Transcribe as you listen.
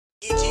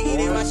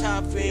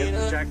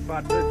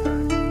Jackpot this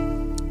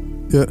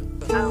time. Yeah.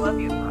 I love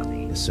you,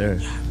 mommy. Yes,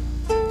 sir.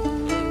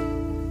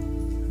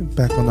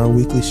 Back on our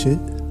weekly shit.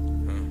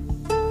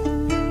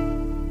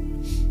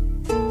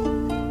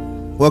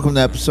 Welcome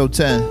to episode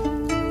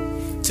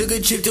 10. Took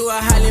a trip to a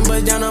Highland,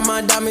 bust down on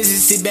my diamonds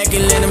and sit back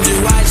and let them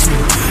just watch me.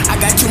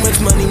 I got too much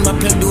money, my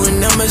plug doing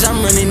numbers,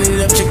 I'm running it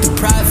up, check the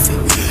profit.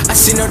 I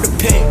sent out the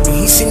pack,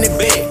 he sent it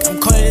back,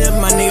 I'm calling up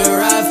my nigga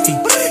Rafi.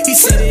 He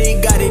said that he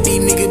got it, these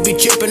niggas be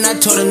trippin', I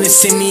told him to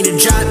send me the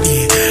drop,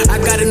 yeah. I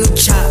got a new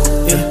chop,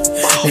 yeah,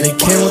 and it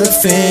came with a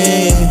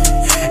fan,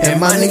 and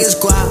my niggas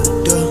go out,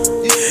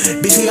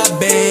 bitch, we got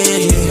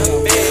bands, yeah.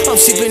 I'm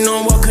sipping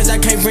on what cause I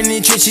came from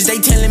the trenches. They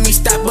telling me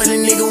stop but a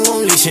nigga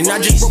won't listen. I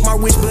just broke my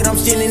wrist but I'm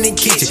still in the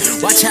kitchen.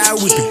 Watch how I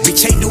whip it,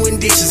 bitch ain't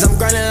doing dishes. I'm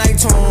grinding like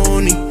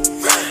Tony,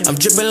 I'm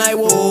dripping like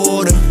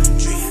water.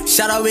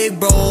 Shout out Big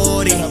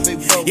Brody.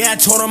 Yeah, I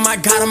told him I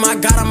got him, I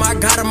got him, I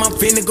got him. I'm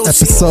finna go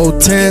see him.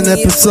 Episode 10,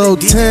 episode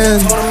 10.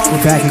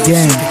 We're back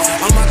again.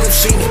 I'm not gon'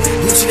 see it.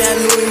 Gucci that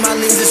Louis, my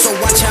lenses, so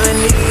watch how a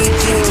nigga get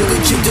jiggy. Took a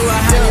trip to a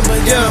Highland,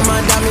 but down on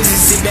my diamonds and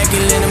sit back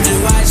and let them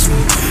just watch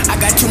me. I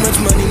got too much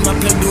money, my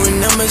plug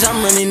doing numbers, I'm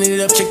running it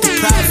up, check the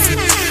profit.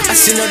 I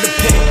sent out the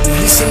pack,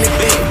 he sent it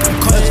back, I'm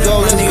calling up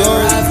my nigga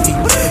Rafi.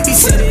 He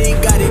said that he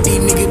got it,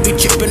 these niggas be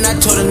trippin', I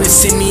told him to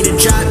send me the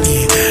drop,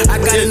 yeah. I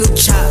got a new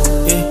chop,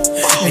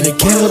 yeah, and it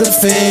came with a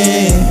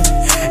fan,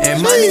 and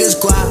my niggas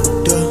go out,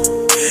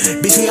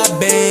 bitch we got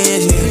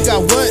bands, yeah. You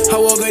got what? I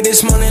woke up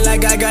this morning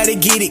like I gotta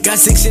get it. Got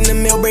 6 in the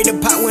mail, break the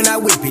pot when I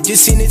whip it.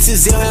 Just send it to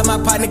Zell, have my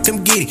partner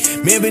come get it.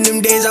 Remember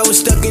them days I was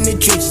stuck in the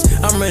trenches.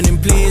 I'm running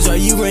plays, are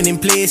you running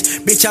plays?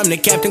 Bitch, I'm the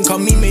captain, call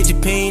me Major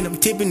Payne. I'm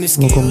tipping the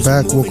scales. Welcome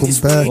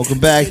back, Welcome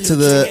back to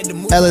the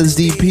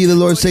LSDP, the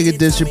Lord Sacred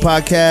District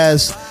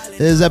podcast.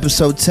 This is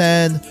episode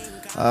 10.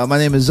 My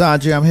name is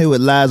Andre. I'm here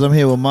with Laz. I'm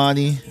here with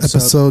Monty.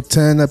 Episode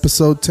 10,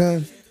 episode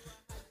 10.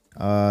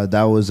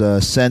 That was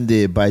Send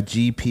It by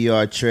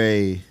GPR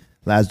Trey.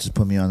 Laz just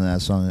put me on that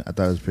song. I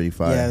thought it was pretty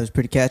fire. Yeah, it was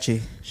pretty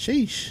catchy.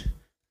 Sheesh.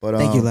 But,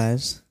 Thank you,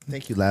 Laz.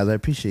 Thank you, Laz. I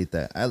appreciate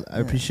that. I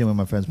appreciate when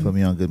my friends put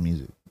me on good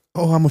music.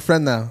 Oh, I'm a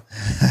friend now.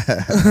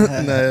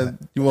 Nah,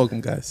 you're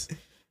welcome, guys.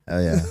 Oh,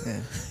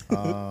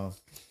 yeah.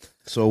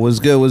 So what's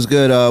good? What's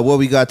good? What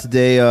we got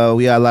today?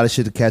 We got a lot of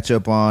shit to catch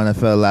up on. I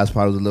felt the last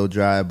part was a little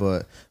dry,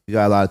 but we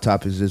got a lot of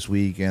topics this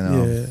week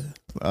and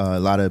a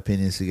lot of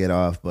opinions to get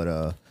off.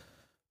 But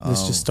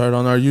let's just start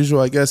on our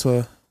usual, I guess.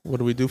 What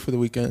do we do for the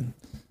weekend?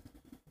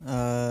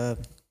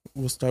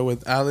 We'll start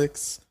with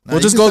Alex. we'll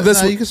just go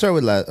this way. You can start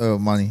with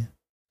Money.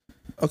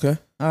 Okay.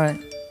 All right.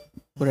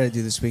 What did I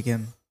do this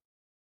weekend?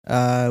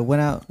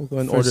 Went out We'll go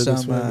in for order some,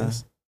 this way, I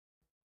guess.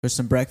 for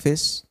some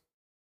breakfast.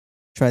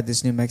 Tried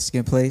this new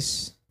Mexican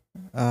place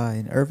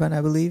in Irvine,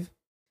 I believe.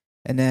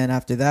 And then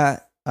after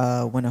that,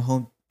 went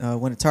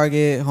to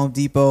Target, Home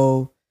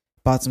Depot,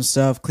 bought some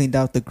stuff, cleaned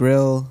out the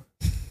grill.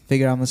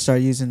 Figured I'm gonna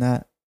start using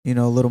that, a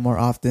little more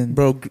often,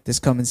 Bro, this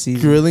coming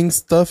season. grilling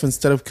stuff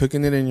instead of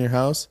cooking it in your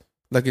house,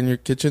 like in your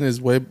kitchen, is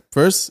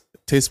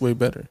tastes way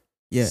better.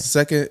 Yeah.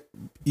 Second,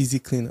 easy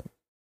cleanup.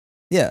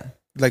 Yeah.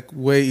 Like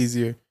way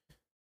easier.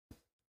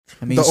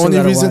 I mean, The you still only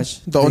gotta reason wash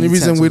the only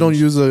reason we don't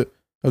utensils, use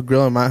a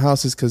grill in my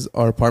house is because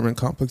our apartment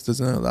complex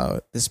doesn't allow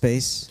it. the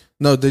space.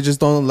 No, they just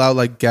don't allow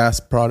like gas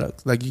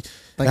products. Like it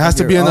Like has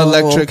to if be an you're-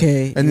 electric,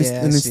 okay. and Yeah, I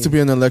it needs see. to be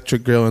an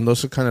electric grill, and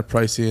those are kind of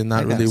pricey and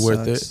not That really kinda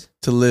worth it sucks.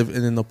 to live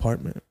in an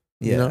apartment.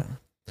 Yeah. You know?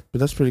 But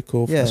that's pretty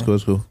cool. Yeah. That's cool.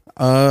 That's cool.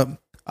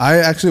 I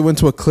actually went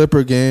to a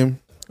Clipper game.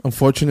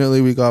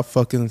 Unfortunately, we got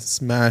fucking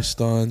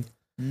smashed on.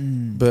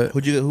 But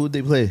Who'd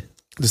they play?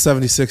 the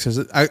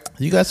 76ers.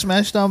 You got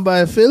smashed on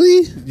by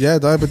Philly? Yeah,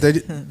 dog, but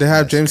they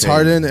have James crazy.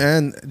 Harden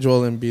and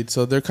Joel Embiid,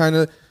 so they're kind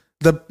of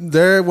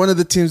they're one of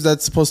the teams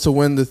that's supposed to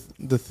win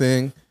the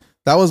thing.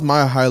 That was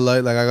my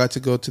highlight. Like I got to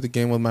go to the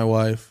game with my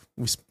wife.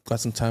 We got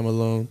some time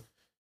alone.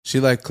 She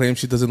claims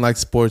she doesn't like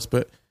sports,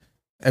 but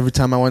every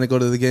time I want to go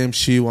to the game,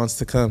 she wants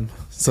to come.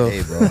 So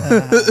Hey,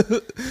 bro.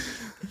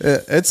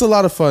 it's a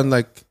lot of fun.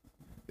 Like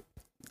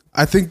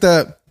I think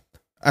that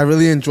I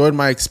really enjoyed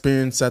my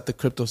experience at the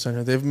Crypto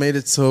Center. They've made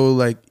it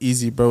so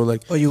easy, bro.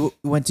 Like Oh, you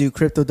went to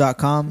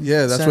crypto.com?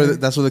 yeah, that's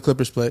where the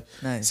Clippers play.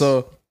 Nice.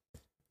 So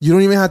you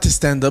don't even have to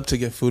stand up to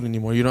get food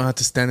anymore. You don't have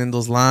to stand in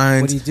those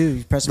lines. What do you do?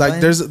 You press a Like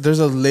button? there's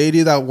a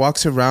lady that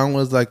walks around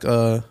with like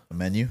A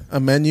menu? a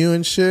menu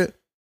and shit,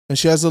 and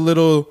she has a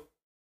little.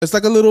 It's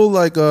like a little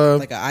like a.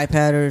 like an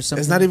iPad or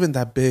something? It's not even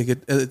that big.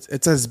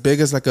 It's as big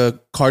as like a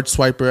card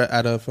swiper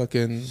at a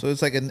fucking So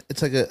it's like an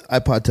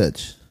iPod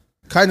Touch.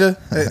 kind of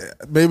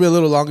maybe a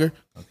little longer.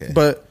 Okay.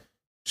 But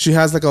she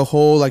has like a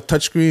whole like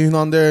touchscreen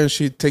on there, and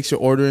she takes your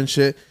order and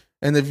shit.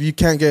 And if you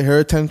can't get her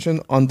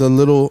attention on your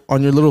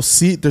little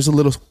seat, there's a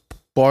little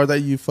bar that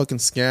you fucking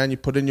scan. You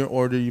put in your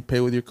order, you pay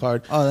with your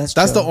card. Oh, that's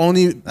the chill.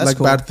 only That's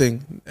cool. bad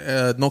thing.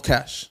 No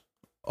cash,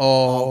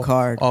 all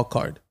card. all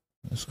card.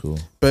 That's cool.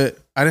 But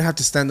I didn't have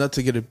to stand up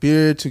to get a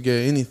beer, to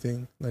get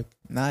anything. Like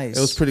Nice. it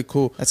was pretty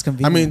cool. That's I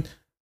convenient.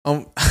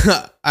 mean,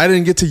 I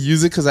didn't get to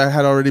use it because I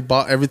had already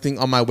bought everything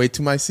on my way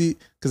to my seat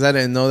because I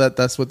didn't know that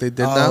that's what they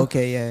did now.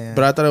 Okay, yeah.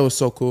 But I thought it was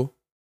so cool.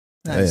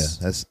 Nice.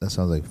 Oh, yeah, that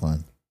sounds like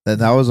fun. And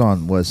that was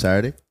on what,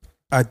 Saturday?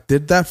 I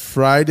did that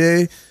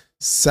Friday.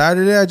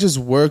 Saturday, I just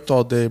worked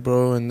all day,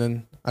 bro. And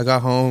then I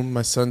got home.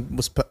 My son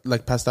was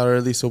passed out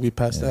early, so we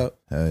passed out.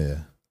 Oh yeah.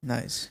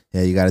 Nice.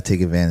 Yeah, you got to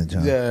take advantage.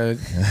 Huh? Yeah.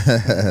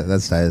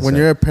 That's nice. When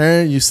you're a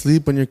parent, you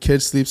sleep when your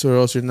kid sleeps, or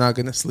else you're not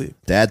gonna sleep.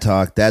 Dad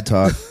talk. Yeah,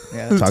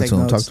 Talk to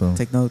him. Talk to him.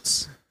 Take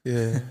notes.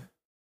 Yeah.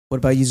 What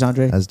about you,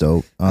 Zandre? That's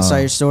dope. I saw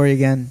your story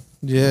again.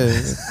 Yeah.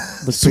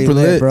 Looks Super pretty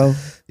lit, lit. bro.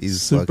 He's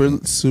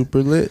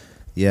super lit.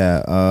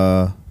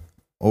 Yeah.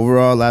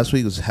 Overall, last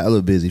week was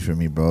hella busy for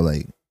me, bro.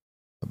 Like,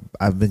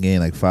 I've been getting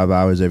like 5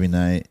 hours every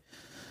night.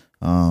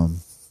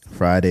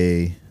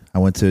 Friday, I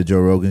went to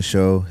Joe Rogan's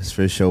show, his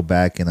first show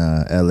back in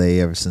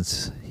LA ever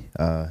since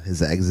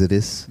his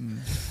exodus.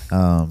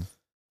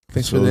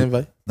 Thanks for the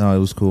invite. No, it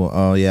was cool.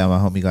 Oh yeah, my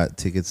homie got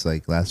tickets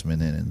like last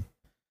minute, and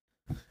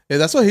Yeah,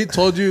 that's what he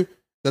told you.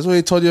 That's what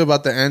he told you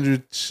about the Andrew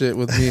shit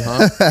with me,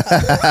 huh?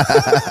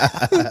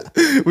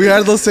 We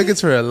had those tickets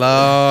for a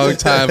long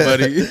time,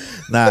 buddy.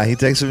 Nah, he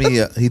texted me.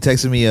 He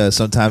texted me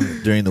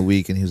sometime during the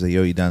week, and he was like,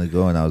 "Yo, you down to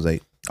go?" And I was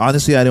like,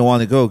 honestly, I didn't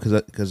want to go because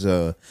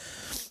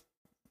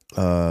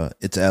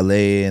it's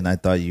LA, and I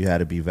thought you had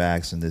to be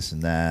vaxxed and this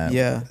and that.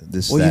 Yeah.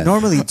 This. Well, that. you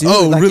normally do.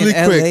 Oh, like really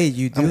in quick. LA,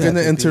 you do. I'm have gonna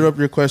to be. interrupt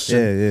your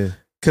question. Yeah.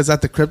 Because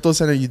at the crypto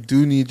center, you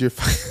do need your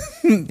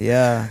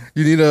Yeah.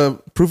 you need a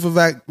proof of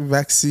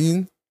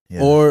vaccine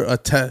Yeah. or a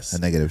test. A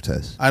negative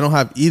test. I don't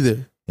have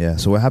either. Yeah.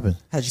 So what happened?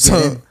 How'd you get So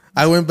in?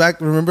 I went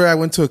back. Remember, I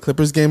went to a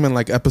Clippers game in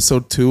like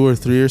episode 2 or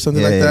 3 or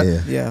something like that.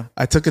 Yeah. Yeah.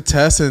 I took a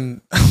test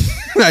and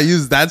I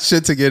used that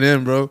shit to get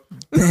in, bro.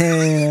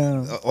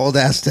 Damn. Old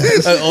ass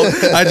test.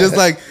 I just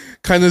like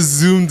kind of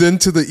zoomed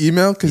into the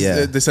email because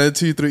Yeah. they sent it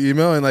to you through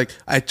email, and like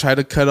I try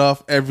to cut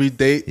off every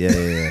date.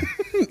 Yeah.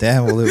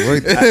 Damn. Well, it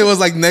worked. It was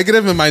like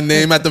negative and my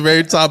name at the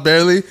very top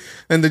barely,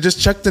 and they just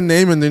checked the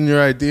name and then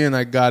your ID, and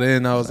I got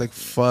in. I was like,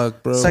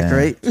 "Fuck, bro." Sector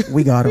 8.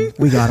 We got him.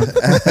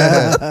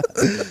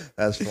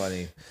 That's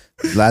funny.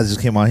 Laz just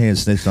came on here and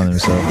snitched on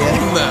himself.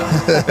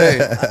 Nah. Hey,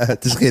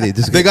 Just kidding.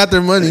 they got their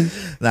money,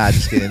 Nah,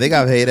 just kidding. They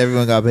got paid.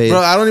 Everyone got paid. bro.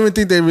 I don't even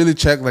think they really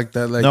check like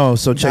that. Like, No,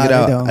 so check Nah, it they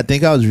out. don't. I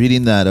think I was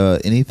reading that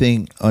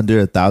anything under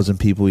 1,000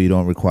 people, you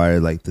don't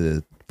require like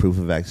the proof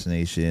of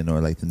vaccination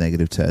or like the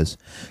negative test.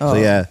 Oh. So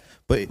yeah,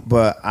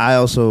 but I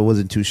also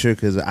wasn't too sure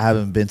because I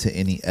haven't been to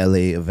any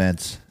LA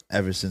events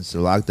ever since the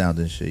lockdown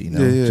and shit. You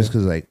know, Yeah. just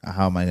because like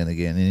how am I gonna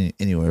get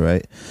anywhere,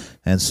 right?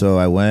 And so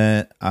I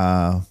went.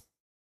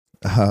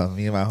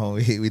 Me and my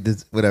homie, we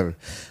did whatever.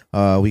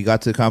 We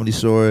got to the Comedy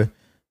Store.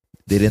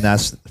 They didn't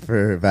ask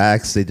for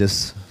vax.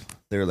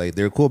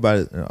 They were cool about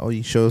it. Oh,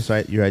 you show us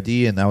your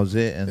ID, and that was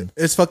it. And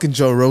it's fucking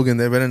Joe Rogan.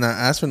 They better not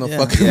ask for no Yeah.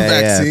 fucking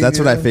vaccine. that's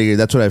what you I know? figured.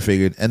 That's what I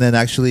figured. And then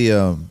actually,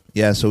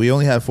 so we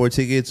only had 4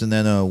 tickets, and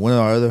then one of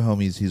our other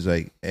homies, he's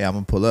like, "Hey, I'm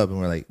gonna pull up," and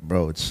we're like,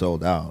 "Bro, it's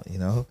sold out," you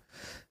know.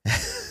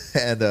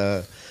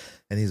 and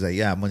he's like,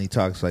 "Yeah, money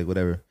talks," like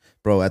whatever.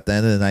 Bro, at the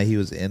end of the night, he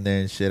was in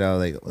there and shit. I was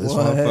like, this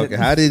What? motherfucker,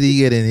 how did he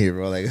get in here,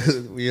 bro? Like,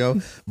 you know?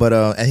 But,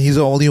 and he's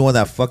the only one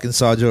that fucking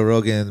saw Joe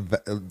Rogan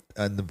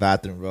in the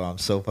bathroom, bro. I'm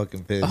so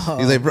fucking pissed. Oh.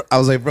 He's like, bro, I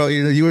was like, bro,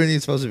 you weren't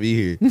even supposed to be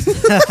here.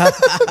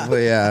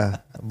 but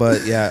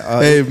yeah.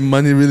 Hey,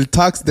 money really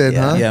talks then,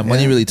 Yeah. huh? yeah,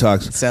 money Yeah. really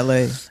talks. It's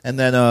LA. And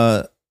then,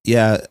 I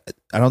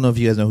don't know if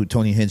you guys know who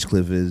Tony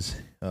Hinchcliffe is.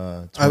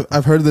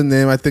 I've heard the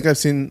name. I think I've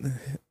seen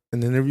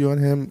an interview on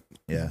him.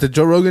 Yeah. Did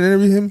Joe Rogan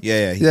interview him?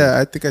 Yeah. Yeah,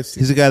 I think I've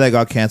seen. He's the guy that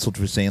got canceled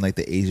for saying like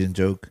the Asian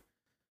joke.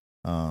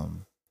 I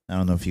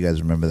don't know if you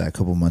guys remember that a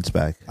couple months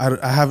back. I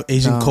have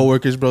Asian No.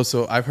 coworkers, bro.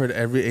 So I've heard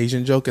every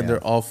Asian joke, and Yeah.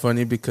 they're all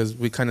funny because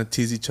we kind of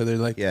tease each other.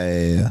 Like,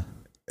 Yeah.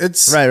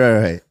 it's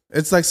Right.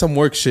 it's like some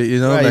work shit, you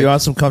know? Right, Like, you're on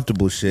some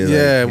comfortable shit.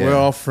 yeah, like, we're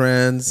all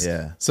friends.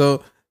 Yeah.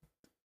 So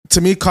to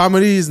me,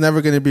 comedy is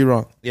never going to be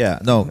wrong. Yeah.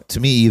 No, to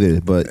me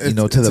either. But you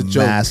know, to It's the a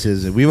joke.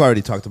 masses, we've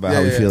already talked about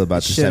how we Yeah. feel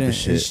about this type of It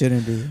shit.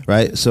 shouldn't be.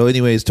 Right. So,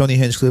 anyways, Tony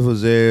Hinchcliffe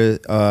was there.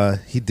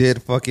 He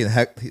did fucking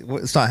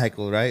it's not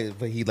heckle, right?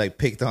 But he like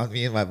picked on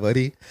me and my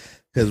buddy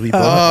because we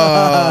both.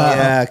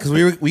 Yeah, because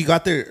we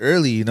got there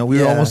early. You know, we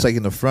were Yeah. almost like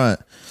in the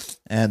front.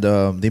 And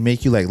they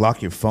make you like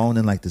lock your phone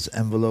in like this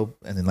envelope,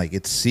 and then like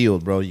it's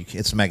sealed, bro.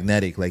 It's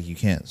magnetic, like you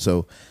can't.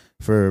 So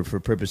for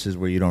purposes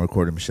where you don't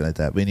record them and shit like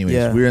that. But anyways,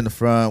 Yeah. we were in the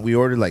front. We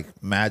ordered like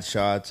mad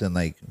shots, and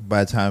like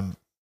by the time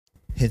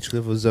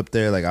Hinchcliffe was up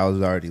there, like I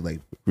was already like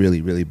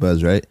really really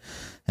buzzed, right?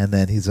 And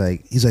then he's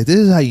like, this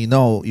is how you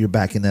know you're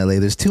back in LA.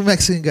 There's 2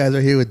 Mexican guys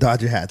right here with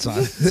Dodger hats on.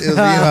 It was me and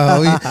my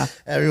homie.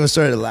 Everyone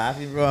started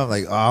laughing, bro. I'm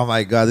like, oh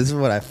my god, this is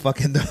what I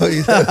fucking know.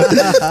 You know?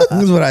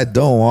 This is what I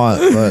don't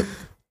want, but.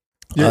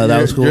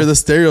 That was cool. You're the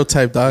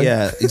stereotype, dog.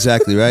 Yeah,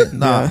 exactly, right?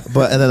 Nah, Yeah.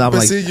 but and then I'm But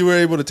like, see, you were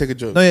able to take a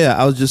joke. no, yeah,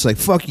 I was just like,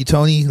 fuck you,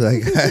 Tony.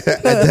 Like,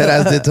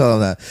 I did tell him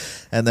that.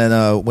 And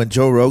then when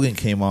Joe Rogan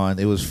came on,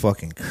 it was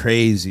fucking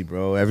crazy,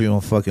 bro. Everyone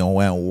fucking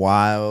went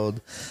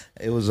wild.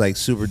 It was like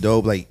super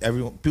dope. Like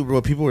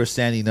people were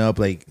standing up,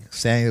 like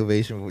standing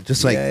ovation,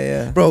 just like,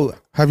 Yeah. bro.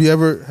 Have you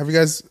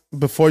guys,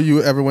 before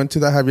you ever went to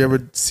that, have you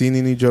ever seen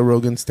any Joe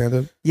Rogan stand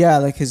up? Yeah,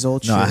 like his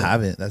old No, shit. I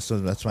haven't. That's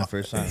my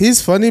first time.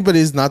 He's funny, but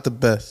he's not the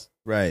best.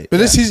 Right. But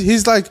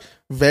he's like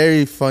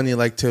very funny,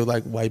 like to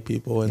like white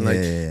people, and like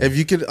if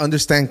you could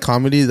understand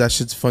comedy, that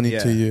shit's funny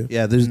to you.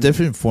 Yeah, there's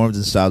different forms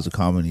and styles of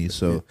comedy,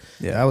 so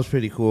that was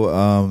pretty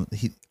cool.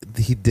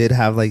 He did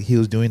have like he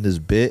was doing this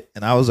bit,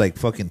 and I was like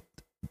fucking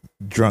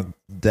drunk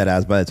dead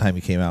ass by the time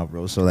he came out,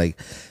 bro. So like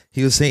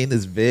he was saying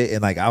this bit,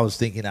 and like I was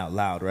thinking out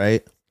loud,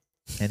 right?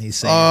 And he's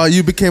saying, "Oh,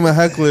 you became a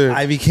heckler."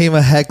 I became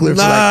a heckler.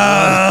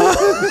 Nah.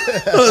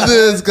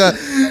 This guy.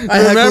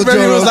 Remember,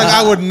 he was like,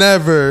 "I would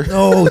never."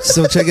 No,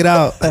 so check it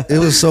out. It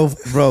was so,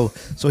 bro.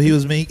 So he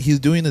was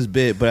doing this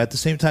bit, but at the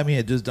same time, he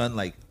had just done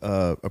like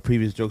a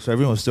previous joke, so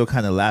everyone was still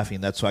kind of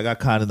laughing. That's why I got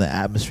caught in the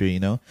atmosphere, you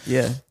know.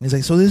 Yeah. And he's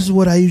like, so this is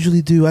what I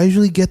usually do. I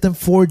usually get them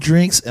 4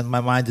 drinks, and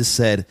my mind just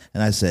said,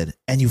 and I said,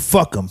 and you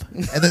fuck them,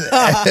 and then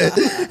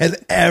and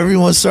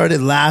everyone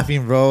started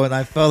laughing, bro. And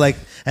I felt like,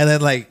 and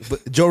then like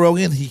Joe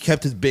Rogan, he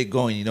kept his bit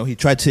going, you know. He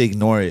tried to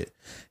ignore it.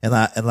 And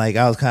I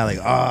was kind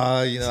of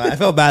like, you know, I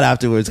felt bad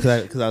afterwards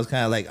because I was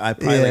kind of like, I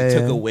probably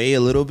took away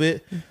a little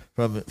bit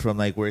from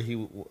like where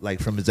he like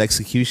from his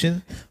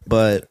execution,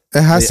 but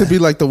it has to be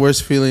like the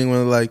worst feeling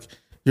when like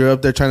you're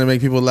up there trying to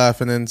make people laugh,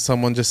 and then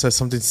someone just says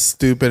something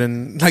stupid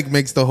and like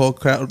makes the whole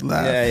crowd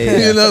laugh.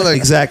 Yeah. You know, like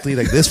exactly,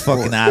 like this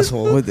fucking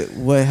asshole.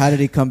 What? How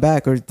did he come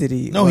back, or did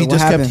he? No, he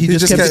just kept. He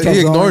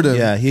ignored him.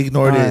 Yeah, he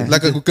ignored it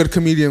like a good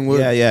comedian would.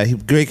 Yeah. He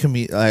great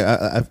comedian.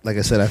 Like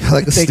I said, I felt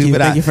like a Thank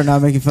you for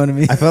not making fun of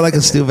me. I felt like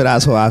a stupid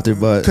asshole after,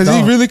 but because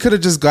he really could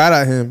have just got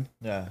at him.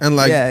 Yeah. And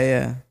like,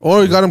 yeah.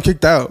 Or he got him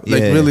kicked out.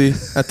 Like, really,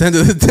 at the end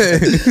of the day.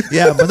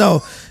 Yeah, but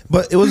no.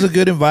 But it was a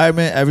good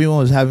environment. Everyone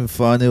was having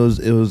fun. It was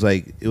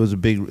a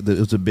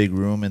big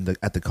room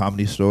at the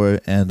Comedy Store,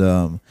 and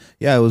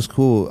it was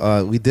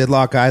cool. We did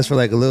lock eyes for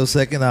like a little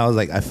second. I was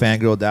like, I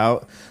fangirled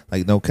out,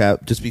 like no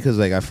cap, just because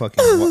like I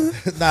fucking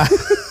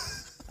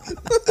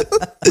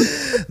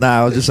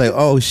I was just like,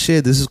 oh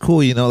shit, this is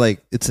cool. You know,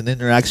 like it's an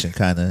interaction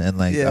kind of, and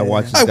like I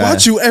watch. I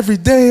watch you every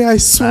day. I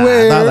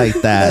swear. Not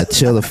like that.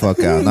 Chill the fuck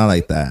out. Not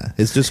like that.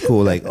 It's just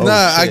cool. Like, oh,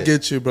 I shit.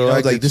 get you, bro. You know,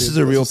 like this is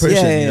a real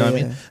person. You know what I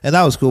mean? And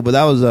that was cool. But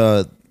that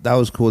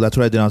was cool. That's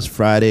what I did on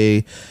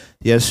Friday.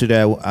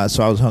 Yesterday, I was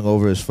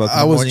hungover as fuck.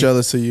 I was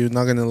jealous of you.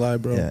 Not gonna lie,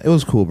 bro. Yeah, it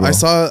was cool, bro. I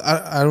saw.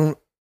 I don't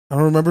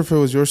remember if it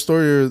was your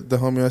story or the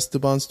homie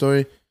Esteban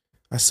story.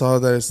 I saw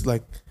that it's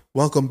like,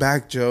 welcome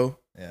back, Joe.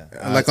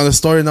 Yeah. Like on the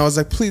story, and I was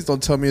like, please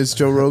don't tell me it's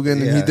Joe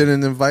Rogan and he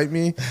didn't invite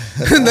me.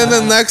 And then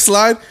the next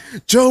slide,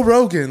 Joe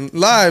Rogan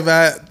live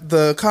at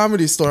the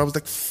Comedy Store. I was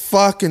like,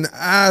 fucking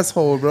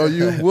asshole, bro.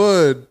 You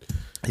would.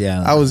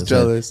 Yeah, I was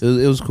jealous.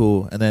 It was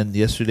cool. And then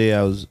yesterday,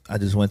 I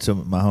just went to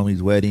my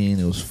homie's wedding.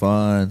 It was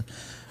fun.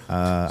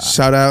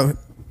 Shout out.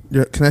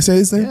 Can I say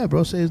his name? Yeah,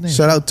 bro, say his name.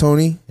 Shout out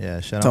Tony.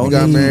 Yeah, shout out Tony.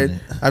 Got married.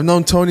 I've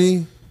known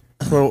Tony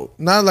for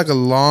not like a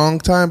long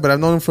time, but I've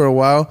known him for a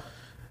while.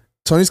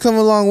 Tony's come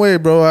a long way,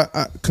 bro.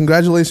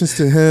 Congratulations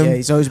to him. Yeah,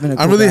 he's always been a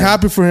cool I'm really guy.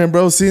 happy for him,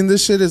 bro. Seeing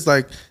this shit is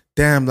like,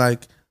 damn,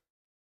 like,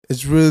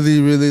 it's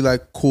really, really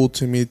like cool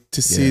to me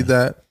to see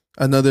that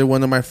another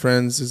one of my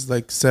friends is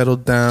like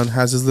settled down,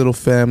 has his little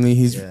family.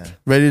 He's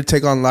ready to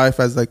take on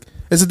life as like,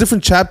 it's a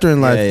different chapter in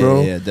life,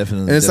 bro. Yeah,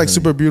 definitely. And it's like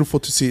super beautiful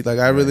to see. Like,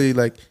 I really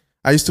like,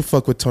 I used to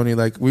fuck with Tony.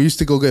 Like, we used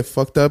to go get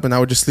fucked up and I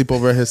would just sleep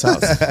over at his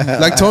house.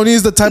 Like, Tony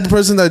is the type of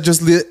person that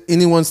just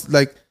anyone's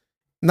like,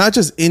 not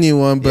just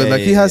anyone, but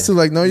he has to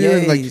like know you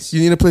and like you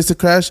need a place to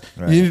crash.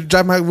 Right. You need to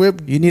drive my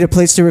whip. You need a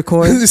place to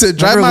record. He said,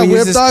 drive my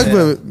whip, dog,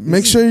 but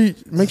make sure you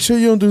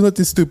don't do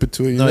nothing stupid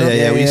to it. You know?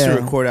 We used to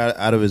record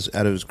out of his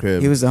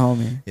crib. He was the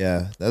homie.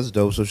 Yeah, that's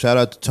dope. So shout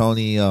out to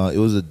Tony. It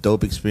was a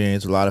dope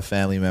experience. A lot of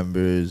family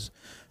members.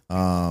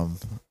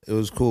 It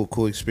was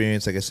cool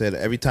experience. Like I said,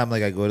 every time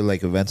like I go to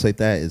like events like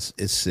that,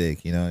 it's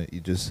sick. You know,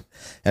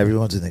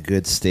 everyone's in a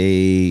good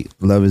state.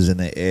 Love is in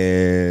the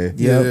air.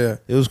 Yeah.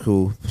 It was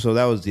cool. So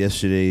that was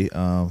yesterday.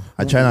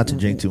 I try not to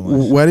drink too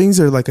much. Weddings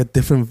are like a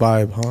different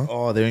vibe, huh?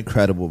 Oh, they're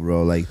incredible,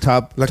 bro. Like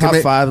top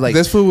 5. Like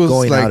this fool was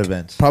going like out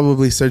events.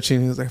 Probably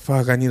searching. He was like,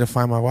 "Fuck, I need to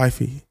find my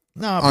wifey."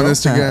 Nah, on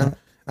Instagram.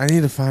 I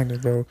need to find her,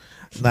 bro.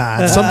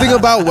 Nah. Something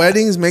about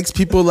weddings makes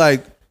people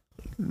like,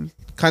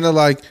 kind of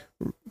like,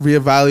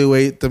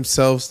 reevaluate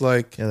themselves,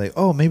 like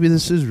oh, maybe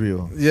this is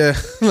real. Yeah.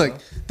 Like,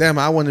 damn,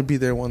 I want to be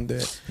there one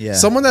day. Yeah.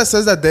 Someone that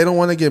says that they don't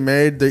want to get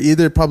married, they're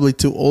either probably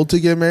too old to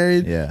get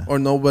married, or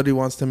nobody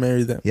wants to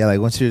marry them. Yeah, like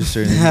once you're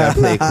certain, you gotta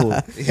play it cool.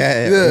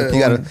 You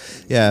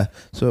gotta.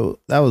 So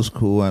that was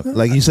cool.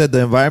 Like you said,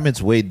 the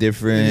environment's way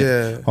different.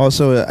 Yeah.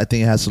 Also, I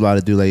think it has a lot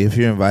to do. Like if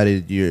you're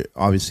invited, you're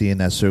obviously in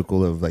that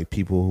circle of like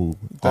people who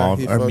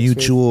all are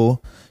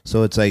mutual.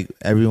 So it's like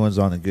everyone's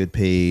on a good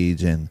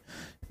page and.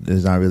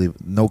 There's not really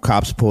no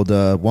cops pulled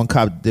up. One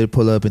cop did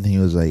pull up and he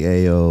was like,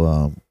 "Hey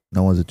yo,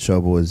 no one's in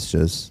trouble. It's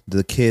just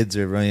the kids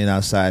are running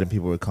outside and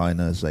people were calling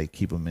us like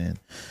keep them in."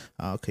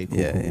 Okay, cool.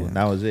 And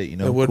that was it. You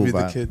know, it would cool be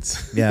vibe. The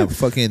kids. Yeah,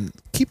 fucking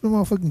keep them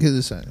all fucking kids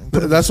aside.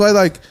 That's why,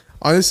 like,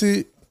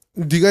 honestly,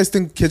 do you guys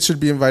think kids should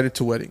be invited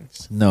to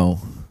weddings? No,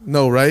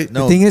 right?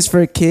 No. The thing is,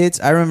 for kids,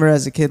 I remember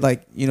as a kid,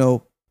 like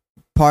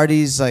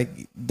parties, like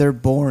they're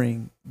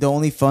boring. the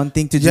only fun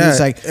thing to do Yeah, is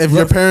like if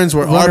your parents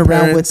were run our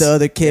around with parents. the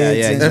other kids.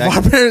 Yeah, and- If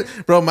our parents,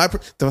 bro,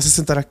 te vas a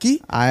sentar aquí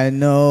I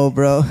know,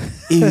 bro.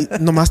 y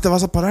nomás te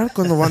vas a parar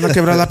cuando van a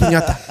quebrar la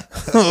piñata.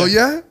 Oh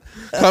yeah,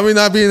 probably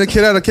not being a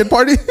kid at a kid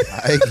party.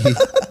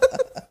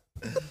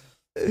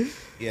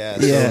 Yeah,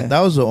 Yeah. so that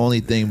was the only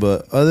thing.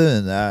 But other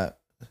than that,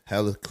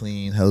 hella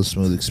clean, hella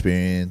smooth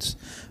experience.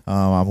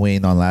 I'm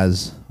waiting on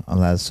Laz for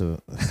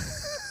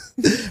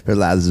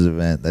Laz's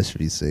event. That should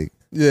be sick.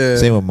 Yeah.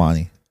 Same with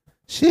Monty.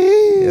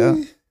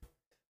 Yeah.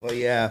 Well,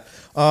 yeah.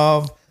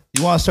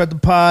 You want to start the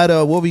pod?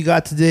 What we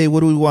got today?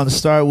 What do we want to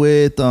start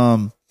with?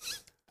 I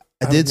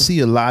did see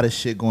a lot of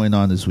shit going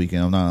on this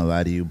weekend. I'm not gonna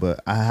lie to you, but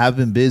I have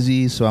been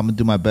busy, so I'm gonna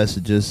do my best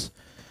to just,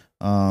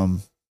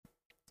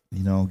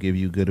 give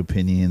you a good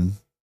opinion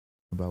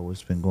about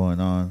what's been going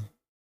on.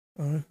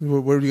 All right.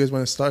 Where do you guys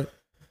want to start?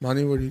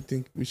 Monty, where do you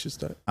think we should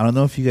start? I don't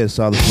know if you guys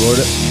saw the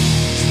Florida.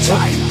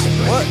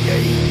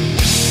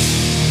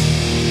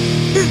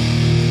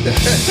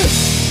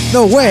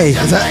 No way.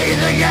 Is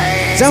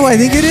that what I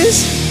think it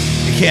is?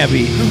 It can't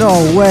be. No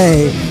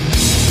way.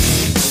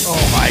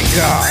 Oh my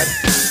god.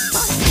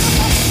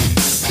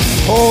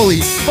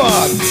 Holy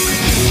fuck.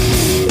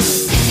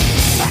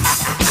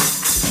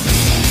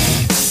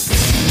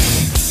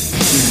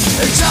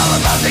 It's all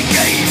about the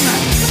game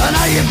and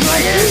how you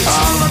play it.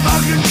 All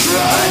about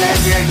control, and if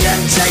you can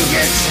take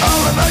it,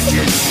 all about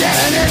your debt.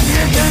 And if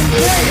you can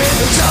play it,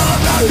 it's all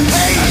about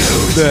pay.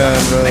 Damn,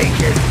 bro. Make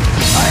it.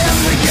 I am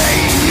the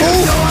game.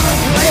 You don't wanna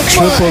play it.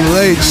 Triple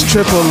H,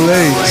 Triple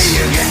H.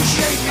 You can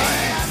shake it.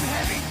 I am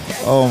heavy.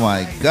 Oh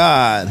my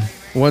god.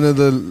 One of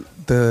the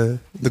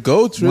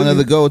goats. Really? One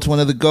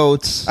of the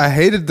goats. I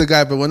hated the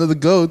guy, but one of the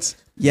goats.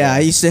 Yeah, I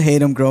used to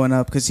hate him growing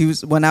up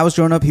because when I was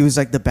growing up, he was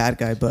like the bad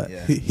guy, but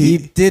Yeah. he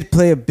did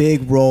play a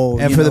big role.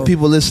 And you for the know?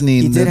 people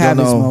listening he that did have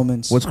don't his know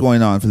moments. what's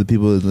going on, for the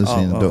people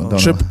listening Oh, don't know.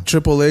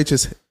 Triple H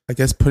is, I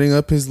guess, putting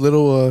up his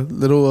little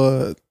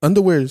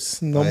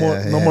underwears. No Oh, more,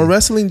 yeah, no yeah. more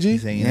wrestling. G.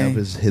 He's hanging Yeah. up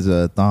his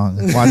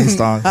thong, Monty's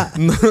thong.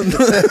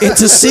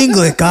 It's a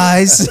singlet,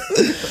 guys.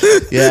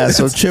 Yeah,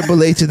 so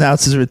Triple H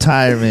announced his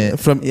retirement.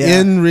 From Yeah.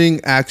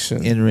 in-ring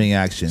action. In-ring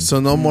action. So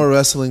no more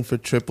wrestling for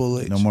Triple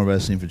H. No more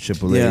wrestling for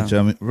Triple Yeah. H.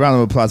 Round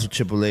of applause for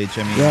Triple H.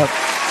 I mean, Yep.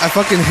 I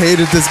fucking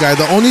hated this guy.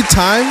 The only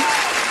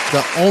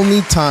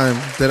time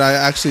that I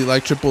actually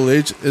liked Triple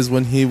H is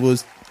when he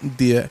was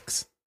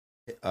DX.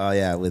 oh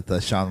yeah, with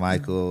Shawn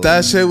Michaels.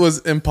 That shit was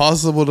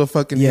impossible to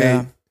fucking Yeah.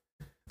 hate.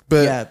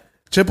 But Yeah.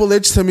 Triple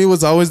H to me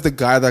was always the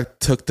guy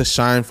that took the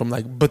shine from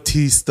like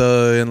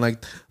Batista and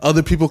like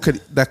other people could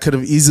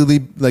have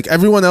easily, like,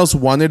 everyone else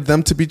wanted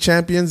them to be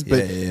champions,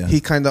 but Yeah. he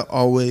kind of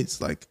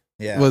always like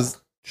yeah. was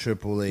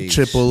Triple H.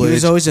 Triple He H.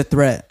 was always a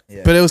threat.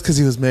 Yeah. But it was because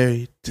he was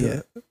married. To, Yeah.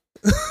 to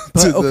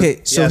But the- okay,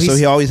 so So he's,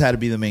 he always had to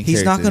be the main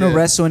he's not character. gonna yeah.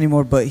 wrestle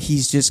anymore, but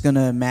he's just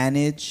gonna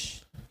manage.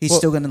 He's Well,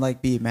 still gonna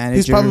like be a manager.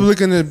 he's probably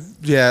gonna,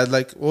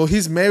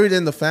 he's married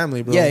in the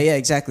family, bro. yeah,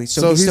 exactly.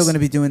 So he's still gonna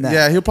be doing that.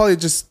 Yeah, he'll probably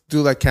just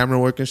do like camera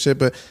work and shit,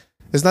 but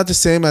it's not the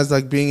same as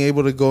like being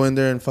able to go in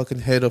there and fucking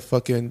hit a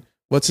fucking,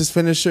 what's his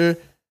finisher?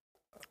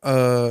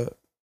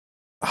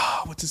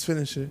 What's his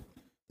finisher?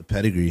 The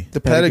pedigree.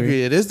 The Pedigree.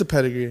 pedigree. It is the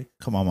pedigree.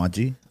 Come on, my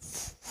G.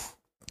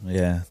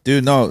 Yeah,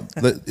 dude. No,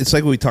 it's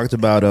like we talked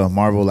about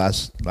Marvel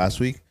last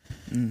week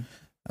Mm.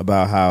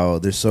 about how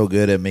they're so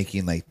good at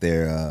making like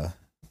their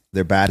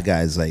bad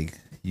guys, like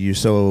you're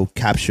so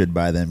captured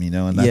by them, you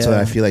know. And that's what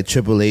Yeah. I feel like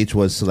Triple H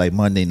was to like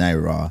Monday Night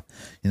Raw.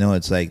 You know,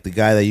 it's like the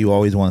guy that you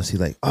always want to see,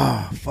 like,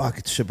 oh fuck,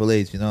 it's Triple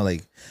H. You know,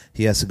 like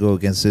he has to go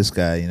against this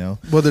guy. You know.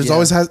 Well, there Yeah.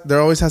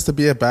 always has to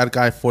be a bad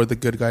guy for the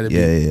good guy to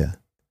Yeah, be. yeah.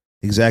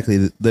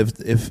 Exactly.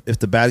 If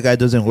the bad guy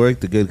doesn't work,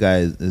 the good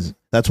guy is.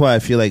 That's why I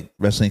feel like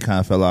wrestling kind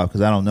of fell off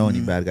because I don't know any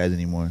bad guys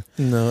anymore.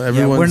 No, Yeah,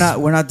 everyone's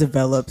we're not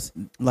developed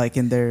like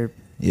in their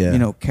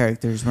Yeah,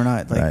 characters. We're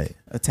not like right.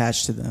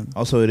 attached to them.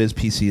 Also, it is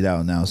PC'd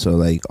out now, so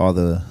like all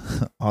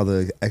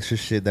the extra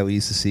shit that we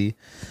used to see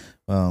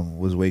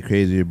was way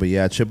crazier. But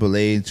yeah, Triple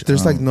H.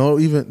 There's like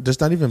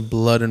there's not even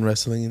blood in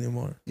wrestling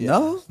anymore.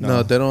 No,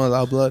 No, they don't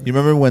allow blood. You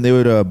remember when they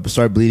would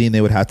start bleeding? They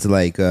would have to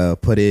like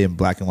put it in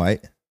black and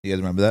white. You guys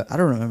remember that? I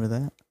don't remember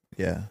that.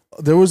 Yeah.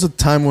 There was a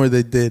time where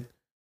they did,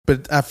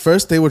 but at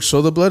first they would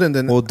show the blood and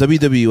then Well,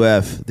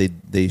 WWF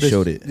they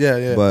showed it. Yeah,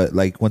 yeah. But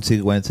like once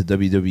it went to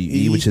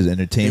WWE, which is They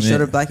entertainment,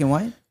 showed it black and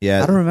white.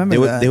 yeah, I don't remember they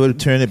would, that. They would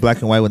turn it black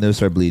and white when they would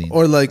start bleeding.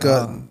 or like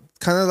Oh.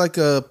 kind of like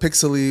a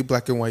pixely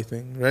black and white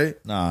thing, right?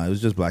 Nah, it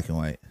was just black and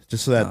white,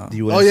 just so that Oh.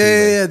 you Oh wouldn't.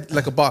 yeah, see, yeah,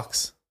 like a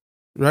box,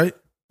 right?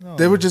 No.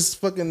 They were just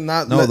fucking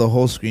not. no, the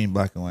whole screen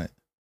black and white.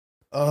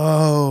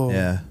 Oh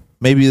Yeah,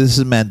 maybe this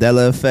is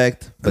Mandela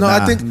effect. But No, I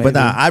nah, think- but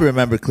nah, Maybe. I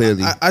remember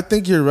clearly. I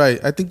think you're right.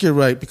 I think you're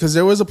right because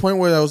there was a point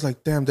where I was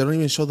like, damn, they don't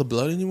even show the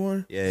blood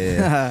anymore.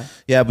 yeah.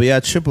 Yeah, but yeah,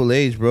 Triple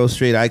H, bro,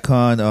 straight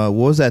icon. What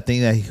was that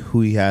thing that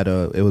who he had?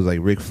 It was like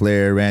Ric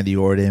Flair, Randy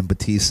Orton,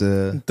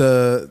 Batista.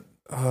 The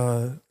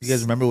You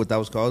guys remember what that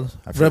was called?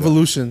 I forgot.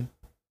 Revolution.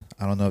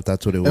 I don't know if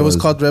that's what it was. It was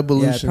called Yeah, it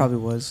Revolution, probably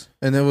was.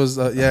 and it was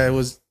it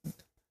was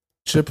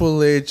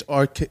Triple H,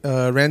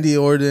 Randy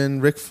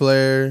Orton, Ric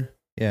Flair,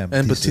 yeah,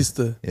 and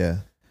Batista. Yeah,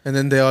 And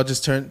then they all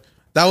just turned.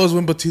 That was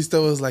when Batista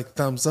was like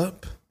thumbs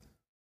up,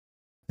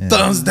 Yeah.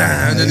 thumbs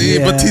down, and then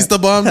Yeah. Batista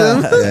bombed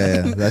him.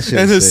 Yeah, that shit.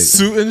 And was his sick.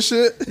 suit and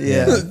shit.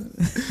 Yeah.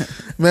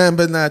 Man,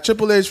 but nah,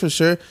 Triple H for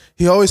sure.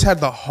 He always had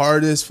the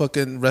hardest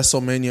fucking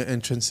WrestleMania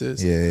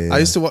entrances. Yeah. I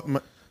used to watch.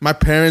 My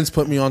parents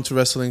put me onto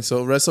wrestling,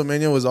 so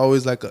WrestleMania was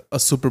always like a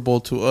Super Bowl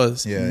to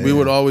us. Yeah, We yeah.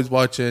 would always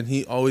watch it, and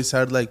he always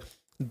had like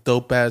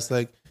dope ass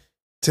like.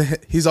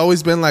 He's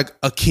always been like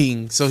a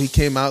king, so he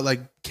came out like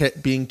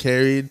being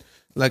carried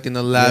like in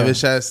a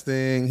lavish ass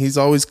thing. He's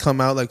always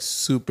come out like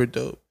super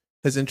dope.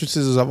 His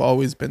entrances have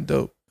always been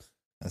dope.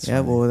 That's Yeah,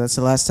 funny. well, that's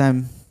the last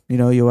time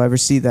you'll ever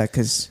see that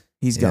because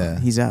he's gone. Yeah.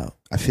 He's out.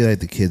 I feel like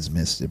the kids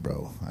missed it,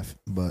 bro.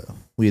 But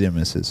we didn't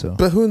miss it, so.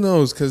 But who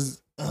knows?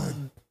 Because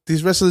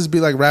these wrestlers be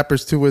like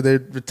rappers too, where they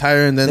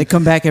retire and then They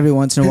come back every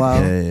once in a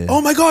while. Yeah.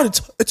 oh my god,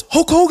 it's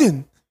Hulk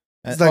Hogan.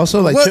 It's like,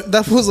 Also, like, what?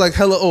 That was like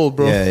hella old,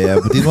 bro. yeah.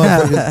 But these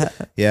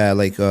motherfuckers, yeah,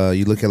 like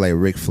you look at like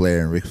Ric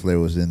Flair, and Ric Flair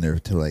was in there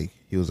till like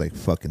he was like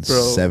fucking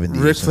Bro, 70.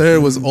 Ric Flair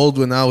was old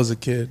when I was a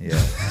kid. Yeah.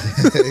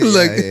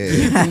 Like,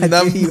 Yeah,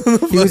 that dude, he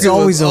motherfucker was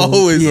always old.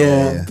 always Yeah.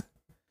 old.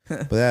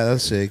 Yeah. But yeah,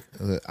 that's sick.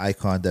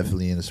 Icon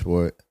definitely in the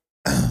sport.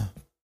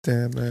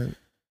 Damn, man.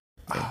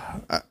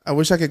 I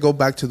wish I could go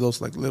back to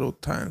those like little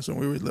times when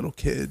we were little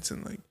kids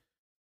and like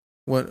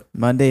what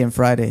Monday and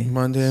Friday.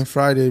 Monday and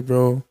Friday,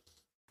 bro.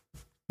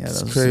 Yeah,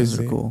 It's those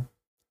crazy. are cool.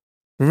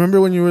 Remember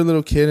when you were a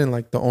little kid and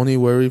like the only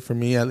worry for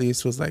me at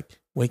least was like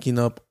waking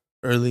up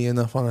early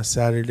enough on a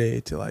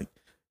Saturday to like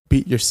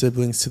beat your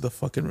siblings to the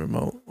fucking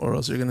remote, or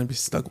else you're gonna be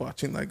stuck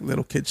watching like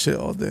little kid shit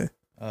all day.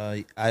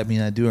 I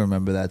mean, I do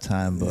remember that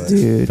time, but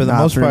Dude, for the nah,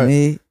 most for part,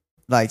 me,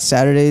 like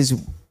Saturdays,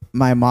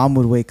 my mom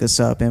would wake us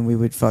up and we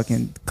would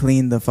fucking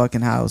clean the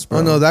fucking house, bro.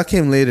 Oh no, that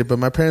came later. But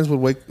my parents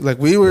would wake like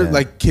we were Yeah.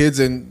 like kids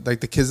and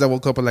like the kids that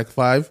woke up at like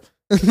 5.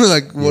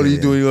 Like, what are you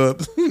Yeah. doing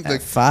up? At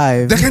Like,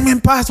 5. déjenme en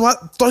paz. What?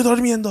 Estoy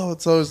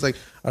durmiendo. So it's like,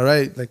 all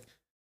right, like,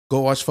 go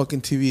watch fucking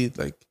TV.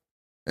 Like,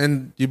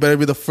 and you better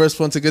be the first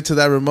one to get to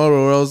that remote,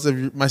 or else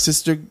if my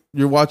sister,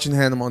 you're watching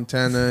Hannah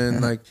Montana,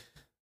 and like,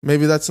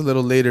 maybe that's a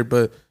little later,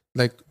 but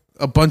like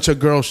a bunch of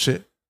girl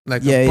shit,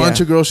 like Yeah, a bunch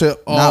yeah. of girl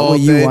shit all Not what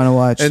day. you want to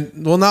watch.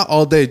 And well, not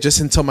all day, just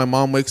until my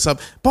mom wakes up.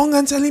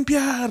 Pónganse a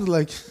limpiar.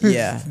 Like,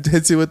 Yeah.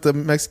 hits you with the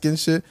Mexican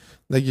shit.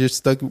 Like you're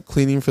stuck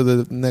cleaning for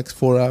the next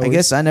 4 hours. I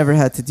guess I never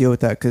had to deal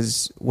with that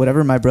because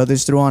whatever my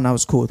brothers threw on, I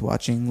was cool with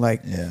watching.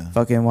 Like, yeah.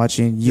 fucking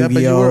watching Yu-Gi-Oh! Yeah,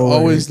 but you were or-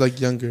 always like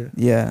younger.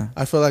 Yeah.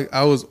 I feel like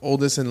I was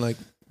oldest and like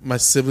my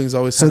siblings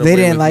always. So had a they way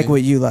didn't with like me.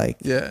 what you like.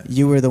 Yeah,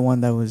 You were the one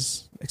that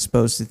was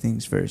exposed to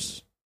things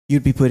first.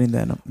 You'd be putting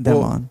them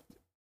Well, on.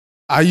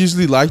 I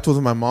usually liked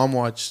what my mom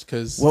watched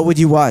because What would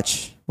you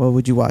watch? What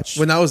would you watch?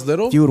 when I was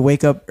little, If you would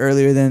wake up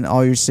earlier than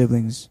all your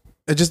siblings.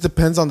 it just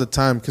depends on the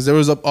time. Because there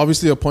was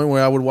obviously a point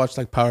where I would watch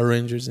like Power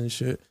Rangers and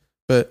shit,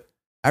 but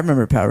I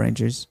remember Power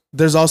Rangers.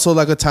 there's also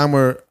like a time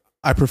where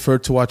I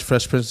preferred to watch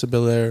Fresh Prince of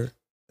Bel-Air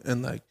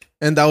and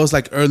that was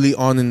like early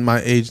on in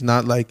my age,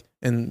 not like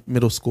in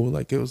middle school.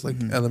 Like it was like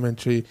Mhm.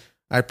 elementary.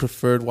 I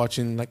preferred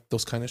watching like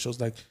those kind of shows.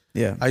 Like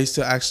Yeah. I used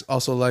to actually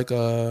also like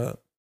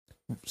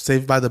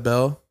Saved by the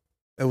Bell.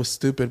 It was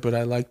stupid, but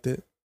I liked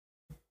it.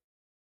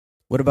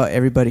 What about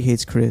Everybody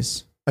Hates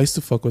Chris? I used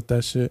to fuck with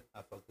that shit.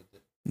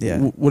 Yeah.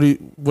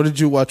 What did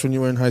you watch when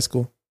you were in high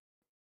school,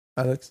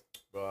 Alex?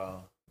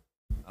 Bro,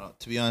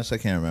 to be honest, I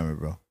can't remember,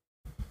 bro.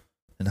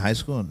 In high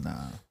school,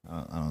 nah,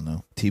 I don't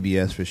know.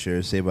 TBS for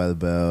sure. Saved by the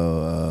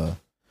Bell.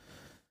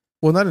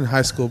 Well, not in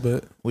high school,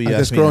 but Well, I you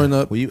guess asked me growing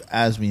up. Well, you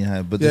asked me,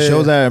 but Yeah, the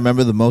shows yeah. that I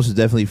remember the most is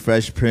definitely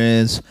Fresh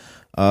Prince,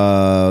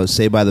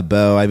 Saved by the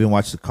Bell. I even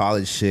watched the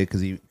college shit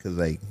because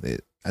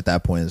at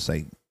that point it's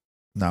like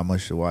not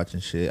much to watch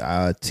and shit.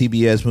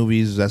 TBS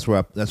movies, that's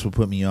what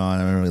put me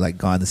on. I remember like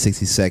Gone to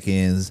 60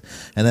 Seconds,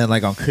 and then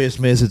like on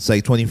Christmas it's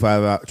like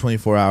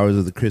 24 hours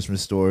of the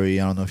Christmas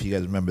Story. I don't know if you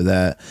guys remember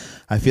that.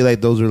 I feel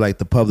like those are like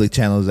the public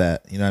channels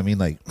that, you know what I mean,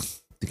 like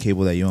the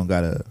cable that you don't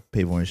gotta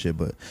pay for and shit.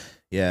 But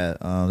yeah,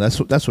 that's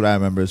what I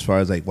remember as far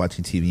as like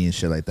watching TV and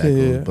shit like that Yeah,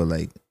 goes. yeah. But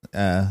like,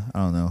 I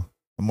don't know.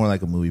 I'm more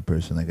like a movie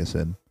person, like I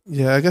said.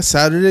 Yeah, I guess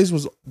Saturdays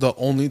was the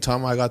only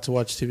time I got to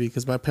watch TV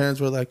because my parents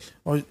were like,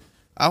 "Oh,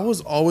 I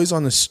was always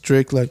on a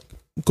strict like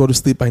go to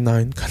sleep by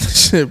 9 kind of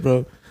shit,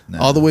 bro." Nah.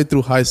 All the way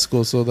through high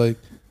school. So like,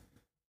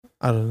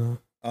 I don't know.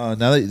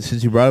 Now that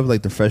since you brought up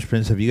like the Fresh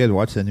Prince, have you guys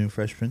watched that new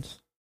Fresh Prince?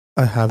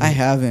 I haven't. I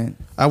haven't.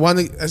 I want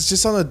to. It's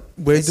just on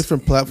a way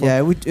different platform. Yeah,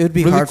 it would be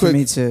Really hard for quick.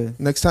 me to.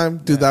 Next time,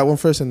 do that one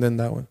first and then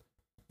that one.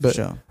 But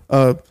show.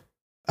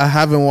 I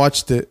haven't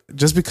watched it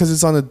just because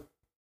it's on a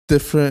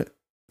different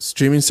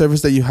streaming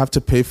service that you have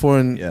to pay for,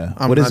 and Yeah.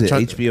 I'm What is not it?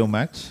 trying- HBO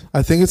Max?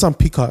 I think it's on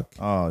Peacock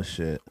Oh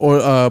shit.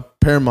 or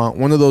Paramount,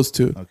 one of those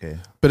two. Okay.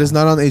 But it's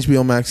not on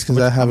HBO Max because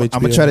I have HBO.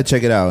 I'm gonna try to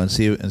check it out and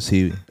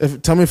see.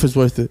 Tell me if it's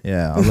worth it.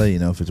 Yeah, I'll let you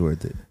know if it's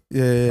worth it.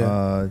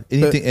 Yeah.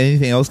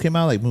 Anything else came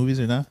out, like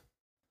movies or not?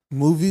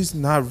 Movies,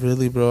 not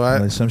really, bro.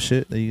 Like some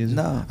shit that you guys.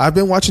 No. I've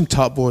been watching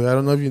Top Boy. I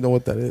don't know if you know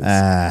what that is.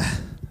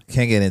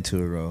 Can't get into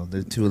it, bro.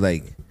 They're too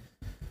like.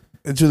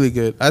 It's really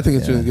good. I think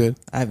it's Yeah. really good.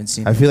 I haven't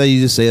seen I it. feel like you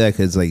just say that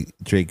because like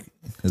Drake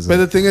But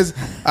the thing is,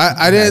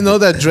 I didn't know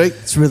that Drake.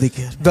 It's really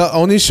good. The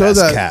only show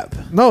That's that cap.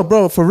 no,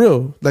 bro, for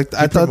real. Like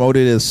I I thought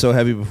promoted it so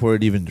heavy before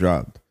it even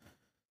dropped.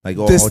 Like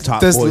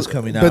Top Boys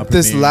coming out. But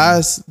this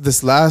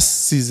premiering.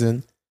 last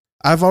season,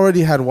 I've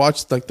already had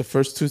watched like the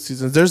first 2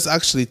 seasons. There's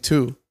actually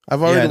 2.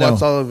 I've already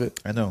watched all of it.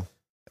 I know.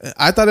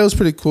 I thought it was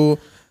pretty cool.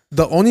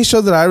 The only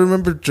show that I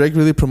remember Drake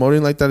really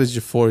promoting like that is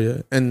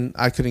Euphoria, and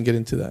I couldn't get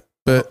into that.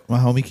 But my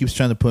homie keeps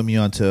trying to put me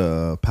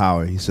onto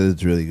Power. He says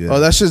it's really good. oh,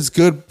 that shit's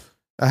good.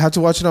 I have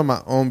to watch it on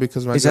my own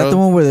because my Is girl that the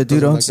one where the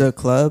dude doesn't owns like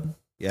the club?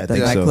 Yeah, I The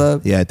think so.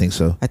 nightclub? Yeah, I think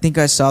so. I think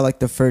I saw like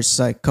the first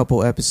like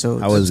couple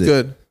episodes. How was it's it?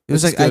 good. It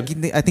was It's like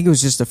good. I think it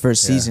was just the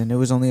first Yeah. season. It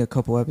was only a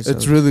couple episodes.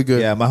 It's really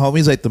good. Yeah, my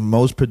homie's like the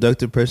most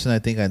productive person I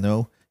think I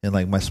know in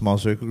like my small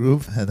circle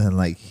group, and then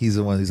like he's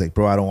the one who's like,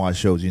 bro, I don't watch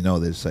shows. You know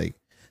this. Like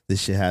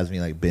this shit has me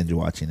like binge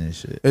watching and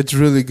shit. It's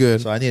really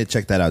good. So I need to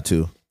check that out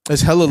too.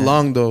 It's hella Yeah.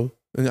 long though.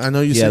 And I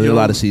know you Yeah, said there's you a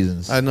lot don't- of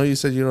seasons. I know you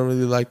said you don't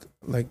really like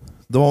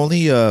The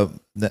only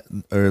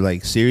or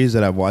like series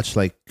that I've watched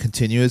like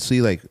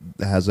continuously like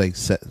that has like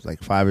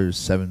 5 or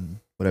 7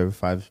 whatever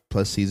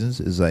 5+ seasons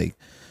is like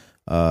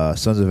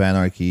Sons of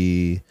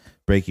Anarchy,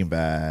 Breaking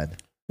Bad.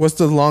 what's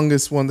the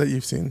longest one that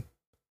you've seen?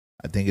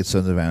 I think it's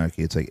Sons of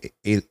Anarchy. It's like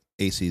eight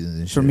seasons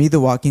and shit. For me, The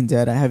Walking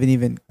Dead. I haven't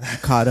even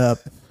caught up.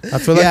 I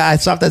feel like yeah, I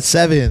stopped at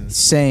 7.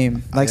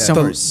 Same, like Yeah.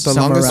 somewhere, The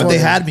somewhere longest around But they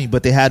there.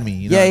 had me.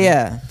 You know Yeah, what I mean?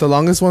 yeah. the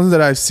longest one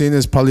that I've seen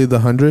is probably the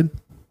 100.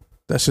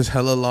 That's just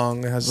hella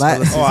long. It has La-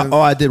 hella seasons.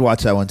 I did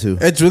watch that one too.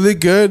 It's really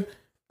good.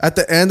 At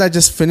the end, I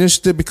just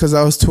finished it because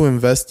I was too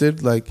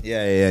invested. Like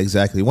Yeah,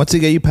 exactly. Once they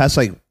get you past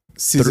like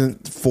season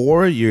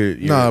 4, you're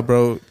nah,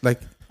 bro.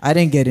 Like I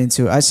didn't get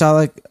into it. I saw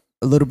like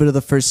a little bit of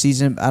the first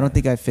season. I don't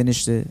think I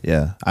finished it.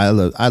 Yeah, I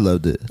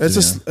loved it.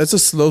 it's a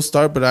slow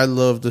start, but I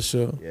love the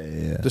show.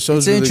 Yeah. The show's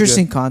It's an really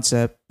interesting good.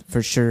 concept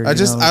for sure. I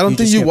don't think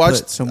just you get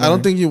watched. put somewhere. I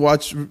don't think you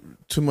watch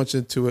too much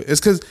into it. It's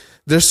because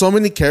there's so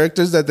many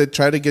characters that they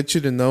try to get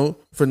you to know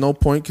for no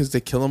point because they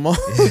kill them all.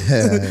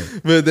 Yeah.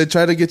 But they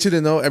try to get you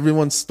to know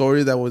everyone's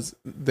story that was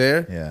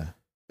there, Yeah.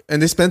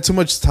 and they spend too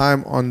much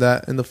time on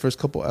that in the first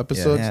couple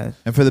episodes. Yeah.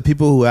 And for the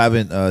people who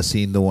haven't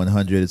seen the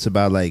 100, it's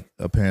about like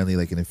apparently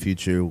like in the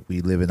future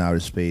we live in outer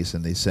space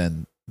and they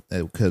send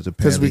because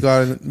we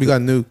got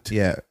nuked.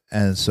 yeah,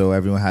 and so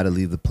everyone had to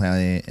leave the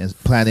planet,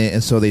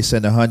 and so they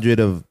send 100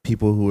 of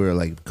people who are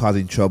like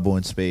causing trouble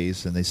in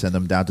space, and they send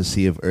them down to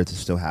see if Earth is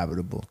still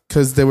habitable.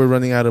 Because they were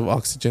running out of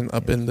oxygen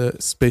up in the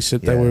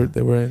spaceship Yeah. that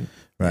they were in.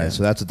 Right. Yeah.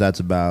 So that's what that's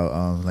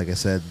about. Like I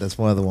said, that's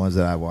one of the ones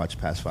that I watched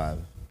past 5.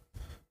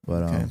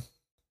 But Okay.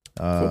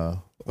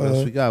 what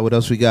else we got? What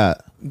else we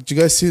got? Did you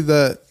guys see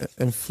that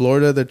in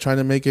Florida they're trying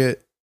to make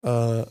it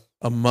a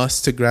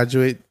must to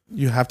graduate?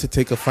 You have to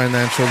take a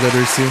financial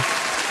literacy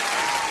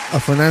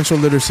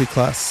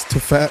class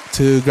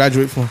to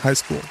graduate from high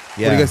school. What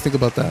do you guys think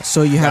about that?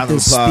 So you have Round to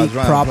of applause, speak round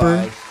of proper.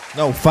 applause.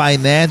 No,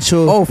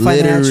 financial. Oh,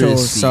 financial.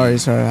 literacy.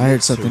 Sorry. I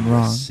heard something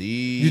wrong. Literacy.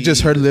 You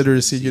just heard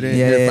literacy. You didn't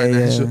Yeah, hear yeah,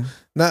 financial. yeah.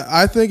 Now,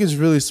 I think it's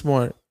really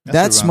smart. That's a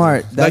round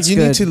smart. of- That's like you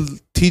good. need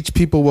to teach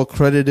people what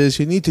credit is.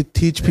 You need to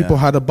teach people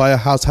Yeah. how to buy a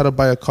house, how to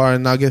buy a car,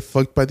 and not get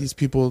fucked by these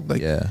people.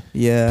 Like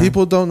Yeah.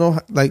 people don't know.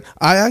 Like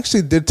I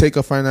actually did take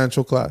a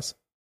financial class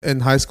in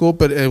high school,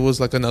 but it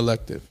was like an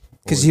elective.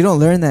 Because you don't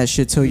learn that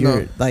shit till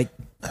you're No. like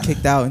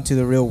kicked out into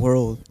the real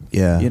world.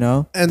 Yeah. You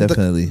know. And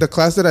Definitely. the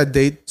class that I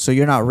did, So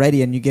you're not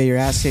ready, and you get your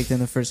ass kicked in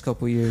the first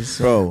couple years.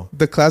 So. Bro.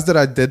 the class that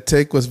I did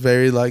take was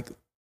very like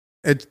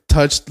it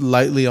touched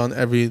lightly on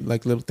every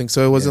like little thing.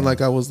 So it wasn't Yeah.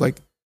 like I was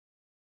like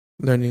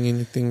learning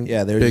anything.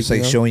 Yeah, they were big, just like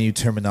you know? showing you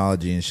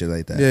terminology and shit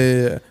like that.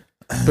 Yeah.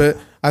 But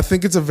I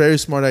think it's a very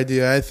smart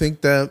idea. I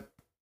think that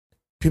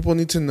people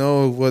need to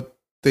know what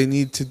they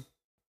need to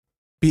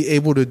be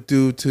able to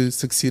do to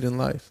succeed in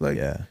life. Like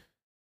yeah.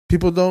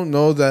 people don't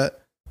know that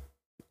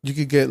you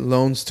could get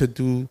loans to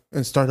do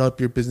and start up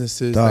your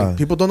businesses. Dog. Like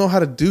people don't know how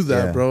to do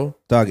that, Yeah. bro.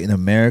 Dog, in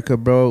America,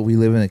 bro, we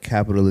live in a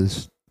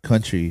capitalist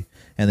country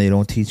and they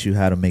don't teach you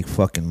how to make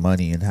fucking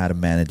money and how to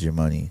manage your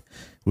money.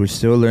 We're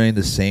still learning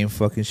the same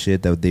fucking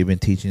shit that they've been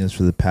teaching us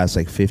for the past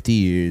like 50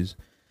 years.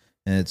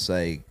 And it's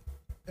like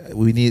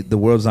the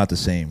world's not the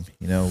same.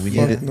 You know, we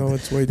need it. No,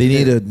 it's way They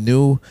need different. a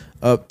new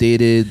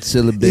updated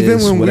syllabus, Even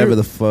when whatever we-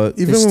 the fuck.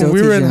 Even They're when still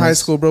we were in teaching high us.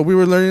 school, bro, we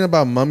were learning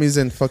about mummies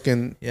and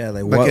fucking Yeah,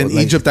 like like what, in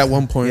Egypt at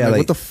one point. yeah, like, like-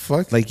 what the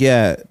fuck? Like,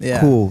 yeah, Yeah.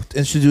 cool.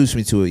 Introduce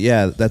me to it.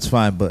 Yeah, that's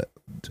fine. But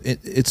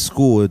it's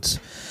school. It's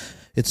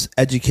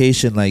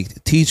education.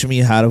 Like, teach me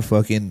how to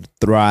fucking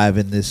thrive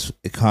in this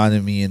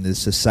economy, in this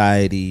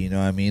society. You know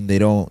what I mean? They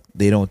don't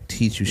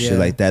teach you shit Yeah.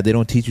 like that. They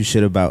don't teach you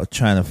shit about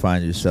trying to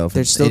find yourself.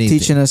 They're in still anything.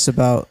 teaching us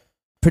about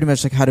pretty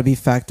much like how to be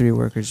factory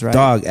workers, right?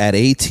 Dog, at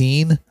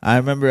 18, I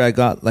remember I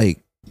got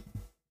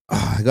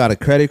a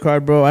credit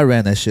card, bro. I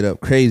ran that shit up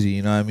crazy.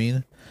 You know what I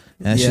mean?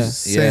 And Yeah.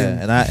 Same.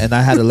 and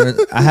I had to learn.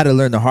 I had to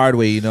learn the hard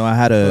way. You know, I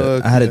had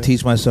to Okay.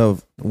 teach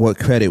myself what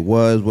credit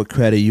was, what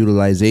credit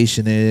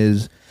utilization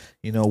is.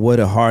 You know what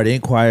a hard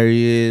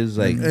inquiry is.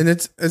 Like, And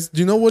it's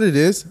do you know what it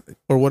is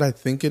or what I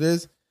think it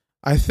is?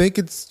 I think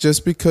it's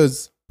just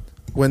because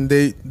when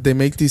they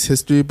make these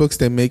history books,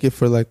 they make it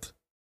for like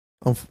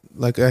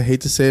like I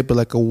hate to say it, but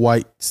like a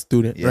white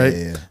student, right?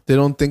 Yeah. They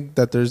don't think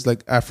that there's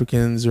like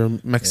Africans or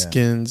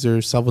Mexicans or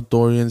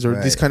Salvadorians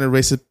or these kind of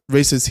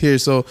races here.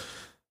 So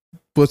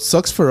what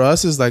sucks for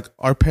us is like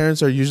our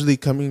parents are usually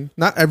coming,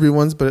 not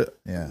everyone's, but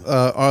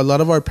a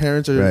lot of our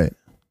parents are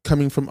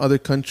coming from other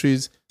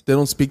countries. They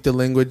don't speak the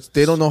language.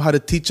 They don't know how to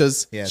teach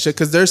us shit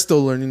because they're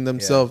still learning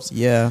themselves.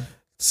 Yeah.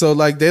 So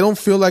like they don't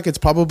feel like it's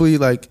probably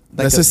like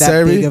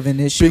necessary that big of an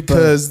issue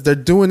because they're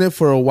doing it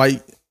for a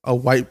white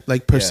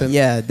like person.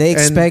 Yeah, they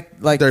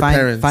expect like their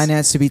parents.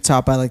 finance to be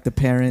taught by like the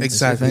parents.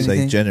 Exactly. It's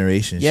like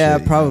generation. Yeah,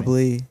 shit,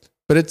 probably. You know?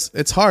 But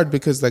it's hard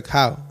because like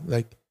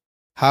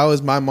how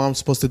is my mom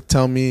supposed to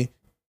tell me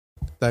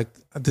like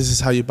this is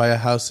how you buy a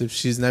house if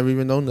she's never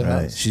even owned the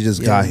house? She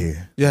just got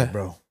here. Yeah,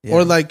 bro. Yeah.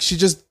 Or like she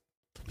just,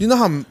 you know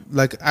how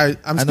like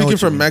I'm speaking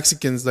for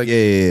Mexicans. Like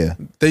they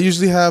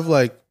usually have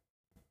like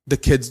the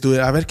kids do it.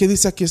 A ver qué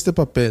dice aquí este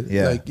papel.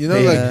 Yeah. Like you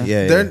know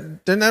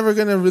they're never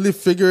gonna really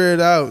figure it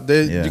out.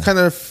 You kind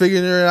of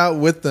figuring it out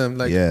with them.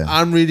 Like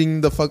I'm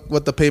reading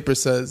what the paper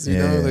says. You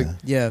know like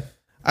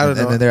I don't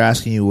know. And then they're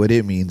asking you what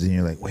it means, and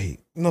you're like, wait.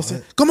 No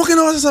sé. ¿Cómo que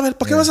no vas a saber?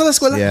 ¿Para qué vas a la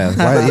escuela?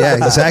 Yeah,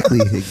 exactly.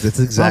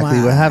 That's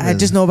exactly what happened. I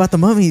just know about the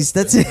mummies.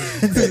 That's it.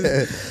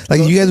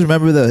 Like, you guys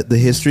remember the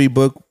history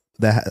book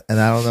that,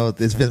 and I don't know,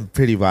 it's been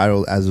pretty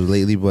viral as of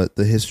lately, but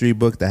the history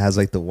book that has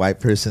like the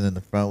white person in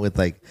the front with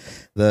like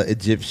the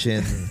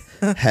Egyptian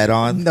head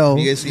on. No.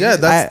 Yeah,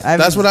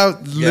 that's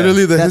what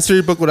literally the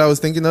history book, what I was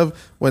thinking of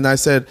when I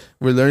said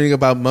we're learning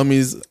about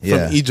mummies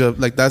from Egypt.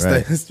 Like that's the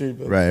history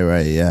book.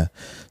 Right, yeah.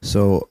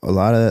 So a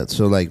lot of that,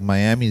 so like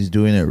Miami's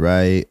doing it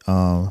right.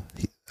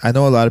 I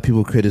know a lot of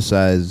people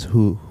criticize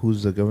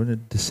who's the governor,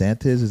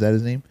 DeSantis, is that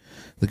his name?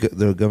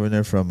 The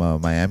governor from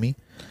Miami.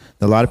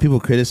 A lot of people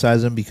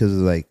criticize him because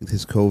of like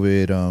his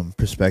COVID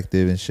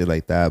perspective and shit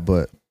like that.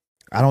 But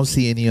I don't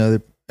see any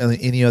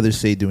other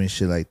state doing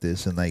shit like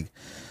this, and like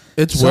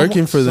it's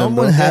working for them.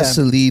 Someone has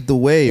to lead the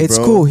way. It's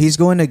cool. He's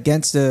going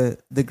against the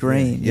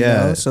grain. You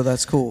know? So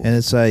that's cool. And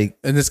it's like,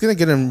 and it's gonna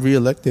get him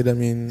reelected. I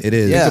mean, it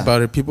is. Think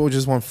about it. People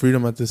just want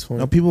freedom at this point.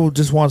 No, people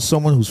just want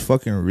someone who's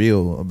fucking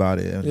real about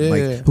it,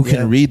 and who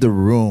can read the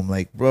room.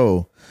 Like,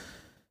 bro,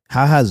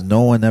 how has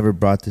no one ever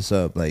brought this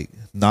up? Like,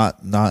 not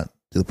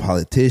the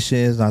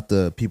politicians, not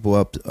the people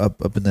up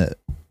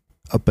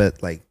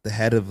at like the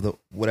head of the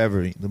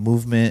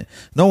movement.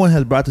 No one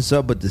has brought this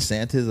up, but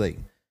DeSantis, like,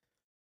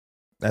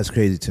 that's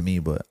crazy to me.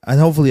 But and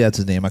hopefully that's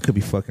his name. I could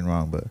be fucking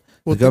wrong, but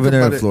the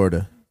governor of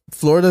Florida.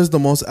 Florida is the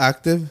most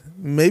active.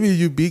 Maybe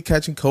you be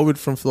catching COVID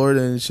from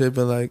Florida and shit,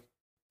 but like,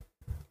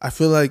 I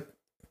feel like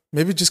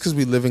maybe just because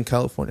we live in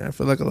California, I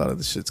feel like a lot of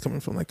the shit's coming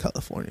from like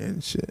California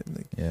and shit.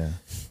 Like,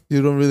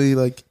 you don't really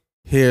like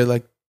hear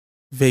like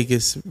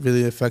Vegas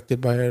really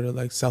affected by it, or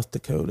like South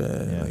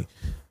Dakota. Like,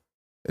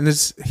 and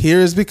it's here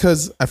is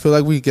because I feel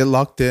like we get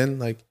locked in,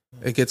 like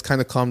it gets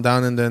kind of calmed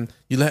down, and then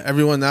you let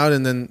everyone out,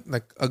 and then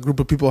like a group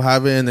of people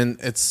have it, and then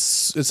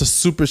it's a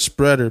super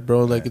spreader,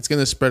 bro. Like it's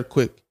gonna spread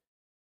quick.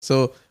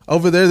 So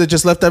over there, they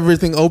just left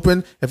everything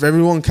open. If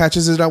everyone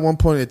catches it at one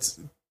point, it's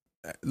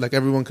like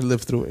everyone could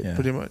live through it,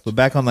 pretty much. But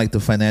back on like the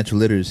financial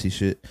literacy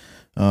shit,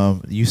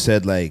 you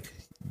said like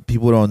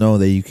people don't know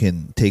that you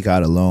can take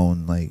out a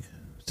loan like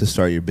to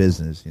start your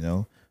business, you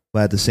know.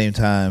 But at the same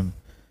time,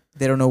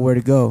 they don't know where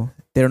to go.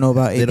 They don't know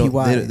about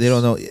APYs. They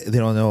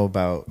don't know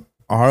about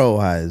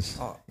ROIs.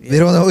 They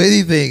don't know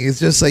anything. It's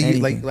just like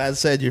like Lad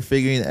said, you're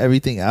figuring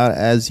everything out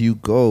as you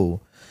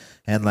go.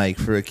 And like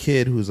for a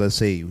kid who's, let's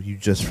say you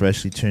just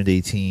freshly turned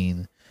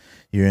 18,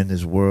 you're in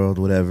this world,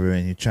 whatever,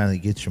 and you're trying to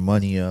get your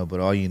money up, but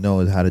all you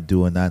know is how to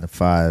do a 9 to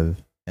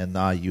 5 and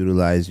not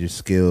utilize your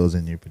skills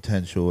and your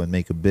potential and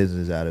make a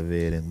business out of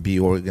it and be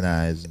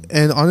organized.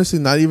 And honestly,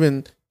 not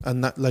even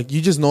like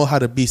you just know how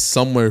to be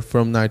somewhere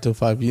from 9 to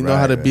 5. You know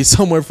how to be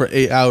somewhere for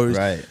 8 hours.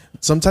 Right.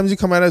 Sometimes you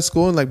come out of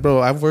school and like,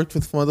 bro, I've worked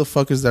with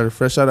motherfuckers that are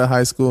fresh out of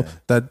high school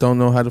that don't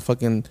know how to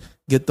fucking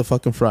get the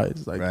fucking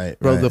fries. Like,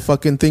 bro, the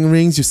fucking thing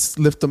rings,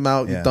 you lift them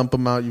out, you dump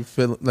them out, you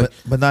feel like.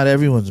 But not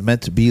everyone's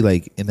meant to be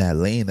like in that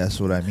lane. That's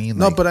what I mean.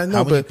 No, like, but I know.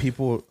 How many but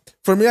people?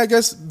 For me, I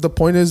guess the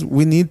point is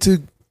we need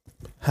to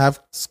have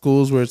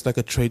schools where it's like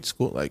a trade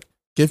school. Like,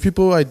 give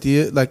people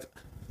idea, like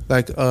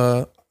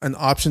an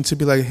option to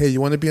be like, hey,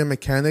 you want to be a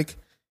mechanic?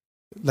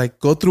 Like,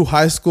 go through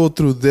high school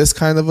through this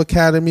kind of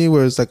academy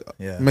where it's like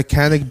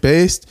mechanic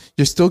based.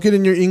 You're still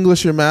getting your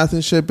English, your math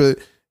and shit, but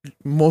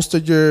most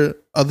of your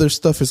other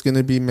stuff is going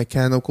to be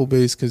mechanical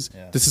based because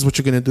this is what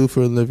you're going to do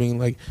for a living.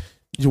 Like,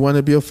 you want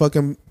to be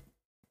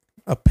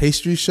a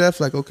pastry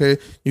chef? Like, okay,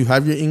 you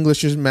have your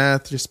English, your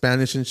math, your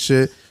Spanish and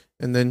shit,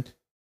 and then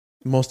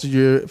most of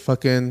your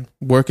fucking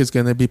work is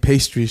going to be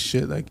pastry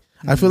shit. Like,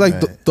 I feel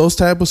like those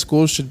type of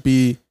schools should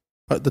be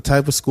the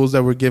type of schools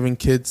that we're giving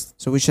kids.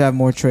 So we should have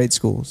more trade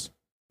schools.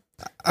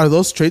 Are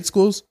those trade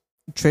schools?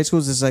 Trade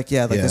schools is like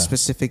a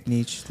specific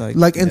niche.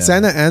 Like in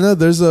Santa Ana,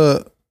 there's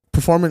a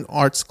performing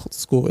arts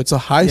school. It's a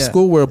high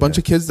school where a bunch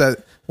of kids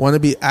that want to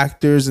be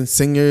actors and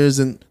singers,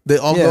 and they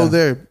all go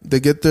there. They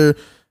get their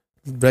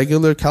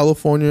regular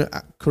California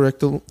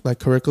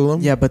curriculum.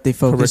 Yeah, but they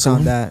focus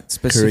on that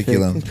specific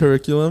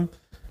curriculum.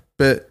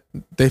 But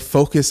they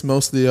focus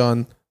mostly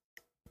on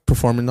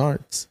performing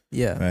arts.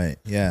 Yeah. Right.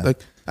 Yeah. Like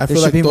I There feel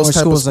should like be those more type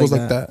of schools schools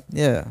like like that.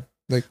 Yeah.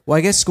 Like- well,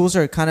 I guess schools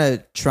are kind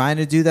of trying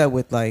to do that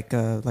with like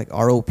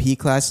ROP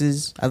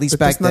classes, at least But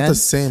back that's not then. the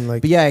same.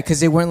 Like But yeah, because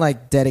they weren't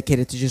like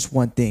dedicated to just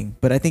one thing.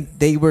 But I think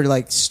they were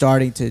like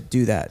starting to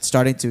do that,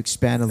 starting to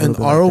expand a little and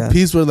bit. Like that.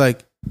 ROPs were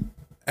like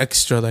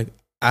extra, like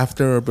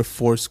after or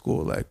before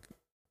school. Like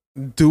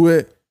do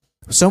it.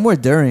 Somewhere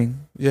during.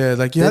 Yeah,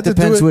 like you It have to do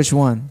depends it. which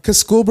one. Cause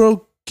school,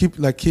 bro, keep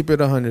it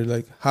 100.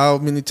 Like how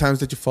many times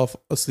did you fall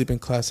asleep in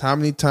class? How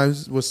many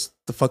times was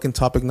the fucking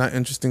topic not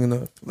interesting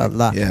enough? A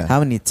lot. Yeah. How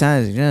many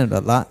times? You know,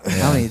 a lot. Yeah.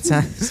 How many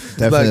times?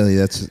 Definitely.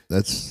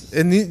 That's.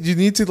 You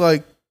need to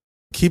like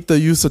keep the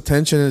youth's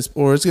attention,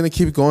 or it's gonna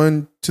keep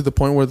going to the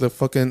point where the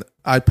fucking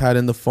iPad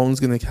and the phone's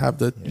gonna have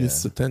the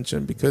youth's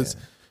attention. Because,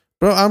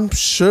 bro, I'm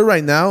sure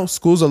right now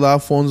schools allow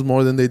phones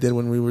more than they did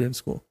when we were in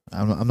school.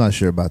 I'm not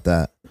sure about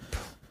that,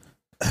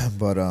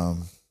 but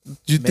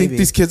Do you think Maybe.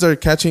 these kids are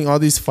catching all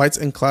these fights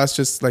in class,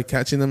 just like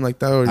catching them like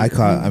that? Or I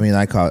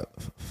caught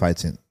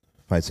fights in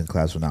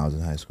class when I was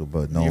in high school,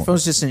 but no. Your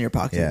phone's just in your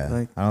pocket. Yeah,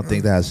 Like, I don't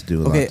think that has to do.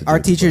 A lot okay, to do our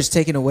with it, teachers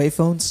taking away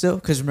phones still?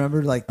 Because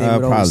remember, like they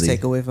would always Probably.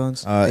 take away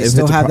phones. They If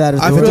still it's a have pro- that as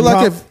I well. feel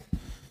like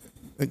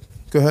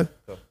go ahead.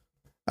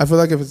 I feel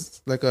like if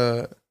it's like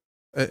a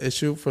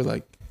issue for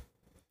like,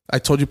 I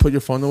told you put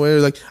your phone away. Or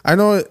like I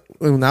know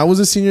when I was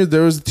a senior,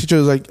 there was a teacher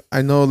who was like,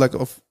 I know like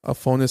a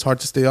phone is hard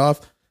to stay off.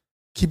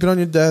 Keep it on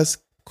your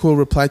desk. Cool.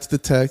 Reply to the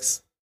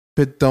text,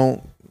 but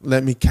don't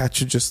let me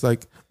catch you just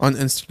like on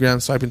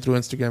Instagram swiping through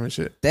Instagram and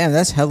shit. Damn,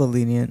 that's hella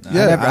lenient.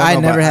 Yeah, I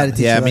never had a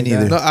teacher. Yeah, me like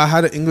neither. that. No, I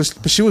had an English,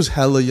 but she was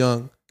hella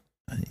young,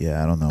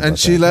 Yeah, I don't know. and about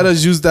she that. let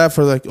us use that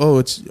for like,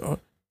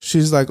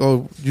 she's like,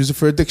 use it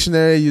for a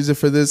dictionary, use it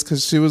for this,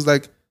 because she was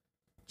like,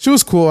 she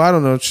was cool. I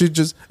don't know.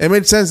 It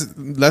made sense.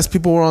 Less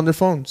people were on their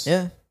phones.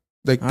 Yeah,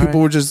 Like All people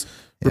right. would just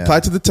Yeah. reply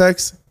to the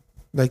text.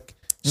 Like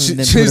and then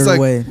put she's it like,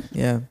 away.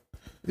 Yeah,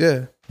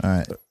 yeah, All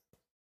right.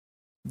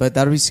 but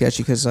that'll be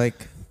sketchy because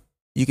like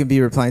you can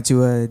be replying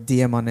to a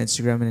DM on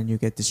Instagram and then you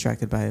get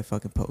distracted by a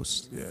fucking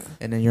post, yeah.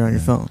 and then you're on your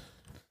Yeah. phone.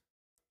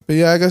 But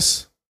yeah, I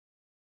guess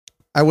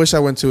I wish I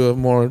went to a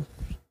more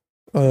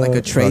Like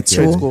a trade Fuck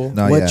yeah. school.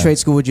 No, What yeah. trade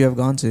school would you have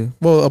gone to?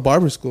 well, a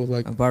barber school.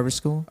 Like A barber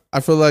school? I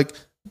feel like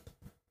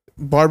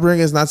barbering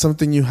is not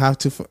something you have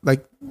to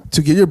like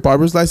to get your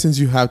barber's license.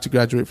 You have to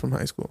graduate from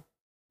high school,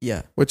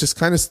 Yeah, which is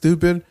kind of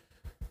stupid.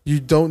 You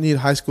don't need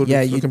high school to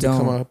yeah. You fucking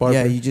become a don't. barber.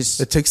 Yeah, you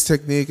just. It takes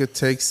technique. It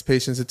takes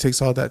patience. It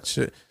takes all that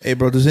shit. Hey,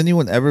 bro, does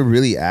anyone ever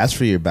really ask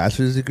for your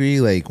bachelor's degree,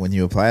 like when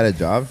you apply at a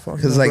job? Fuck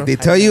Because no, like bro. they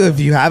tell you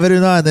if you have it or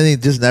not, and then they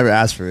just never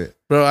ask for it.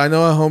 Bro, I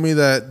know a homie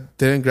that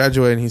didn't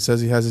graduate and he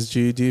says he has his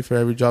GED for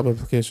every job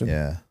application.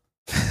 Yeah,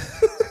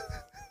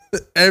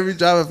 Every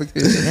job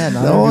application. Yeah,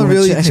 not no one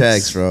everyone really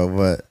checks, bro.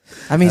 But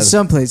I mean, As-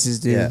 some places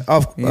do. yeah,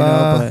 You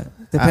know,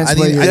 but depends I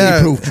where need, you're I Yeah.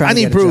 need proof. trying I to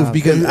need get a proof job.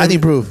 because I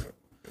need proof.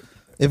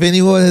 If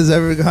anyone has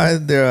ever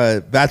gotten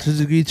their bachelor's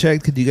degree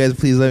checked, could you guys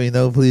please let me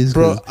know, please?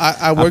 Bro, 'Cause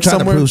I I'm work trying to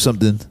somewhere. prove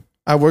something.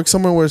 I work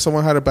somewhere where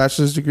someone had a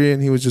bachelor's degree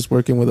and he was just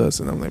working with us,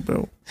 and I'm like,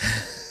 bro,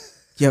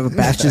 You have a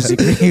bachelor's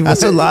degree.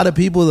 That's a lot of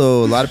people,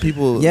 though. A lot of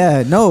people.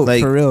 Yeah, no,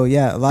 Like- for real.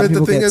 Yeah, a lot but of the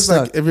people thing get is,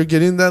 stuck. like, if you're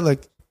getting that,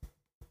 like,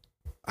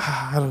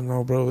 I don't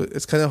know, bro.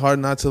 It's kind of hard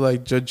not to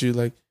like judge you.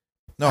 Like,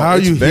 No, how are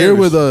it's you very here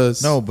with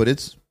us? No, but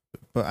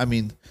I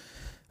mean,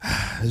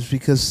 it's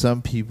because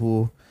some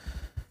people,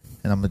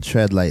 and I'm gonna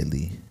tread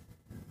lightly.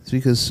 It's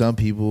because some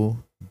people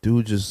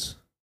do just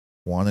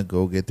want to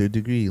go get their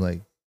degree,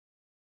 like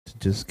to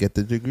just get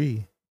the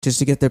degree. Just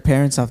to get their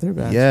parents off their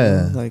back.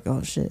 Yeah. Like,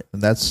 oh shit.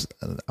 And that's,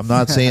 I'm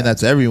not saying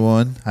that's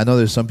everyone. I know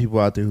there's some people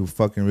out there who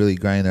fucking really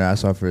grind their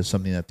ass off for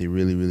something that they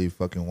really, really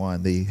fucking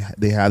want. They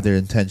have their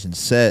intentions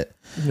set,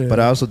 Yeah. but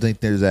I also think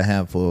there's a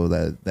handful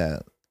that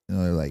you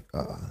know they're like,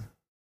 oh,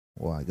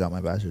 well, I got my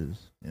bachelor's,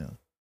 you know.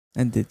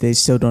 And they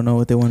still don't know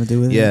what they want to do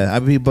with it. Yeah, I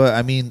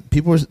mean,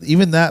 people are,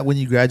 even that when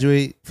you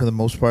graduate, for the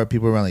most part,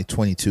 people are around like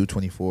 22,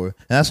 24. And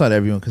that's not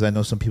everyone, because I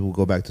know some people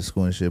go back to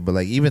school and shit. But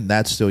like even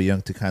that's still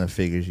young to kind of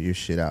figure your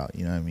shit out.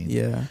 You know what I mean?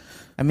 Yeah.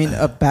 I mean,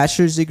 a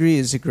bachelor's degree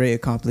is a great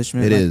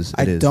accomplishment. It Like, is,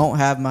 I it is. don't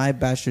have my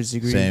bachelor's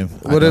degree. Same.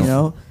 What I if- You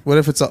know, What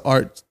if it's an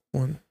art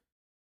one?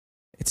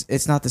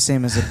 it's not the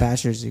same as a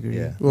bachelor's degree.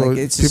 Yeah. Well, Like,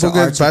 it's just people an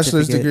get art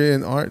bachelor's certificate. degree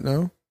in art.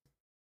 No,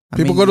 I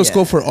people mean, go to yeah,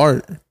 school for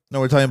art. No,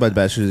 we're talking about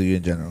bachelor's degree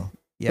in general.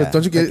 Yeah. But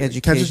don't you get? like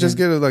Can't you just education.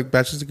 get a like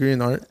bachelor's degree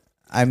in art?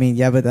 I mean,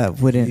 yeah, but that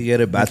wouldn't. You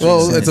get a bachelor's.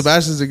 Well, sense. it's a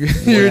bachelor's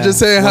degree. You're Yeah. just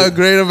saying how Well-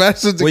 great a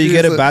bachelor's degree. Well, you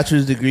get is. a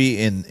bachelor's degree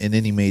in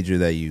any major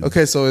that you.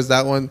 Okay, so is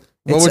that one?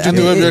 What It's- would you I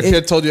do mean, if your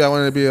it- kid told you I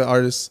wanted to be an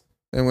artist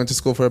and went to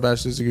school for a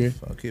bachelor's degree?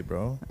 Fuck it,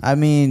 bro. I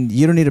mean,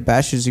 you don't need a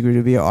bachelor's degree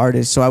to be an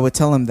artist. So I would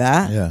tell him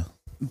that. Yeah.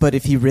 But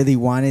if he really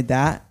wanted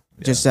that,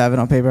 just to have it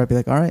on paper, I'd be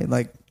like, all right,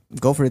 like,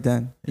 go for it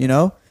then, you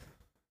know?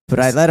 But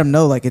I let him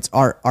know, like, it's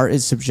art. Art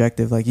is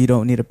subjective. Like, you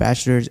don't need a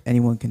bachelor's.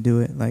 Anyone can do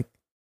it. Like,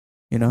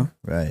 you know?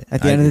 Right.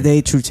 At the end of the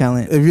day, true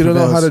talent. If you don't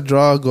know how to prevails.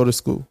 draw, go to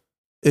school.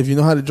 If you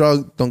know how to draw,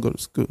 don't go to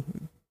school.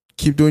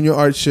 Keep doing your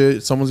art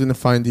shit. Someone's gonna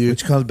find you.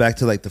 Which comes back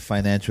to like the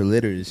financial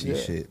literacy Yeah.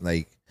 shit.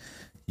 Like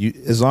you,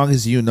 as long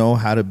as you know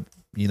how to,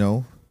 you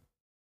know,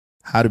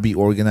 how to be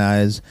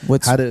organized,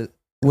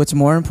 What's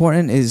more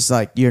important is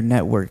like your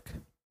network,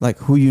 like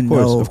who you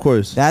know. Of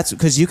course. That's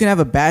because you can have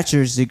a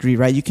bachelor's degree,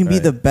 right? You can be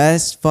the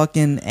best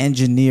fucking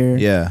engineer.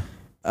 Yeah.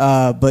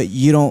 But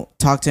you don't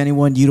talk to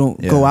anyone. You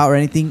don't go out or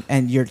anything,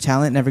 and your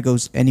talent never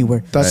goes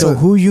anywhere. So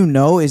who you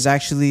know is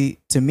actually,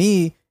 to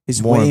me,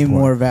 is way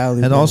more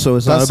valuable. And also,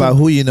 it's not about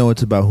who you know;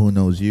 it's about who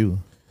knows you.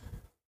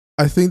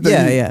 I think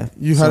that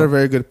you had a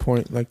very good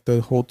point, like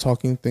the whole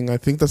talking thing. I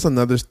think that's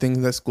another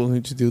thing that schools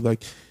need to do.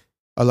 Like,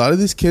 a lot of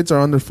these kids are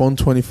on their phone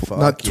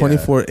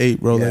 24/8,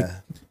 bro. Yeah. Like,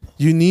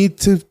 you need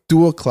to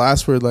do a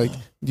class where like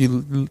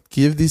you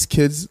give these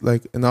kids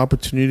like an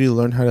opportunity to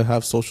learn how to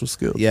have social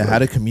skills. Yeah, how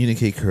to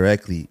communicate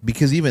correctly.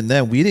 Because even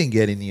then, we didn't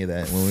get any of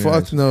that. When we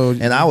were no.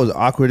 And I was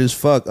awkward as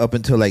fuck up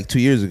until like 2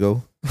 years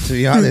ago, to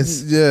be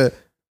honest. Yeah.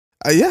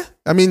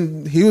 I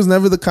mean, he was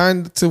never the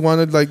kind to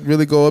want to like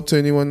really go up to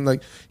anyone.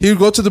 Like, he would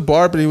go to the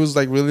bar, but he was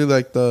like really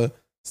like the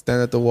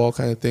stand at the wall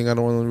kind of thing. I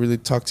don't want to really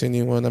talk to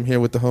anyone. I'm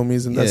here with the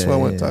homies, and that's who I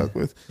want to talk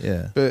with.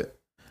 Yeah. But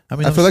I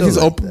mean, I feel like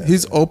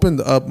he's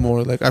opened up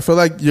more. Like, I feel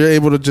like you're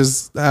able to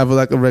just have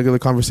like a regular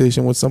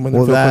conversation with someone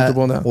and feel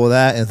comfortable now. Well,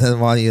 that, and then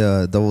Monty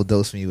double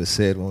dosed me with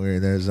Sid when we were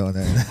in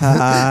Arizona.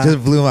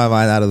 Just blew my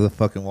mind out of the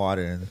fucking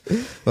water.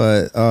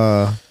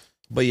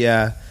 But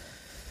yeah.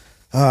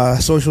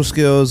 Social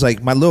skills,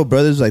 like my little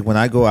brothers, like when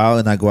I go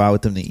out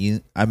with them to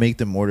eat, I make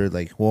them order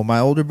like, well, my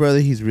older brother,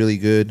 he's really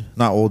good.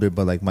 Not older,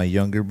 but like my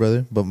younger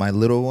brother. But my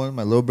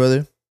little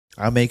brother,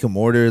 I make him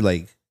order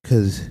like,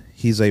 because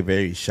he's like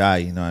very shy,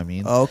 you know what I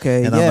mean?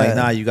 Okay, and I'm like,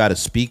 nah, you got to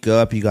speak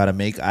up. You got to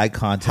make eye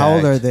contact. How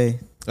old are they?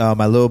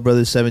 My little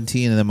brother's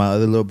 17, and then my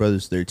other little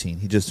brother's 13.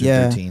 He just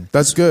turned 13.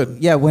 That's good.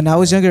 Yeah, when I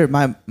was younger,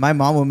 my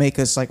mom would make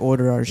us like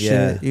order our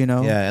shit, you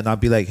know? Yeah, and I'll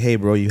be like, hey,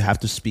 bro, you have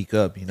to speak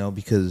up, you know,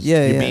 because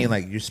you're being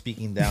like, you're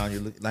speaking down,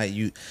 you're like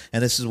you,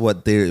 and this is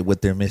what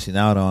they're missing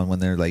out on when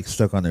they're like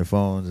stuck on their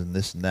phones and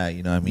this and that,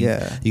 you know what I mean?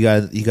 Yeah.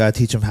 You gotta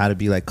teach them how to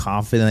be like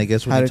confident, I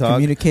guess, when you talk.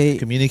 Communicate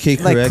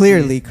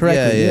correctly. like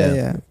correctly.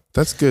 Yeah.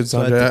 That's good,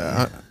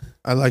 Sandra.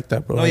 I like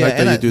that, bro. No, I yeah, like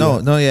that you do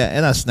that. No, yeah,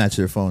 and I snatch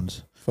their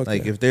phones. Fuck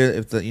like yeah.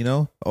 if the you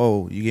know,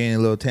 oh, you getting a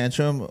little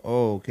tantrum,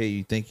 oh, okay,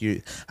 you think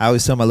you. I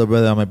always tell my little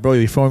brother, I'm like, bro,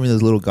 you're forming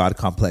this little god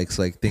complex,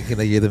 like thinking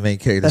that you're the main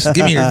character. Just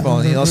give me your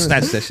phone, you know,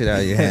 snatch that shit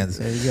out of your hands.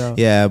 There you go.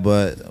 Yeah,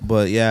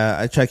 but yeah,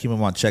 I try to keep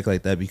them on check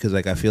like that because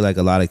like I feel like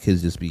a lot of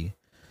kids just be,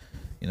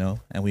 you know,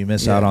 and we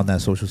miss out on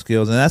that social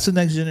skills, and that's the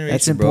next generation.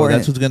 That's important. Bro.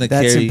 That's what's gonna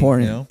carry. That's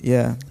important. You know?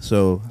 Yeah.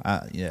 So I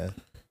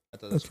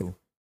thought that's cool.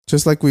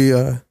 Just like we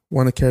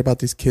want to care about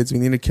these kids, we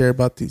need to care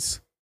about these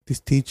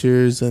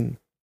teachers and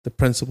the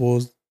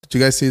principals. Did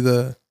you guys see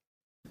the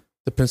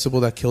principal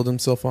that killed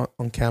himself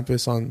on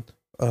campus on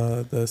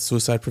the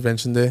suicide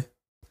prevention day?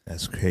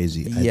 That's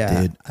crazy.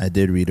 Yeah. I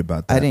did read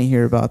about that. I didn't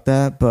hear about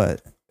that,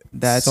 but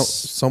that's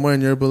somewhere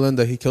near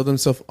Belinda. He killed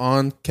himself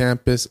on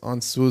campus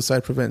on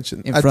suicide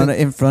prevention in front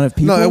of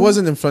people. No, it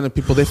wasn't in front of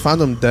people. They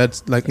found him dead.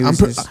 Like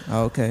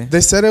okay.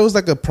 They said it was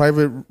like a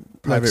private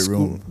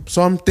room.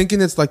 So I'm thinking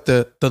it's like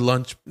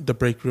the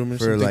break room or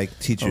for something. like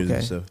teachers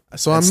and stuff.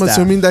 So I'm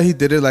assuming that he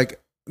did it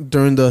like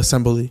during the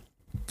assembly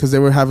because they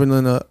were having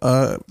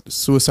a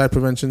suicide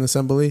prevention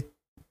assembly,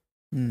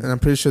 and I'm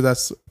pretty sure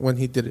that's when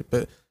he did it.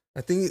 But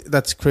I think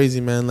that's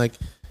crazy, man. Like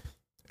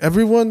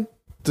everyone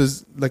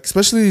does, like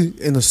especially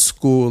in a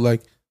school,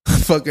 like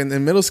fucking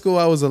in middle school,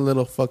 I was a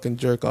little fucking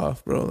jerk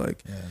off, bro.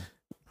 Like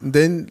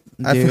then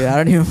I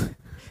don't even.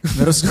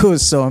 Middle school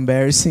is so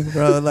embarrassing,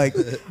 bro. Like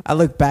I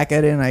look back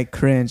at it and I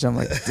cringe. I'm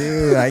like,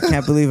 dude, I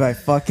can't believe I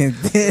fucking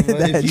did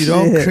that. If you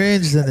don't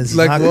cringe, then it's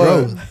like not what?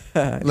 growth.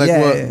 Like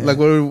what? Yeah. Like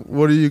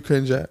what do you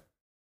cringe at?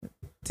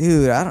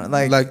 Dude, I don't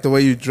like the way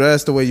you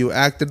dressed, the way you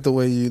acted, the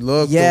way you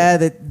looked. Yeah,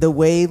 the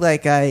way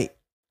like I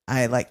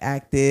like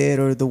acted,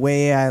 or the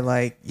way I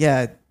like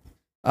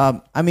I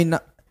mean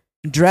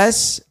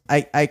dress.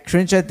 I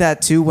cringe at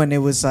that too when it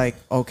was like,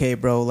 okay,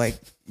 bro, like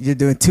you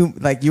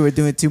were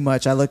doing too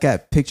much. I look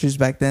at pictures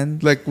back then.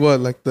 Like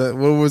what? Like what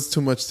was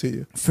too much to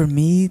you? For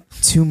me,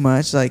 too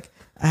much. Like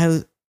I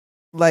was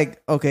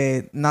like,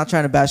 okay, not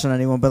trying to bash on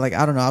anyone, but like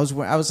I don't know. I was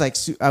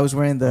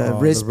wearing the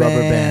wristband, the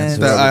rubber bands,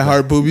 the I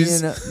Heart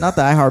Boobies. You know, not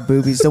the I Heart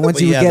Boobies. The ones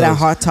you would get at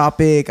Hot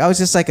Topic. I was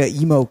just like an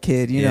emo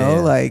kid, you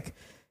know, like.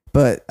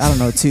 But I don't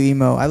know, too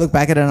emo. I look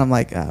back at it and I'm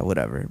like,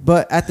 whatever.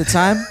 But at the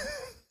time,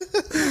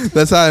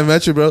 that's how I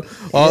met you, bro.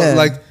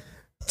 Like.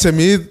 To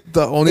me,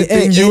 the only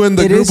thing you and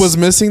the group was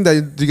missing,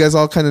 that you guys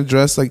all kind of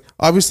dressed like,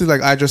 obviously,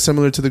 like I dressed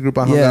similar to the group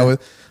I hung out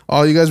with.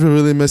 All you guys were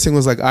really missing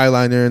was like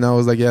eyeliner, and I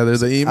was like, yeah,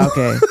 there's an emo.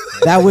 Okay,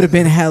 that would have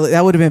been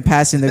that would have been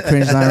passing the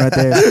cringe line right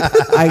there.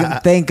 I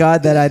thank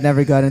God that I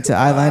never got into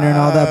eyeliner and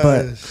all that,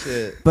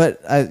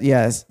 but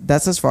yes,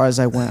 that's as far as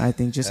I went. I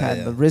think just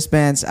had the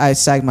wristbands. I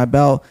sagged my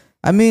belt.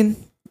 I mean,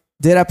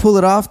 did I pull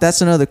it off?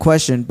 That's another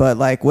question. But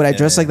like, would I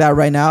dress like that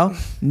right now?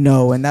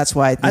 No, and that's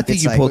why I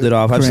think you pulled it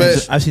off. I've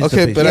seen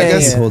okay, but I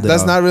guess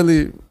that's not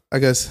really. I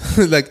guess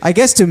like I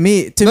guess to me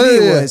it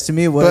was. To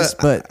me it was.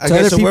 But to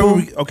other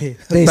people, okay,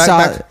 they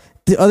saw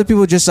the other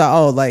people just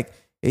saw. Oh, like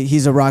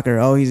he's a rocker.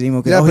 Oh, he's an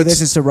emo kid. Yeah, oh, he but-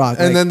 listens to rock.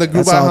 And Like, then the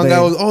group that's I all hung they-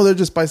 out with, they're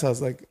just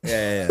paisas. Like,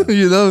 Yeah.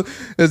 you know,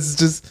 it's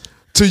just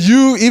to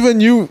you, even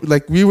you,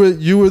 like you were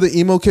the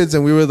emo kids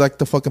and we were like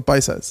the fucking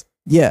paisas.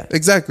 Yeah.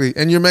 Exactly.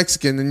 And you're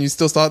Mexican and you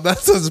still thought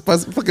that's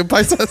fucking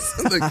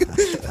paisas. Like,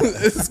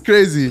 it's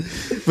crazy.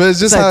 But it's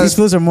just It's like how these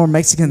fools are more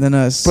Mexican than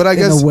us. But I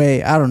guess- in a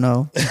way, I don't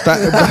know.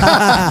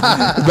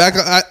 back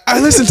I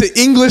listen to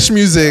English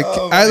music.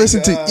 Oh I my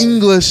listen God. to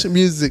English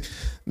music.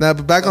 Now,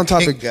 but back on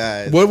topic.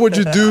 guys. What would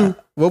you do?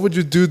 What would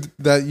you do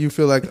that you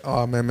feel like,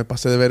 oh man, me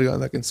pasé de verga,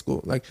 like in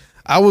school? Like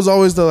I was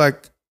always the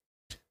like,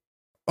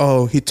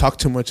 oh, he talked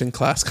too much in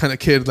class kind of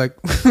kid, like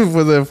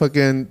for the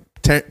fucking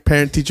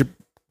parent teacher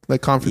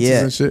like conferences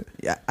Yeah. and shit.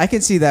 Yeah, I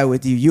can see that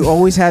with you. You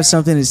always have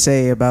something to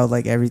say about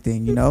like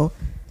everything, you know,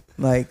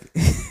 like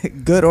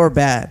good or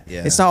bad.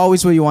 Yeah. It's not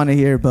always what you want to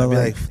hear, but I'd be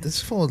like, like,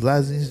 this phone's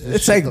loud.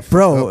 it's like,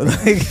 bro,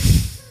 like,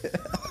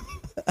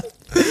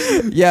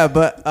 yeah,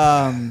 but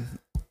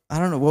I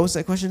don't know. What was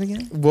that question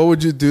again? What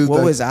would you do?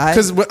 What was I?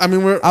 Because I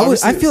mean,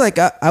 I feel like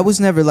I was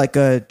never like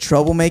a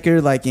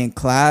troublemaker, like in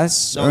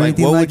class No, or like,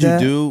 anything what like would you that.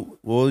 do?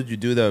 What would you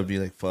do that would be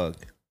like, fuck?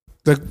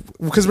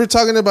 because we're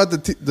talking about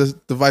the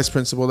vice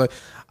principal. Like,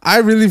 I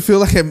really feel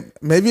like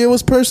maybe it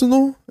was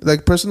personal,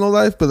 like personal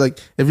life, but like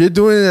if you're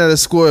doing it at a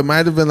school, it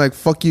might have been like,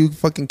 fuck you,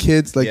 fucking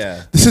kids. Like,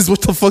 Yeah. this is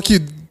what the fuck you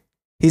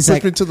He's pushed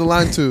like, me to the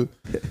line to.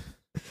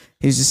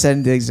 he's just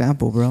setting the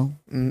example, bro.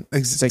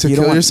 It's like to you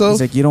don't kill want. yourself.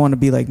 It's like you don't want to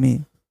be like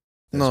me.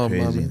 No,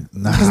 Crazy. mommy.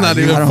 Nah, It's not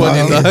you even don't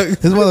funny, fucking- dog.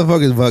 This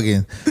motherfucker's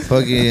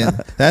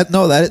fucking. That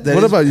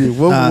What is- about you?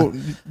 Nah,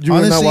 You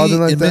were not wilding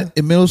like in, that?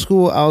 in middle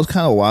school, I was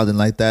kind of wilding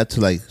like that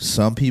to like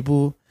some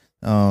people.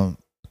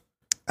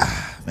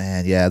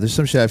 Man, yeah, there's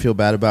some shit I feel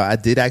bad about. I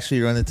did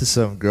actually run into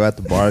some girl at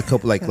the bar a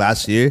couple like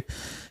last year,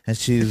 and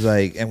she was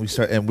like, and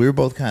we were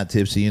both kind of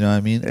tipsy, you know what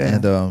I mean?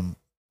 Yeah.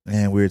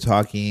 And we were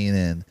talking,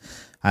 and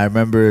I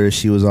remember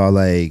she was all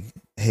like,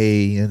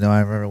 hey, you know,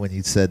 I remember when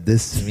you said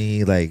this to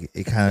me, like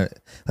it kind of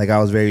like I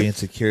was very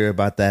insecure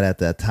about that at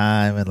that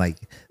time, and like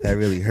that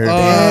really hurt.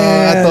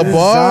 At the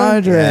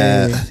bar?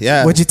 Sandre.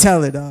 Yeah. What'd you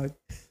tell her, dog?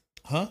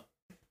 Huh?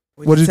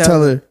 What did you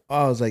tell her?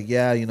 Oh, I was like,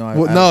 yeah, you know,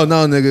 No,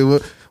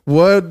 nigga.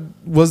 What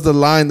was the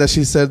line that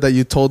she said that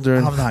you told her?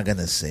 I'm not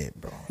gonna say it,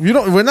 bro.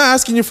 We're not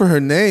asking you for her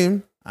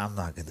name. I'm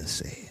not gonna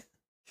say it.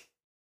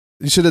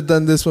 You should have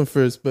done this one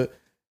first. But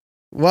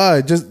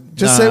why? Just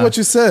say Nah. what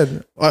you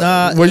said.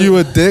 Nah, Were you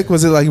a dick?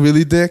 Was it like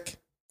really dick?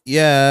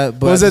 Yeah,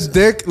 but Was it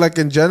dick like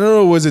in general,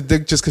 or was it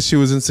dick just because she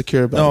was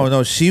insecure about it?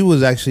 no, she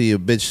was actually a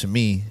bitch to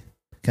me.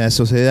 Can I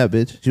still say that,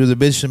 bitch? She was a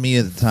bitch to me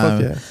at the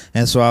time, Fuck yeah.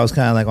 and so I was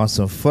kind of like on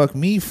some fuck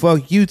me,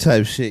 fuck you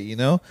type shit, you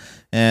know.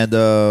 And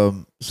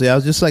so yeah, I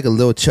was just like a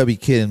little chubby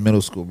kid in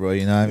middle school, bro.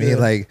 You know what I mean? Yeah.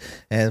 Like,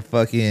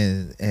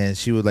 and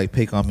she would like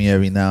pick on me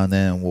every now and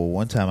then. Well,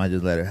 one time I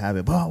just let her have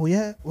it. Oh, well,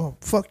 yeah, well,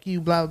 fuck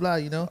you, blah blah,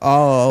 you know.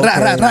 Oh, okay.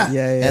 Rah, rah, rah.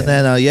 Yeah. And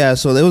then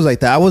so it was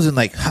like that. I wasn't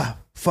like, ha,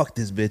 fuck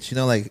this bitch, you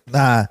know, like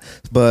nah.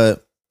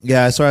 But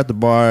yeah, I saw her at the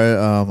bar.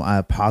 I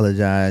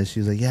apologized.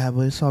 She was like, yeah,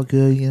 but it's all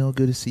good, you know,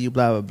 good to see you,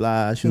 blah blah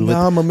blah. She was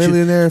Nah, I'm a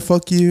millionaire.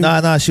 Fuck you.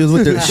 Nah, she was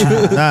with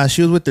her.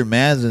 She was with their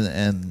mans,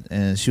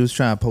 and she was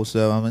trying to post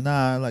up. I'm like,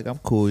 nah, like I'm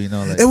cool, you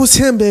know. Like It was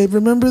him, babe.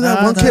 Remember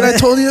that Nah, one nah. kid I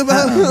told you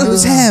about? It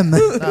was him.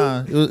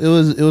 nah,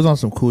 it was on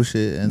some cool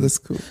shit, and That's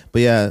cool.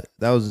 but yeah,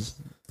 that was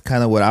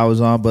kind of what I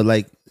was on. But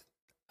like,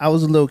 I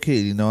was a little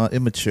kid, you know,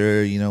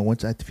 immature, you know.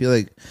 Once I feel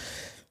like,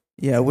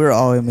 Yeah, we're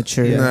all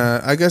immature. Nah,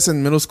 I guess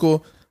in middle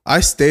school,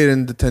 I stayed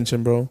in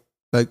detention, bro.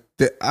 Like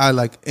I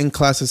like in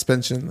class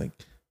suspension. Like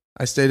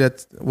I stayed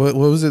at what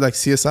was it, like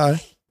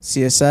CSI?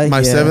 CSI. My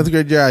yeah. 7th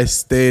grade year, I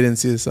stayed in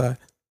CSI.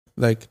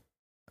 Like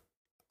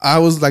I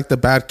was like the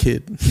bad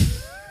kid.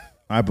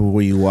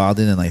 were you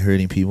wilding and like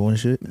hurting people and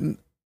shit?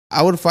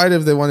 I would fight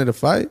if they wanted to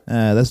fight.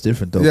 That's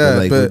different though. Yeah, but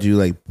like, but- would you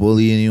like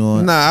bully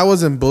anyone? Nah, I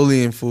wasn't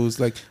bullying fools.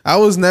 Like I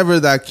was never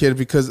that kid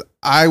because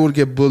I would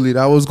get bullied.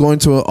 I was going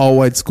to an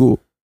all-white school,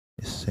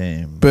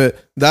 Same.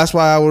 but that's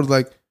why I would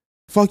like,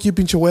 fuck you,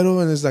 pinche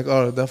güero, and it's like,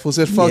 oh, that fool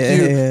said, fuck Yeah,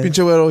 you, yeah. pinche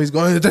güero. He's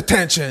going to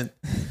detention.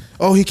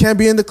 Oh, he can't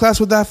be in the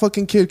class with that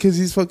fucking kid because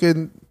he's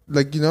fucking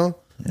like, you know,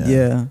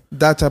 Yeah.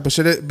 that type of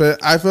shit.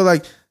 But I feel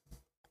like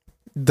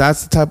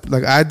that's the type.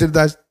 Like I did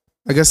that.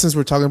 I guess since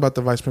we're talking about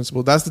the vice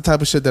principal, that's the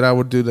type of shit that I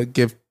would do to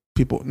give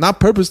people, not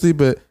purposely,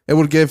 but it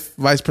would give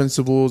vice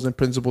principals and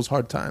principals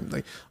hard time.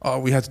 Like, oh,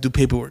 we have to do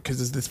paperwork because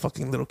it's this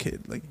fucking little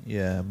kid. Like,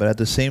 Yeah, but at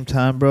the same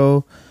time,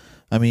 bro,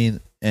 I mean,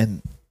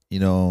 and you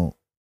know,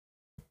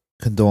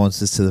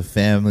 condolences to the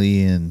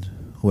family and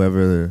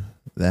whoever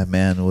that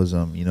man was,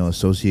 you know,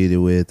 associated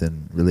with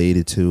and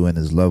related to, and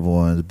his loved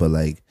ones. But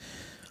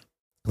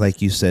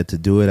like you said, to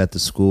do it at the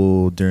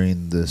school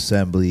during the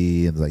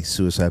assembly and like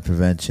suicide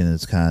prevention,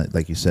 it's kind of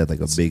like you said, like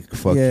a big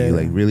fuck Yeah. you.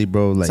 Like really,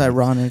 bro, like It's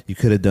ironic. you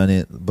could have done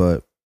it,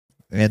 but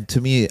and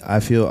to me,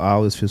 I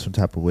always feel some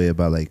type of way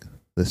about like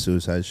the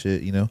suicide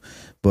shit, you know,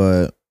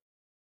 but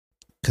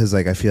because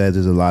like I feel like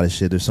there's a lot of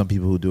shit. There's some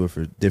people who do it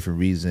for different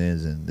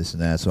reasons and this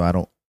and that, so I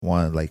don't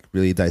want to like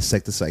really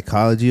dissect the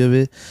psychology of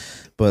it,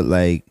 but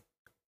like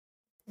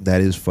that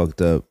is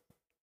fucked up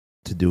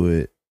to do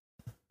it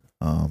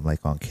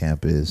like on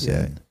campus.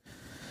 Yeah.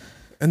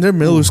 And they're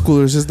middle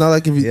schoolers. It's not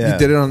like if you Yeah.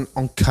 did it on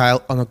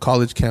a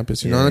college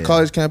campus. You know, on a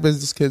college campus,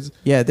 these kids.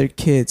 Yeah, they're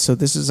kids, so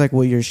this is like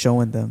what you're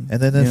showing them. And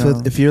then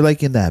if you're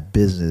like in that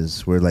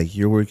business where like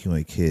you're working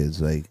with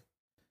kids, like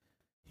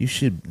you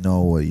should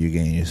know what you're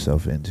getting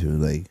yourself into,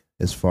 like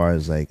as far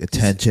as like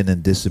attention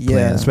and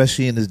discipline,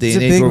 especially in this day it's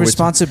and a age. big where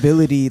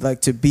responsibility,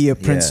 like to be a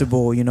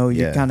principal. You know,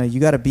 you Yeah. kind of you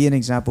got to be an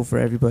example for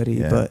everybody.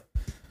 Yeah. But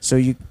so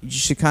you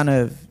should kind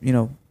of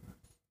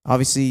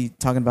obviously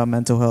talking about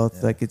mental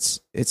health, like it's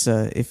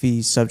a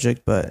iffy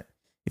subject, but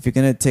if you're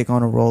gonna take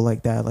on a role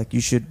like that, like you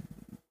should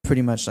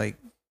pretty much like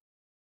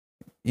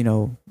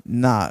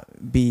not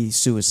be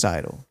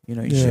suicidal. You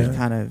know, you should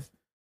kind of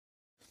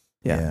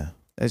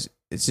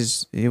It's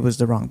just it was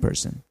the wrong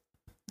person.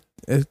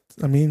 I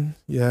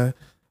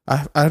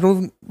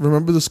don't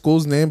remember the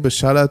school's name, but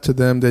shout out to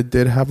them. They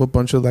did have a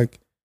bunch of like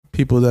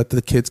people that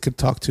the kids could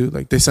talk to.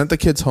 Like they sent the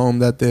kids home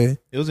that day.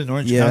 It was in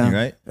Orange County,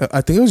 right?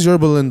 I think it was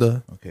Yorba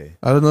Linda. Okay.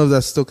 I don't know if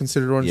that's still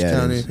considered Orange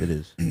County. It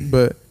is.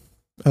 But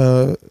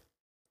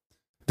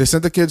they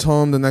sent the kids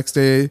home the next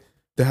day.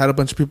 They had a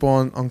bunch of people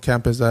on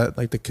campus that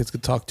like the kids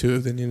could talk to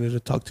if they needed to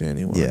talk to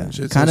anyone. Yeah.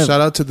 So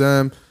shout out to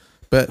them.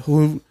 But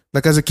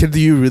like as a kid, do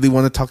you really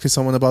want to talk to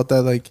someone about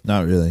that? Like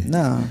not really.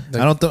 No.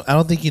 Like, I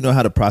don't think you know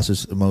how to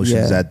process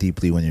emotions that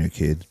deeply when you're a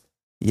kid.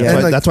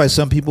 Yeah, That's why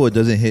some people it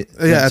doesn't hit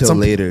until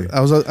later. I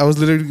was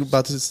literally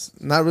about to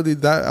not really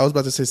that. I was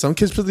about to say some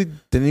kids really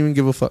didn't even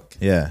give a fuck.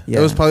 Yeah. It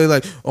was probably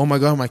like, oh my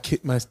god, my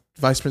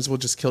vice principal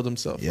just killed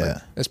himself. Yeah, like,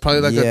 it's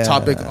probably like a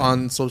topic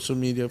on social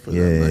media for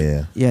them.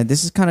 Like, yeah.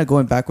 This is kind of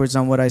going backwards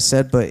on what I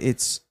said, but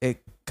it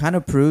kind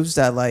of proves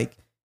that like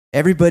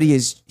everybody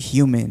is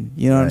human.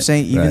 You know what I'm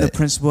saying? Even the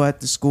principal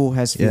at the school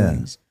has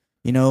feelings.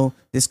 You know,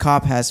 this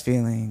cop has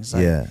feelings.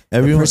 Like,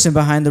 everyone, the person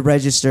behind the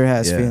register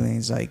has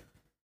feelings. Like.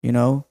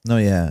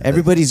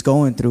 Everybody's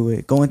going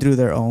through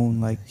their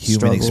own like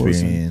human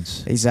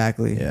experience.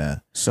 Exactly. Yeah.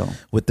 So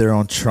with their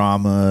own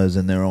traumas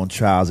and their own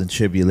trials and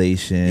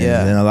tribulations.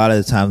 Yeah. And a lot of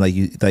the time, like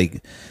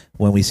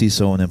when we see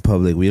someone in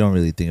public, we don't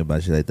really think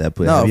about shit like that.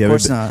 But no, of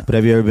course not. But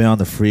have you ever been on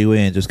the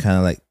freeway and just kind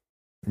of like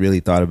really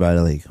thought about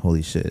it? Like,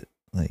 holy shit!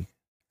 Like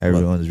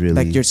everyone's really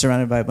like you're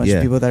surrounded by a bunch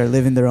of people that are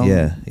living their own.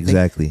 Yeah,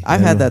 exactly. Thing. I've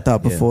had that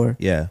thought before.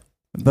 Yeah.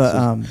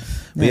 But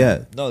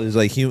no, there's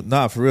like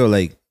not for real.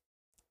 Like.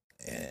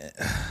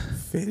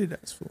 Faded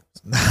ass fools.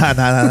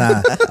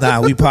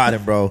 Nah. We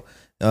potting, bro.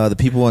 The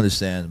people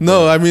understand.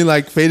 No, I mean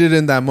like faded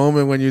in that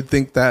moment when you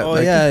think that. Oh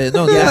like, I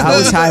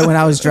was high when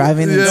I was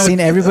driving and seeing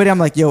everybody. I'm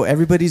like, yo,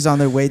 everybody's on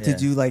their way to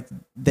do like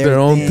their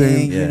own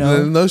thing. You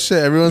know, no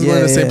shit. Everyone's going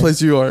to the same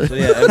place you are. So,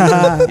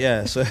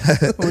 So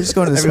we're just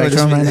going to the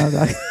Spectrum right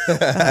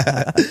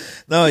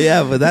now. No,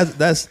 but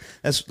that's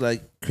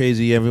like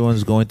crazy.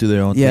 Everyone's going through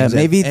their own. Yeah, things.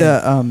 maybe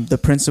the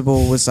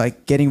principal was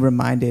like getting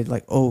reminded,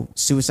 like, oh,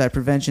 Suicide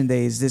Prevention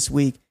Day is this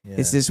week. Yeah.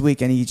 It's this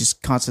week, and he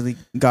just constantly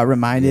got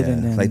reminded,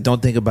 and then like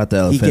don't think about the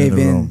elephant in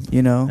the room,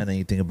 you know. And then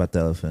you think about the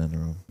elephant in the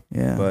room.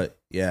 Yeah, but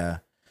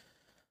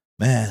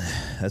man,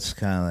 that's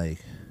kind of like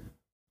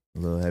a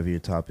little heavier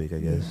topic, I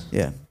guess.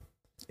 Yeah,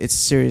 it's a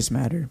serious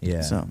matter.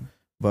 Yeah. So,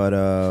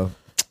 but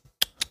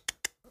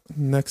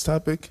next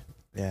topic.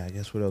 Yeah, I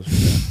guess what else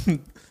we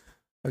got?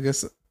 I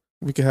guess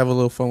we could have a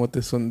little fun with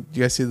this one.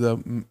 You guys see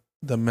the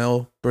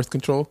male birth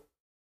control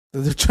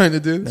that they're trying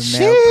to do? The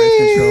male birth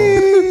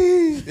control.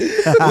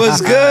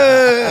 What's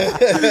good?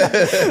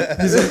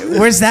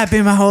 Where's that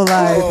been my whole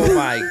life? Oh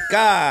my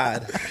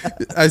god!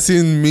 I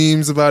seen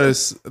memes about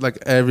it like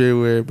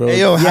everywhere, bro. Hey,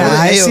 yo,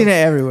 I've seen it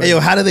everywhere. Hey, yo,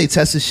 how do they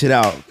test this shit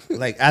out?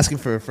 Like asking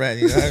for a friend,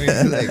 you know what I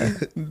mean?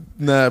 Like,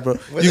 nah, bro.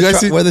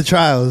 Where the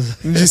trials?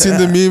 Did you seen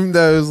the meme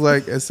that was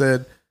like, it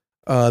said,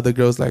 the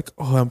girl's like,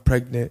 oh, I'm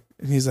pregnant,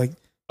 and he's like,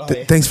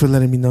 thanks for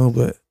letting me know,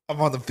 but I'm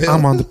on the pill.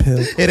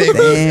 It ain't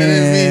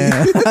me.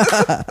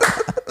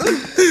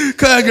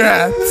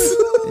 Congrats.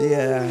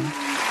 Yeah.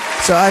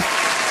 So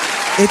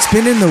it's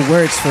been in the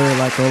works for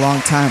like a long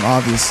time,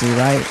 obviously,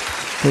 right?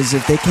 Because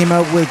if they came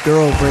out with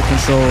girl birth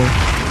control,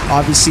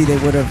 obviously they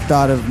would have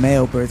thought of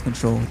male birth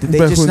control. Did they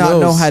just not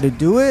know how to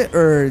do it,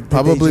 or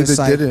probably they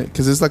didn't?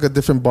 Because it's like a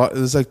different body.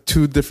 There's like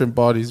two different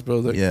bodies, bro.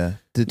 Like, you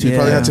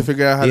probably had to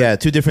figure out how. Yeah,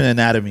 two different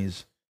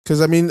anatomies.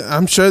 Because I mean,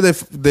 I'm sure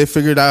they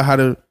figured out how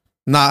to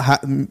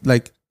not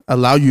like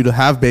allow you to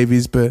have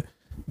babies, but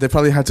they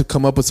probably had to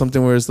come up with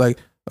something where it's like,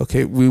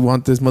 okay, we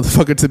want this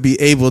motherfucker to be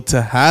able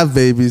to have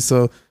babies,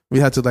 so we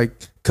had to like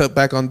cut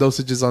back on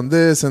dosages on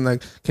this, and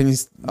like, can you?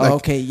 Like,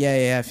 okay,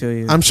 yeah, I feel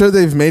you. I'm sure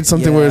they've made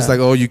something where it's like,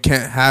 oh, you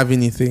can't have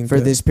anything for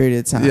this period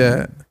of time.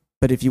 Yeah,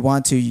 but if you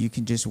want to, you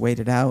can just wait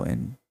it out,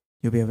 and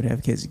you'll be able to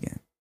have kids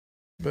again.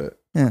 But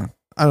yeah,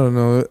 I don't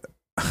know.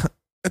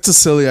 It's a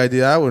silly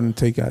idea. I wouldn't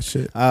take that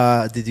shit.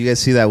 Did you guys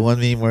see that one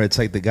meme where it's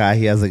like the guy,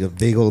 he has like a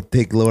big old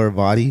thick lower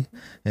body,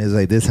 and it's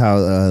like, this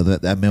how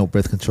that male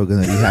birth control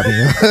gonna be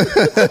happening?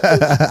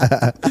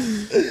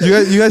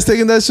 You guys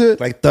taking that shit?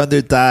 Like thunder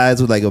thighs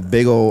with like a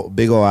big old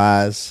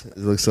eyes. It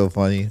looks so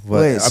funny.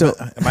 But wait, so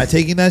am I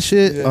taking that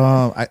shit?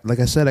 Yeah. Like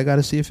I said, I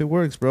gotta see if it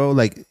works, bro.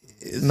 Like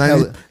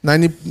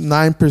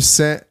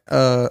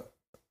 99%.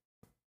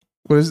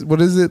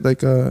 what is it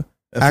like?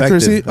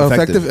 Accuracy,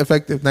 effective,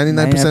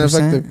 99%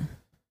 effective.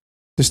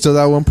 There's still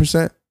that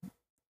 1%.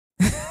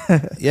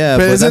 Yeah,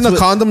 but isn't a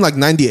condom like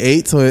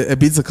 98, so it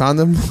beats a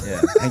condom?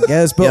 Yeah, I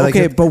guess. But Yeah, like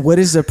okay, but what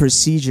is the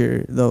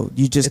procedure though?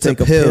 You just take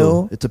a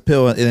pill, It's a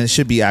pill, and it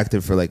should be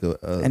active for like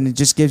and it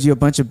just gives you a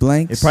bunch of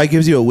blanks. It probably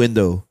gives you a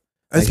window.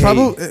 It's Like,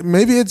 probably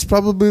maybe it's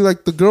probably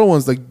like the girl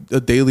one's like a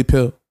daily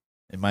pill.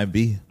 It might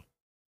be.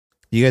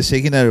 You guys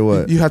taking that or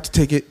what? You have to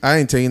take it. I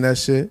ain't taking that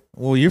shit.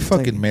 Well, you're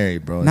fucking like,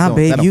 married, bro. Nah, That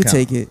babe, don't you count.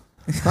 take it.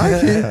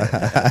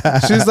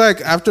 She's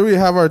like, after we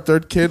have our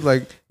third kid,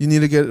 like you need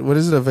to get what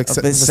is it, a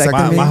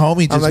vasectomy? My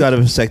homie just I'm like, got a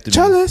vasectomy.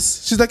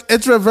 Chalice. She's like,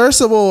 it's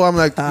reversible. I'm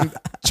like,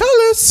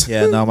 Chalice.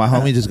 Yeah, no, my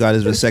homie just got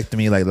his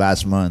vasectomy like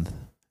last month,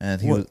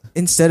 and he Well, was.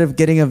 instead of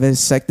getting a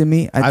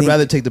vasectomy, I'd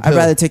rather take the pill. I'd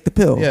rather take the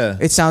pill. Yeah.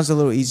 It sounds a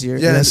little easier.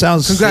 Yeah, And it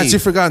sounds Congrats, sweet. you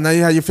forgot. Now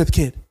you had your 5th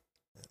kid.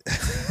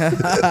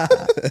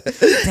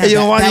 Hey,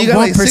 yo, Juan, that you got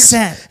like 6.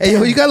 1%. Hey,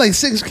 yo, you got like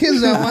 6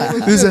 kids now. Juan.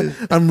 Listen,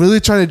 I'm really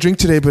trying to drink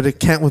today, but it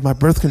can't with my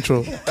birth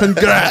control.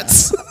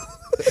 Congrats.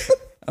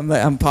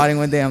 I'm potting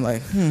one day. I'm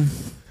like,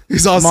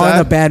 He's all I'm all in a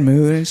sad. bad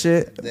mood and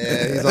shit.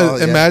 Yeah, he's all,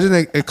 yeah. Imagine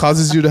it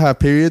causes you to have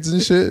periods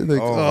and shit.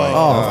 Like, Oh, my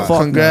God.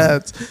 fuck,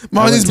 congrats. I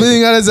Monty's wouldn't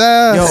bleeding out his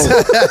ass.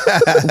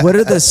 Yo, what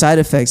are the side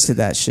effects to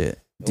that shit?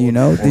 Do you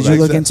know? Did you like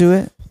look that. into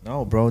it?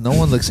 No, bro. No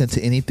one looks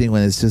into anything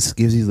when it just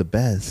gives you the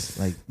best,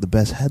 like the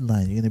best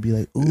headline. You're gonna be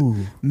like, ooh,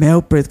 Male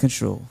birth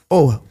control.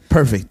 oh,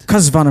 perfect.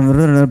 Cause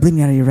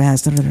bleeding out of your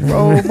ass.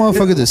 Bro,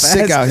 motherfuckers are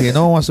sick out here.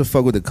 No one wants to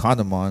fuck with a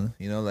condom on.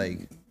 You know,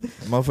 like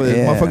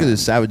motherfuckers are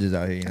savages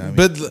out here. You know what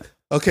I mean?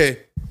 But okay,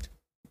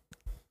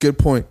 good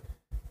point.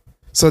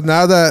 So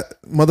now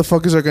that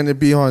motherfuckers are gonna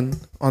be on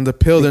the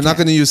pill, they're not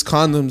gonna use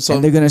condoms. So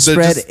And they're gonna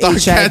spread just start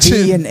HIV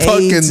catching and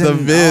fucking AIDS the and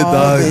vid, all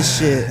dog. this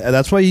shit. And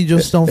that's why you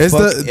just don't It's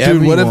fuck the dude.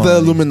 everyone. What if the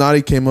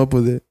Illuminati came up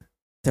with it?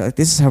 They're like,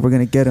 this is how we're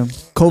gonna get them.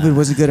 COVID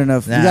wasn't good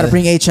enough. Nah. We gotta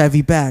bring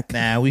HIV back.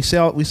 Nah, we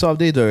solved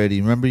AIDS already.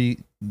 Remember,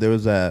 there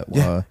was that.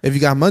 Yeah. If you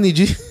got money,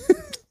 G.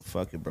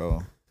 Fuck it,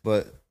 bro.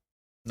 But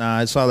nah,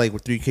 I saw like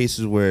 3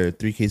 cases where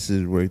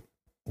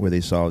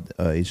they solved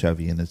HIV,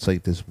 and it's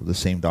like the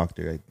same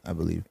doctor, I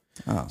believe.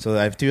 Oh. So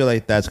I feel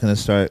like that's gonna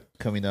start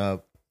coming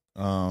up.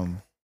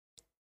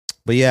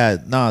 But yeah,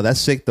 no, that's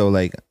sick though.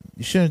 Like,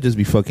 you shouldn't just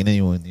be fucking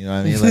anyone. You know what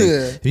I mean? Like,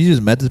 if you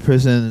just met this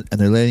person and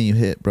they're letting you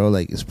hit, bro,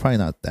 like it's probably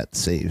not that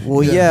safe.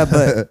 Well, yeah,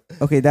 but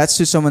okay, that's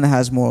to someone that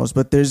has morals.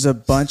 But there's a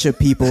bunch of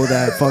people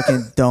that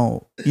fucking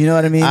don't. You know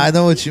what I mean? I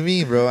know what you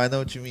mean, bro. I know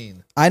what you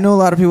mean. I know a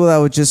lot of people that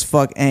would just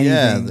fuck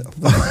anything.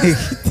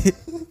 Yeah.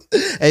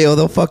 Hey, yo,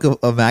 they'll fuck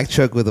a Mack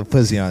truck with a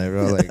pussy on it,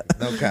 bro. Like,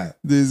 no cap.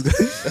 These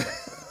guys.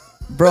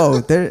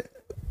 Bro,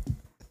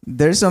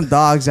 there's some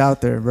dogs out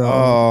there, bro.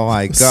 Oh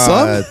my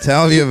god!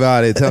 Tell me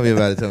about it.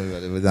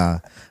 But nah,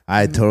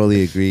 I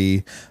totally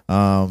agree.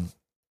 So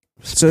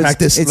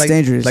Practice, it's like,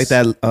 dangerous. like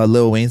that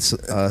Lil Wayne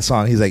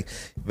song. He's like,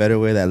 better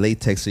wear that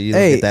latex so you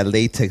don't Hey. get that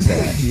latex.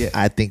 Yeah.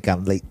 I think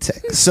I'm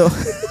latex. So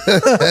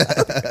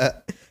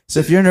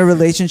if you're in a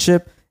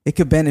relationship, it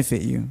could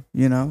benefit you,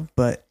 you know.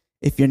 But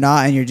if you're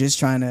not and you're just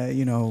trying to,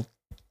 you know,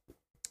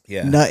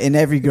 Yeah, nut in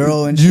every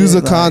girl and Use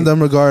shit, a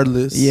condom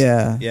regardless.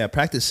 Yeah. yeah.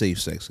 Practice safe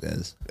sex,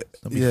 guys.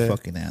 Don't be Yeah.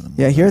 fucking animals.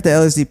 Yeah, here at the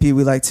LSDP,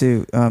 we like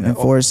to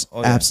enforce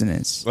oh, yeah.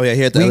 abstinence. Oh yeah,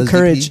 here at the We LSDP?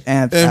 encourage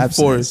abstinence.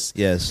 Enforce.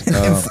 Yes.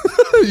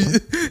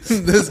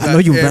 This I know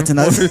you guy renting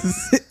us.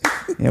 enforce.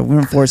 Yeah, we're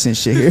enforcing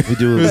shit here. we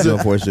do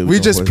enforce it. We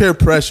just enforce peer it.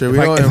 pressure. We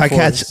don't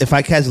enforce. If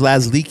I catch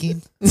Laz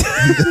leaking,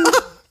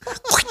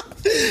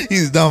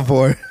 he's done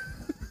for.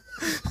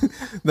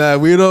 Nah,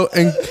 we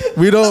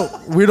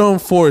don't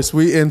force.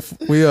 What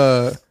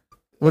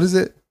is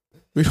it?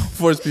 We don't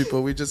force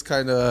people. We just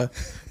kind of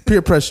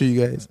peer pressure you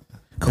guys.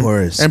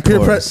 Course. And peer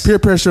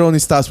pressure only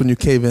stops when you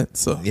cave in.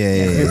 So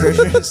Yeah. Peer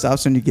pressure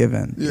stops when you give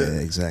in. Yeah,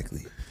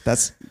 exactly.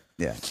 That's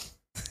yeah.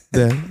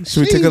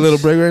 Should we take a little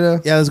break right now?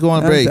 Yeah, let's go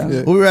on break.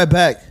 Yeah. We'll be right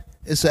back.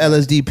 It's the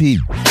LSDP.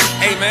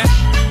 Hey man,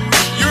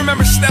 you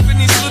remember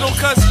Stephanie's little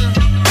cousin?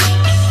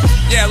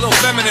 Yeah, a little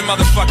feminine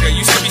motherfucker.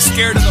 Used to be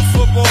scared of the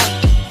football.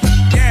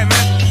 Yeah,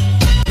 man.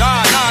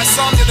 Nah, I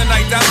saw him the other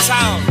night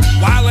downtown.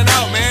 Wilding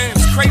out, man.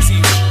 It was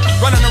crazy.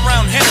 Running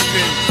around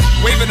Hennepin,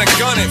 waving a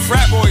gun at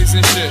frat boys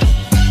and shit.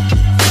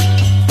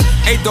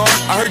 Hey dog,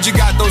 I heard you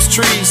got those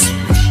trees.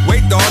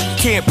 Wait dog, you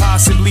can't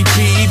possibly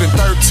be even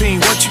 13.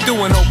 What you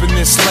doing open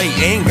this late?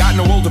 Ain't got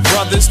no older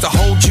brothers to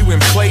hold you in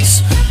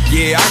place.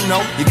 Yeah, I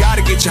know, you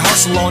gotta get your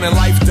hustle on, and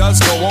life does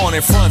go on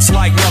in fronts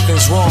like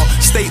nothing's wrong.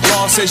 State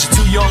law says you're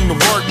too young to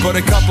work, but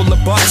a couple of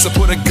bucks will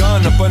put a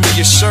gun up under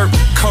your shirt.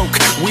 Coke,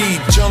 weed,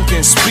 junk,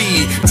 and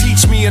speed.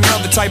 Teach me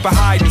another type of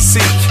hide and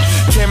seek.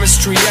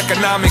 Chemistry,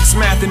 economics,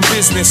 math, and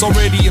business.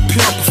 Already a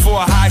pimp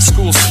before high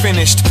school's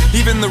finished.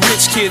 Even the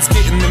rich kids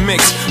get in the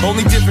mix.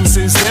 Only difference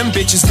is them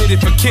bitches did it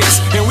for kicks.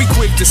 And we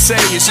quick to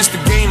say it's just a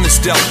game that's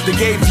dealt. They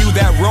gave you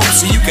that rope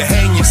so you could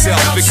hang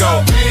yourself. It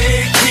go,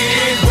 big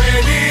kid,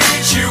 where did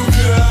you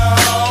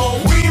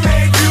go? We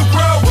made you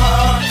grow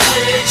up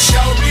quick,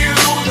 showed you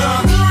the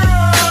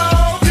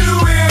road. Do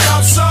it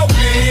all so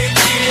big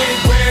kid,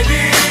 where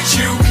did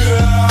you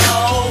go?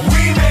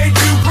 We made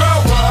you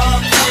grow up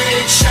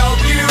quick, showed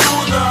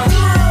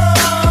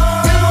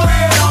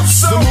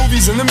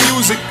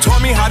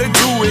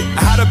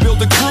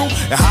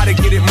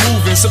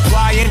when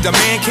supply and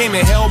demand came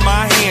and held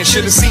my hand.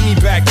 Should've seen me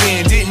back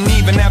then, didn't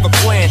even have a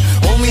plan.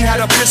 Only had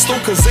a pistol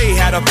cause they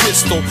had a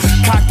pistol.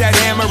 Cock that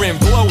hammer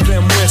and blow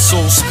them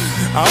whistles.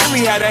 I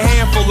only had a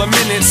handful of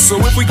minutes, so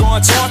if we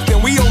gonna talk,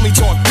 then we only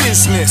talk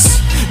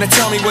business. Now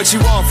tell me what you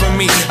want from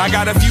me. I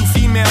got a few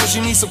females,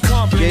 you need some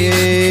company.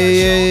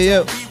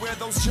 Yeah.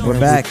 We're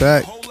back.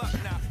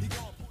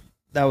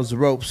 That was The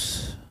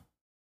Ropes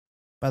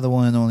by the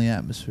one and only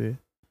Atmosphere.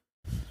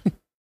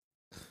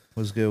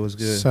 Was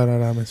good. Shout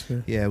out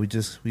Atmosphere. Yeah, we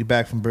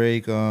back from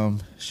break.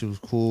 She was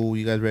cool.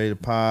 You guys ready to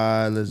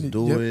pod? Let's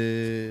do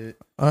it.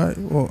 All right.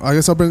 Well, I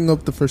guess I'll bring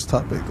up the first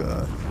topic.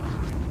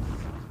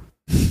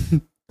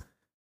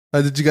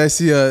 Did you guys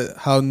see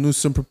how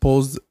Newsom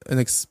proposed a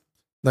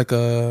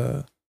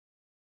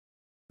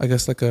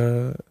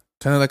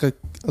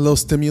little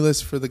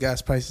stimulus for the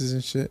gas prices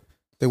and shit?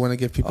 They want to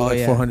give people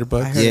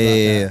 $400.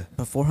 Yeah.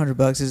 But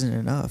 $400 isn't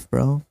enough,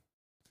 bro.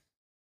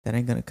 That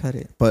ain't gonna cut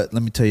it. But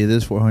let me tell you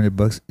this: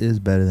 $400 is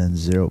better than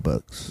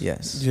 $0.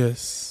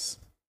 Yes.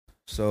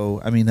 So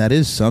I mean that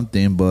is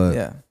something, but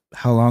Yeah.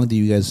 how long do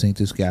you guys think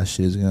this gas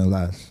shit is gonna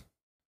last?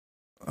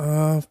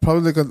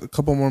 Probably like a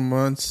couple more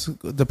months.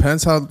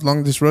 Depends how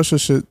long this Russia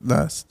shit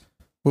lasts.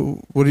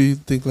 What do you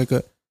think?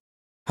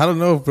 I don't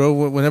know,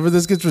 bro. Whenever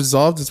this gets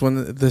resolved, is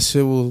when this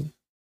shit will,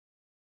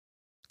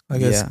 I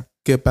guess,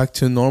 get back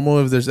to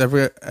normal. If there's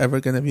ever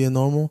gonna be a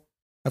normal,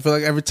 I feel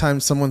like every time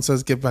someone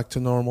says get back to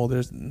normal,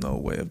 there's no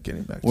way of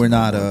getting back. We're to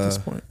not normal at this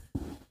point.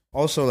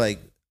 Also, I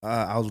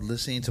was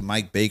listening to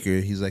Mike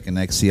Baker. He's like an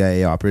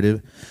ex-CIA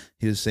operative.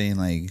 He was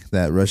saying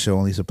that Russia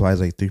only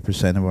supplies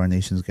 3% of our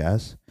nation's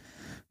gas.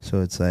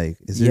 So it's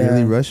is it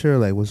really Russia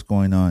or what's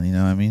going on? You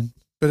know what I mean?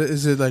 But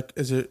it's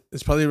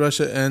probably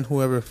Russia and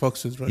whoever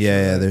fucks with Russia.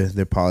 Yeah, right?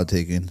 they're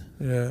politicking.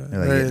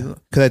 Yeah.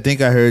 Because I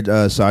think I heard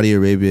Saudi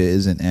Arabia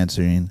isn't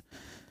answering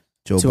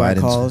Joe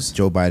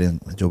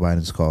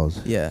Biden's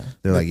calls. Yeah.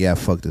 They're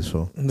fuck this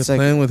fool. And they're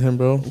playing with him,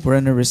 bro. We're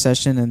in a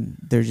recession and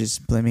they're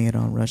just blaming it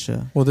on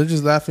Russia. Well, they're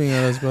just laughing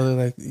at us,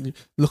 brother.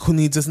 Look who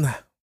needs us now.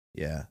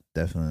 Yeah,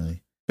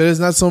 definitely. But it's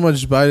not so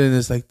much Biden,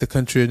 it's the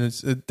country, and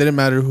it didn't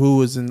matter who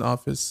was in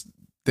office.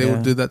 They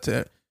would do that to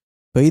it.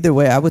 But either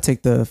way, I would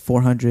take the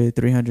 400,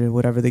 300,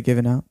 whatever they're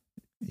giving out.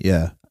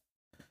 Yeah.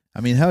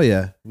 I mean, hell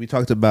yeah. We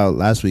talked about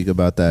last week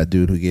about that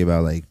dude who gave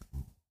out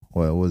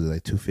what was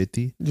it,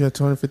 $250? Yeah,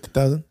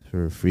 $250,000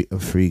 for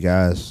free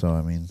gas. So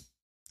I mean,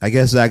 I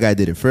guess that guy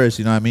did it first.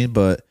 You know what I mean?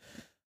 But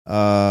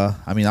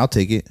I mean, I'll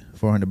take it.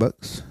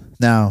 $400.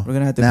 Now we're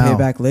gonna have to pay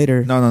back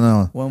later.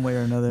 No. One way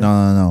or another.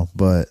 No.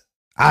 But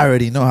I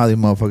already know how these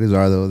motherfuckers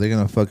are though. They're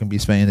gonna fucking be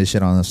spending this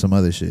shit on some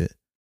other shit.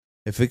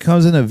 If it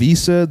comes in a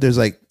Visa, there's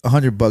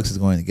 $100 is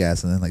going to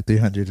gas, and then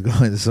 300 is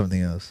going to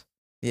something else.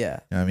 Yeah. You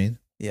know what I mean?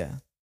 Yeah.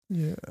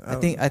 Yeah. I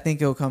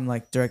think it'll come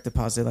direct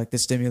deposit, the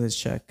stimulus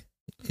check.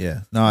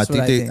 Yeah. No, I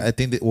think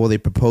they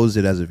proposed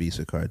it as a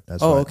Visa card.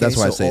 That's why I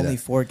say only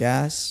that. for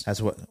gas.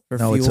 That's what. For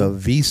no, fuel? it's a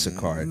Visa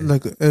card.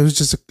 It was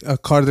just a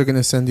card they're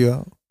gonna send you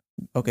out.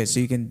 Okay, so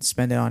you can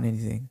spend it on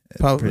anything.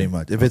 Probably. Pretty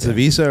much. If it's a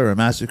Visa or a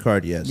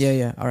MasterCard, yes.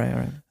 Yeah. All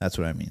right. That's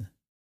what I mean.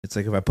 It's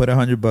if I put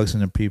 $100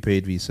 in a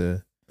prepaid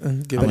Visa,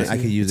 and I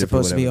could use it for whatever.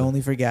 It's supposed to be only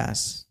for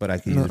gas. But I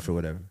can use it for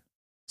whatever.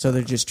 So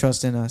they're just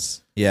trusting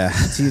us. Yeah.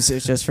 To use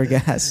it just for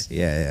gas.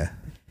 Yeah.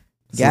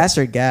 Gas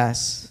or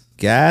gas?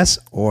 Gas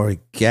or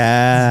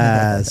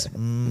gas?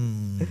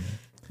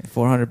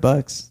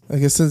 $400. I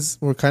guess since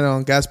we're kind of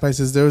on gas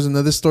prices, there was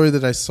another story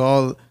that I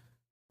saw,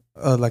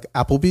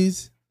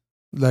 Applebee's,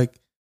 there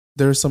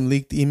were some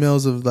leaked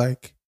emails of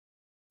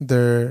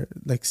their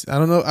I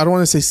don't know, I don't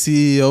want to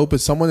say CEO,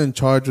 but someone in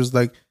charge was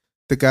the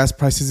gas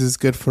prices is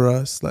good for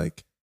us.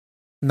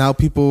 Now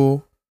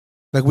people,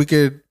 we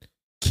could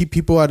keep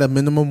people at a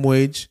minimum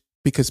wage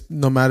because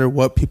no matter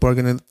what, people are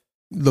gonna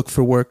look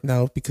for work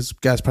now because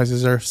gas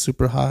prices are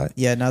super high.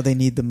 Yeah, now they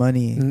need the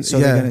money, so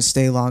they're gonna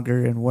stay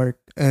longer and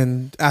work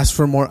and ask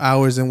for more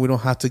hours, and we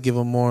don't have to give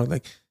them more.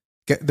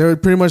 They're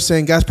pretty much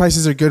saying gas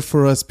prices are good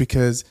for us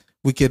because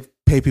we could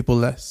pay people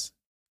less.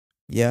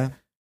 Yeah,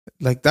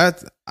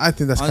 that. I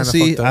think that's honestly,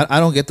 kind of fucked up. I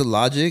don't get the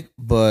logic,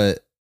 but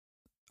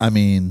I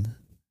mean,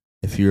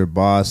 if you're a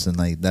boss and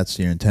that's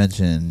your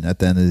intention, at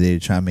the end of the day, you're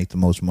trying to make the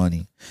most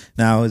money.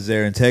 Now, is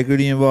there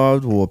integrity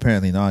involved? Well,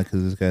 apparently not,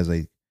 because this guy's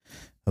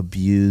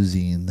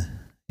abusing,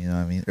 you know what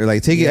I mean? Or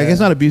taking, I guess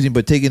not abusing,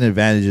 but taking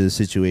advantage of the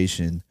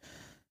situation.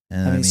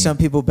 And I mean, some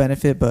people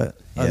benefit, but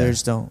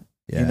others don't.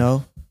 Yeah. You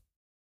know?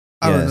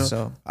 I don't know.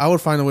 So I would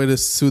find a way to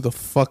sue the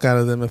fuck out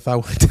of them if I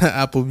went to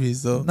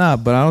Applebee's, though. Nah,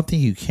 but I don't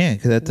think you can,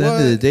 because at the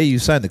end of the day, you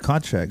signed the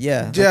contract.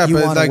 Yeah, you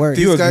want to work.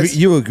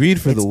 You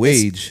agreed for the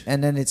wage,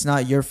 and then it's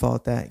not your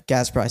fault that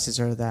gas prices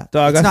are that.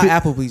 Dog, it's not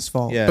Applebee's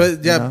fault. Yeah.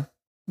 But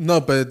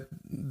no, but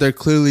they're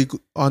clearly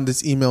on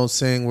this email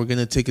saying we're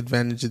gonna take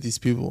advantage of these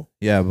people.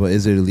 Yeah, but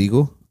is it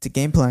illegal? It's a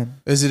game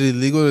plan. Is it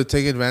illegal to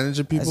take advantage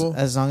of people?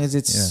 As long as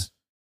it's. Yeah.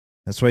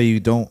 That's why you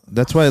don't.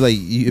 That's why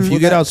if you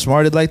get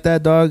outsmarted like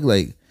that, dog,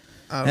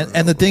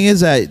 And the thing is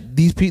that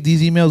these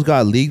emails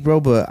got leaked, bro.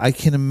 But I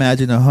can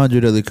imagine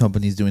 100 other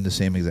companies doing the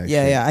same exact.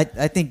 shit. Yeah.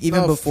 I think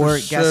even before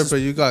gas but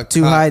you got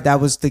too high, that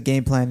was the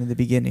game plan in the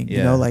beginning.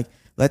 You know, like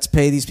let's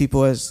pay these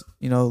people as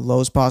low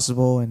as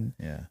possible and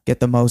get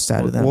the most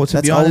out of them. Well,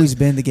 that's be honest, always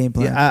been the game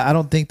plan. Yeah, I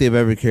don't think they've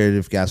ever cared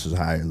if gas was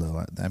high or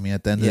low. I mean,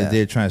 at the end of the day,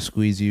 they're trying to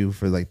squeeze you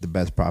for like the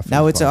best profit.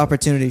 Now it's an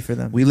opportunity for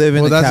them. We live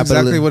in that's capital.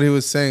 exactly what he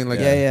was saying. Like,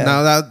 Yeah.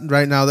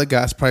 now the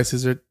gas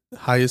prices are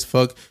high as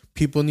fuck.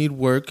 People need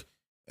work,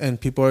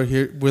 and people are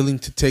here willing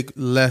to take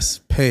less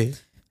pay.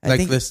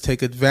 Let's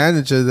take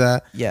advantage of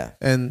that. Yeah.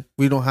 And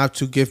we don't have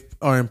to give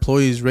our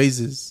employees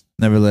raises.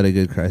 Never let a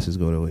good crisis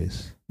go to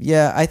waste.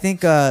 Yeah, I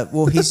think.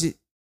 Well, he's.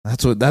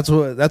 That's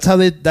how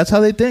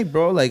they think,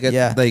 bro. Like,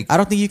 like I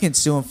don't think you can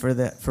sue him for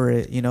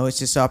it. It's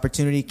just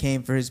opportunity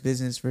came for his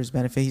business, for his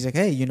benefit. He's like,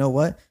 hey, you know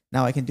what?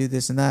 Now I can do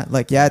this and that.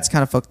 Like, yeah, it's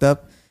kind of fucked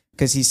up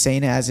because he's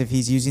saying it as if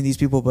he's using these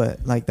people,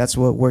 but like that's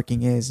what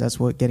working is. That's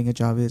what getting a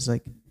job is.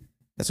 Like,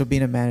 that's what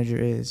being a manager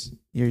is.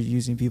 You're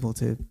using people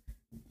to,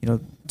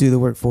 do the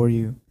work for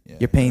you. Yeah.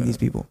 You're paying these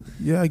people.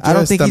 Yeah, I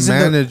don't think the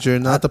manager,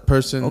 not the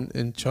person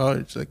in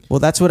charge. Like, well,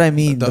 that's what I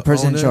mean. The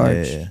person owner, in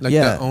charge,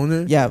 the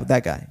owner. Yeah,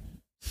 that guy.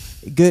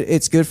 Good.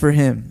 It's good for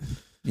him.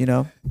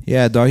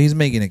 Yeah, dog. He's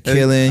making a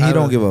killing. He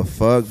don't give a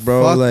fuck,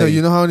 bro. Fuck like, no,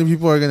 you know how many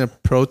people are gonna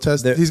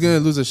protest? He's gonna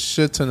lose a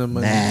shit ton of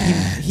money.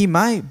 He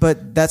might,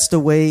 but that's the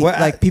way.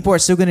 People are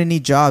still gonna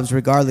need jobs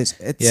regardless.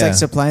 It's like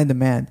supply and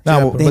demand.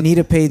 No, they need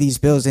to pay these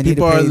bills. They need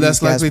to pay people are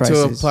less likely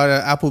to apply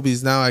to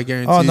Applebee's now. I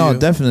guarantee. Oh no,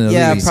 definitely.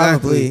 Yeah,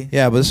 exactly. probably.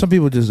 Yeah, but some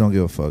people just don't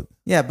give a fuck.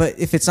 Yeah, but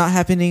if it's not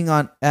happening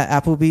at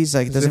Applebee's,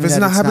 like if it's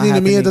not happening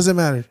to me, it doesn't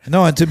matter.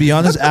 No, and to be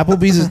honest,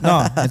 Applebee's is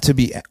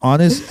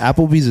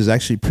Applebee's is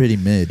actually pretty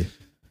mid.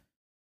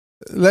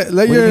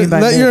 Let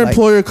your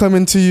employer come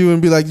into you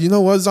and be like, you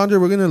know what,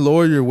 Zandra, we're gonna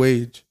lower your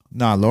wage.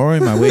 Nah,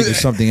 lowering my wage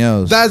is something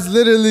else. That's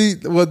literally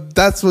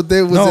that's what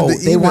they was in the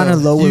email. They want to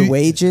lower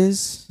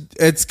wages.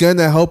 It's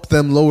gonna help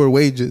them lower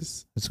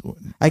wages.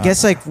 I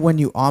guess like when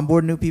you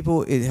onboard new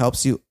people, it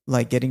helps you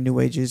like getting new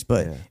wages.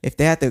 But if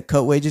they have to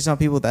cut wages on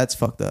people, that's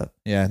fucked up.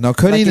 Yeah, no,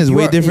 cutting is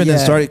way different than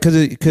starting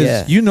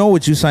because you know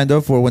what you signed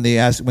up for when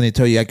they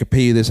tell you I could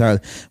pay you this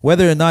hourly.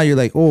 Whether or not you're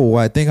like, oh,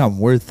 I think I'm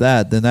worth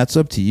that, then that's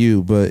up to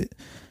you. But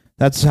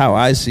that's how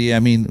I see it. I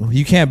mean,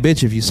 you can't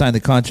bitch if you sign the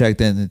contract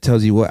and it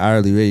tells you what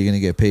hourly rate you're going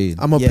to get paid.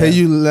 I'm going to pay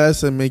you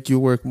less and make you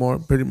work more,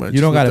 pretty much.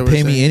 You don't got to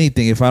pay me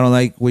anything if I don't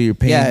like what you're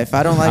paying. Yeah, if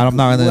I don't like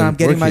what I'm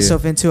getting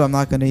myself into, I'm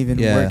not going to even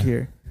work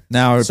here.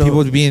 Now, are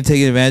people being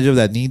taken advantage of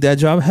that need that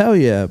job? Hell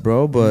yeah,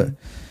 bro. But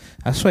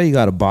that's why you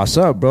got to boss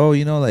up, bro.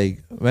 Like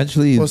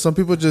eventually. Well, some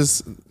people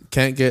just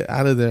can't get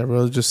out of there,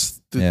 bro,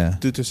 just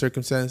due to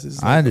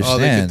circumstances. I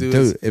understand.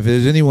 Dude, if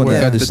there's anyone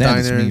that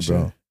understands, it's me,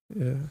 bro.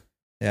 Yeah.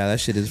 Yeah,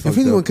 that shit is fucked up.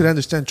 If anyone could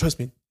understand, trust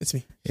me, it's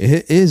me.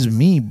 It is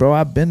me, bro.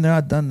 I've been there,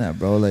 I've done that,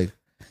 bro. Like,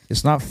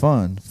 it's not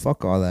fun.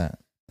 Fuck all that.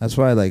 That's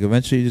why, like,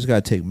 eventually you just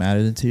gotta take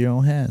matters into your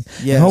own hands.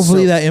 Yeah. And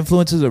hopefully that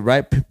influences the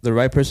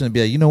right person to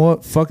be like, you know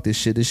what? Fuck this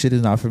shit. This shit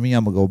is not for me.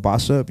 I'm gonna go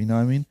boss up. You know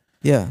what I mean?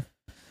 Yeah.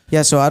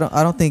 Yeah. So I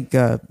don't think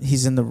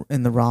he's in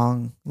the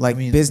wrong, like,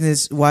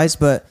 business wise,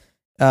 but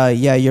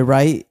yeah, you're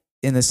right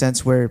in the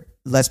sense where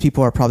less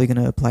people are probably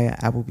gonna apply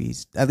at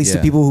Applebee's. At least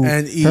the people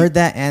who heard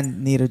that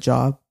and need a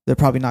job. They're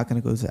probably not going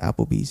to go to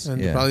Applebee's.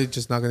 And they're probably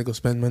just not going to go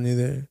spend money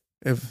there.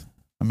 I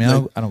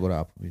don't go to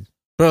Applebee's.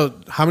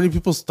 Bro, how many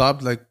people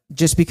stopped? Like,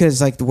 just because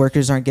like the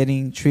workers aren't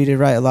getting treated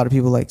right, a lot of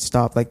people like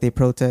stop, like they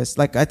protest.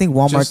 Like I think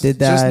Walmart did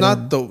that.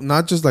 Just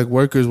not just like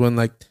workers, when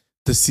like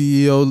the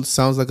CEO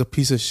sounds like a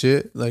piece of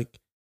shit, like,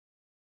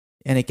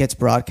 and it gets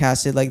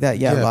broadcasted like that.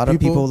 Yeah, a lot of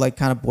people like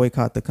kind of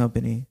boycott the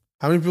company.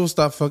 How many people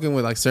stop fucking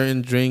with like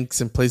certain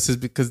drinks and places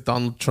because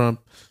Donald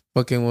Trump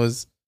fucking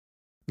was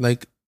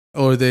like,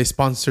 or they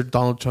sponsored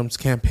Donald Trump's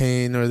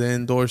campaign, or they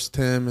endorsed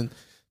him, and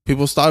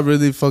people stopped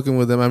really fucking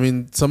with them. I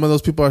mean, some of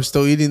those people are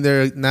still eating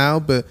there now,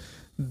 but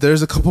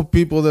there's a couple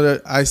people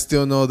that I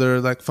still know that are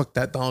like, fuck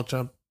that Donald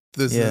Trump.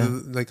 This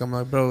is like, I'm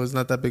like, bro, it's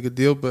not that big a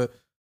deal, but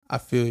I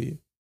feel you.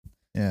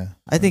 Yeah.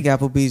 I think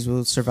Applebee's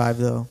will survive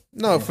though.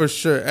 No, for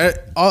sure.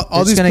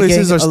 All these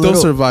places are still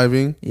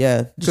surviving.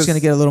 Yeah. Just going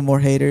to get a little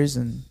more haters,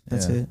 and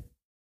that's it.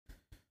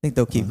 I think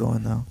they'll keep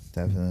going though.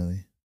 Definitely.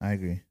 I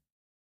agree.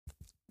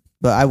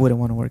 But I wouldn't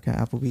want to work at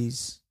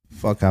Applebee's.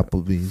 Fuck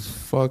Applebee's.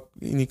 Fuck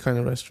any kind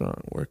of restaurant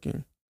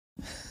working.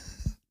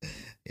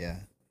 Yeah.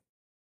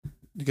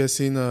 You guys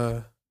seen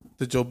the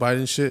Joe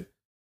Biden shit?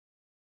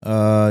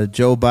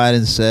 Joe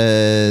Biden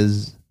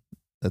says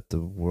that the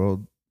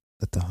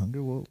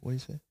hunger, what do you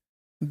say?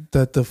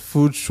 That the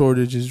food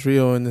shortage is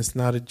real and it's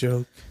not a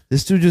joke.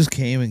 This dude just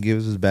came and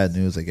gives us bad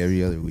news like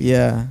every other week.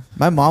 Yeah.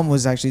 My mom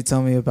was actually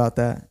telling me about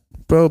that.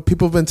 Bro,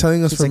 people have been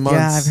telling us for months.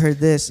 Yeah, I've heard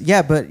this.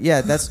 Yeah, but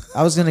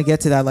I was gonna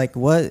get to that. Like,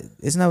 what?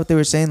 Isn't that what they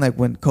were saying? Like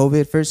when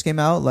COVID first came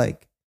out,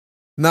 like.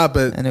 Nah,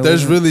 but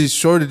there's really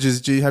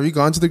shortages. G, have you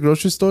gone to the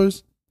grocery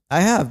stores?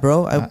 I have,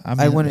 bro.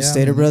 I went to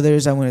Stater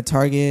Brothers. I went to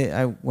Target.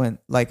 I went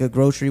like a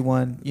grocery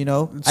one. You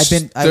know,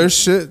 there's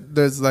shit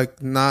that's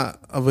like not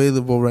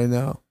available right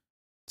now.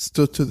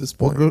 Still to this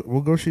point.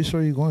 What grocery store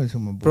are you going to,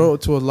 my boy? Bro,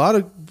 to a lot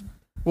of.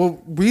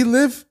 Well, we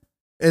live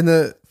in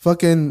a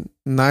fucking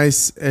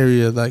nice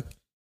area. Like,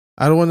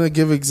 I don't want to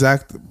give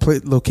exact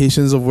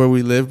locations of where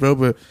we live, bro,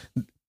 but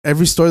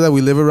every store that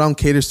we live around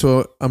caters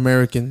to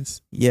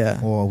Americans. Yeah.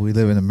 Well, we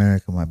live in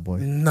America, my boy.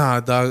 Nah,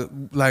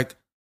 dog. Like,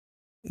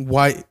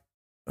 white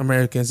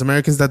Americans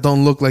that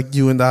don't look like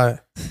you and I.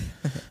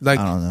 Like,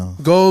 I don't know.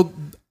 Go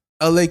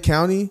LA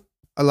County.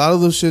 A lot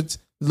of those shits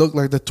look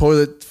like the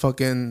toilet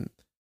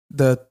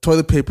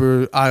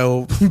paper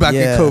aisle back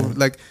in COVID.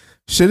 Like,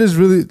 shit is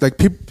really like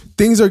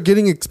things are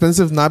getting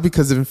expensive not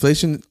because of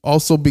inflation,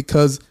 also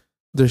because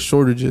there's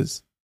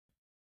shortages.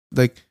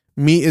 Like,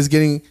 meat is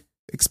getting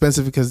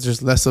expensive because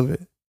there's less of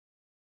it.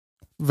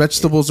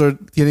 Vegetables are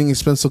getting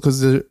expensive because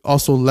there's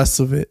also less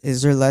of it.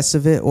 Is there less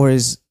of it, or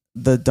is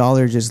the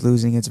dollar just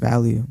losing its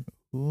value?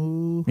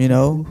 You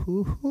know,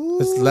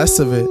 it's less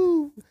of it.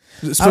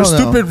 It's for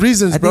stupid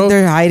reasons, bro. I think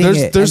they're hiding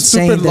it. There's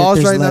stupid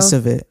laws right less now.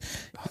 Of it.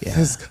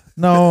 Yeah.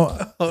 No.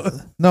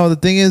 The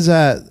thing is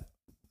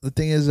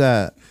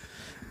that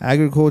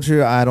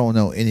agriculture, I don't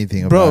know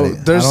anything about it.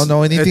 I don't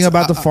know anything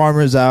about the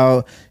farmers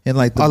out in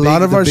like the a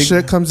lot of our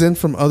shit comes in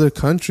from other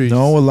countries.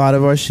 No, a lot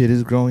of our shit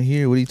is grown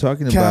here. What are you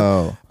talking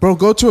about? Bro,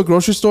 go to a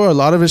grocery store. A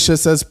lot of it shit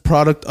says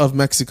product of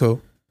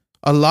Mexico.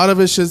 A lot of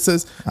it shit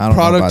says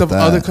product of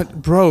other countries.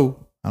 Bro,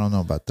 I don't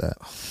know about that.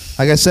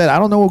 Like I said, I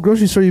don't know what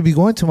grocery store you be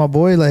going to, my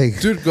boy. Like,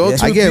 dude, go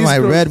to. I get my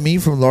red meat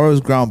from Laura's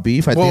Ground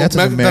Beef. I think that's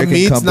an American the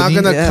meat's company.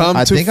 not gonna come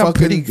I to think I'm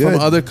pretty fucking good.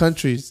 from other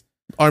countries.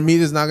 Our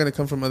meat is not gonna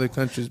come from other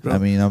countries, bro. I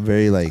mean, I'm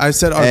very like. I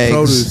said our eggs.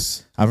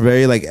 produce. I'm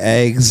very like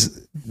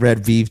eggs,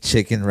 red beef,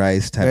 chicken,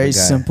 rice type very of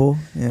guy. Simple.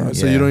 Yeah.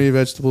 So you don't eat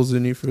vegetables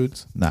and eat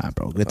fruits? Nah,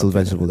 bro. Get those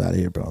vegetables out of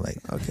here, bro.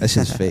 Like, that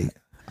shit's fake.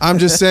 I'm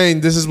just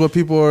saying this is what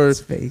people are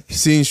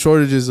seeing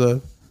shortages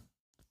of.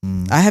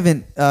 I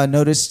haven't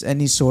noticed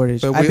any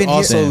shortage. But we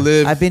also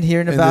live. I've been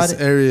hearing about this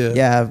it. Area.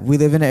 Yeah, we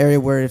live in an area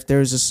where if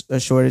there's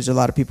a shortage, a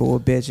lot of people will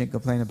bitch and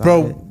complain about it.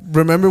 Bro,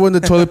 remember when the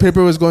toilet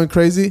paper was going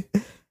crazy?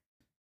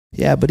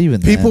 Yeah, but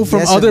even people from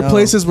Yes other and no.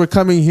 places were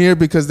coming here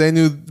because they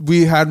knew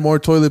we had more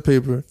toilet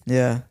paper.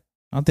 Yeah.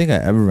 I don't think I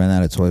ever ran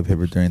out of toilet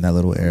paper during that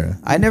little era.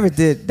 I never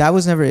did. That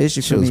was never an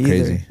issue for Shit was me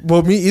crazy. either.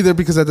 Well, me either,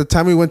 because at the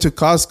time we went to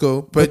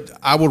Costco, but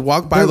I would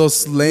walk by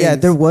those lanes. Yeah,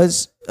 there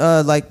was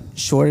like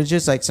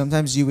shortages. Like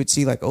sometimes you would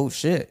see like, oh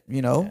shit,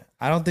 you know.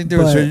 I don't think there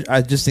was.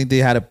 I just think they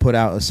had to put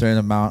out a certain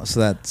amount so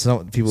that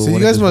some people. So you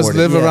guys must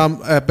live around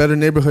better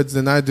neighborhoods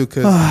than I do,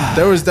 because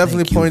there was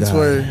definitely points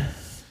where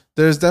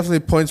there's definitely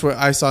points where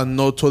I saw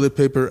no toilet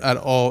paper at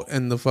all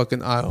in the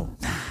fucking aisle.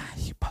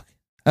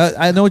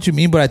 I know what you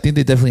mean, but I think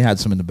they definitely had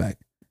some in the back.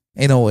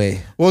 Ain't no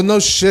way. Well, no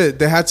shit.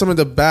 They had some in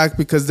the back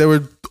because they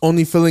were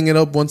only filling it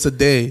up once a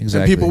day,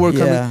 Exactly. and people were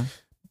coming. Yeah.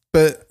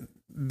 But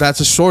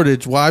that's a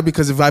shortage. Why?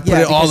 Because if I put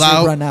it all it'll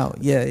out, run out.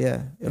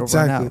 Yeah, it'll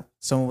run out.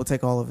 Someone will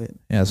take all of it.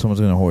 Yeah,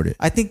 someone's gonna hoard it.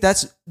 I think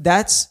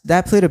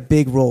that played a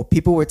big role.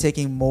 People were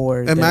taking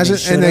more. Imagine,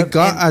 and it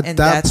got at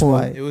that point.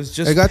 Why. It was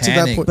just. It got to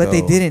that point, But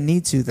they didn't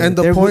need to. Though. And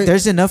the point,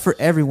 there's enough for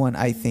everyone.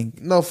 I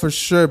think. No, for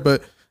sure.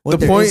 But what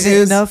the point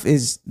is enough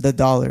is the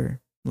dollar.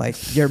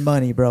 Like your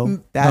money,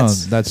 bro.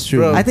 That's true.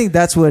 Bro. I think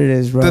that's what it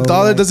is, bro. The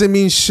dollar doesn't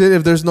mean shit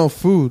if there's no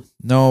food.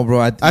 No,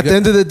 bro. At the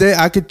end of the day,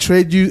 I could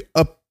trade you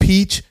a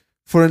peach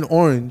for an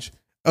orange,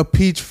 a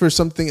peach for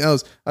something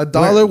else.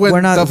 $1 when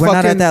we're not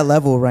at that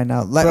level right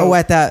now. Like Bro,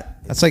 at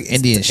that. That's like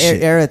Indian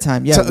shit. Era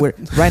time. Yeah, we're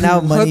right now.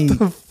 Money. What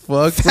the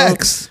fuck,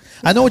 Facts.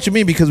 I know what you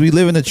mean because we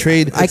live in a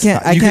trade. I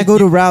can't go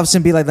to Ralph's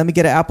and be like, let me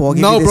get an apple. I'll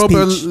give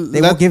you this peach. They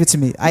won't give it to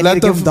me. I need to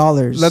give them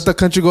dollars. Let the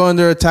country go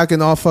under attack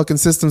and all fucking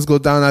systems go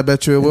down. I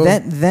bet you it will.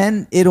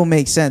 Then it'll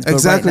make sense. But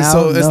Exactly. Right now,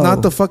 so it's no.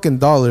 not the fucking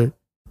dollar.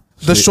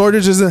 The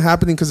shortage isn't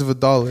happening because of a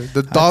dollar.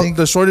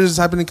 The shortage is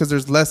happening because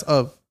there's less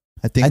of.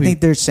 I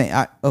think they're saying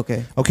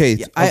okay. Okay.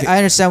 Yeah, I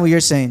understand what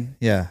you're saying.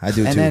 Yeah, I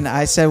do and too. then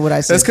I said what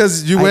I said. That's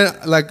because you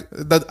went like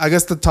that. I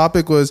guess the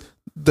topic was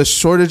the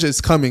shortage is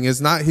coming.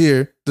 It's not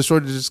here. The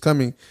shortage is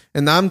coming,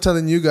 and now I'm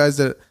telling you guys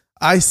that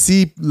I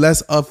see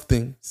less of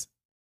things.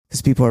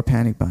 Because people are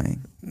panic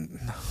buying.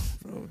 No,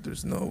 bro,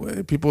 there's no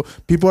way. People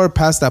are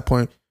past that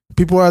point.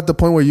 People are at the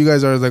point where you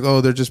guys are like,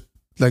 oh, they're just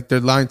like they're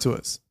lying to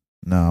us.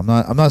 No,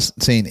 I'm not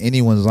saying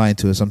anyone's lying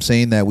to us. I'm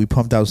saying that we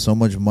pumped out so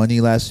much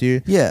money last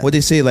year. Yeah. What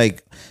they say,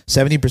 like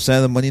 70%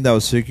 of the money that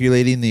was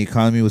circulating in the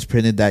economy was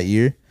printed that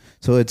year.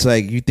 So it's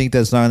like, you think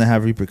that's not going to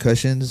have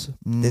repercussions?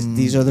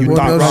 These are the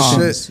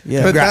repercussions.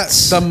 Yeah. But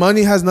the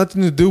money has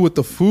nothing to do with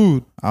the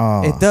food.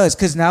 Oh. It does,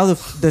 because now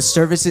the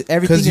services,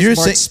 everything is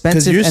more expensive.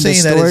 Because you're and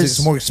saying the that stores,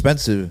 it's more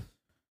expensive.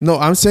 No,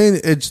 I'm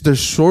saying it's the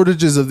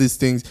shortages of these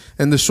things,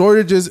 and the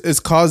shortages is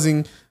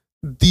causing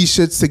these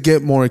shits to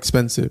get more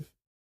expensive.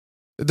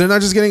 They're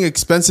not just getting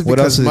expensive What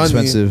because else is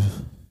money. expensive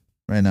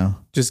right now?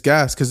 Just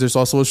gas, because there's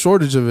also a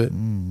shortage of it.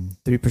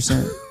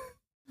 3%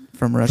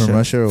 from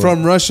Russia.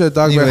 From Russia,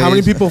 dog. Anyways. How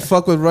many people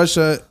fuck with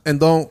Russia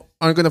and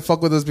aren't gonna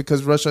fuck with us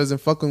because Russia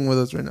isn't fucking with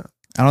us right now?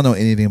 I don't know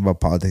anything about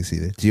politics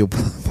either.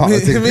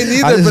 Geopolitics.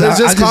 Me neither, but it's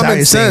just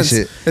common sense.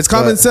 It's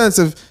common sense.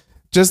 If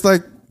just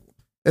like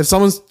If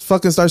someone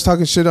fucking starts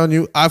talking shit on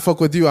you, I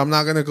fuck with you. I'm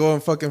not gonna go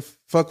and fucking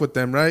fuck with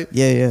them, right?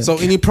 Yeah. So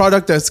any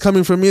product that's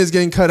coming from me is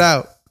getting cut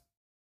out.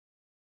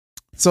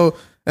 So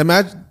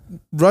imagine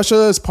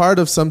Russia is part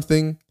of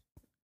something,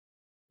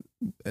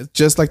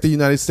 just like the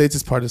United States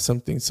is part of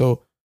something.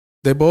 So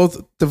they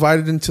both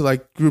divided into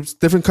like groups.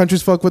 Different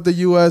countries fuck with the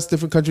US,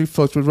 different countries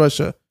fuck with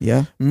Russia.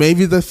 Yeah.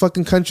 Maybe the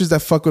fucking countries that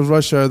fuck with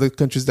Russia are the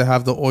countries that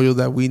have the oil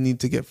that we need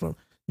to get from.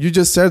 You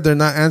just said they're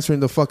not answering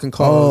the fucking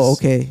calls.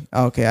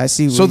 Oh, okay. I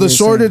see. So the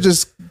shortage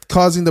is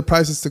causing the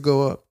prices to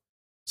go up.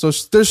 So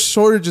there's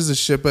shortages of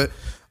shit. But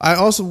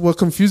what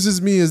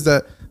confuses me is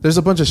that there's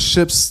a bunch of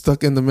ships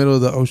stuck in the middle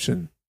of the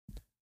ocean.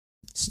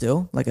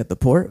 Still, like at the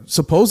port?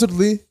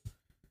 Supposedly.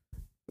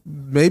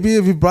 Maybe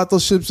if you brought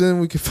those ships in,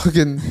 we could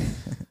fucking...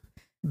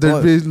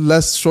 There'd be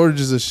less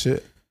shortages of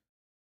shit.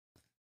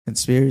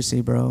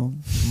 Conspiracy, bro.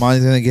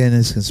 Monty's gonna get in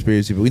his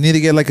conspiracy, but we need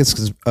to get like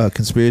a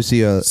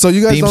conspiracy so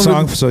you guys theme don't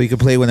song so he can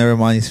play whenever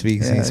Monty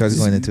speaks and he starts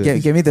going into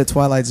it. Give me the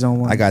Twilight Zone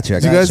one. I got you.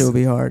 That shit will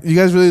be hard. You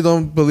guys really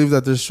don't believe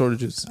that there's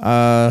shortages?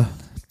 I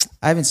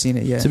haven't seen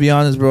it yet. To be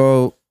honest,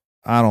 bro,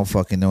 I don't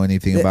fucking know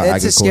anything about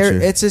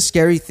agriculture. It's a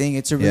scary thing.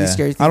 It's a really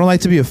scary thing. I don't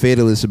like to be a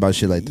fatalist about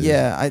shit like this.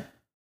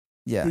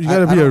 Yeah, you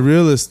gotta be a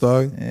realist,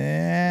 dog.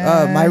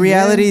 My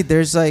reality,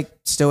 there's like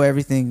still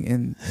everything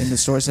in the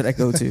stores that I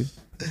go to.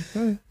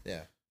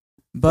 Yeah.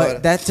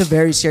 But that's a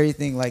very scary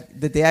thing. Like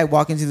the day I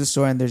walk into the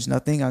store and there's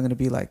nothing, I'm gonna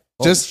be like,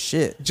 "Oh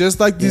shit!" Just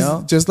like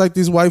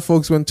these white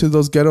folks went to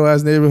those ghetto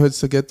ass neighborhoods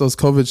to get those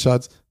COVID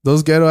shots.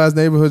 Those ghetto ass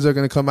neighborhoods are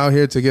gonna come out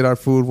here to get our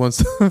food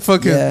once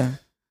fucking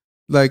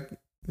like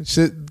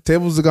shit.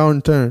 Tables are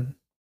gonna turn.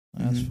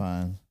 That's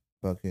fine.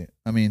 Fuck it.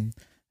 I mean,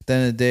 at the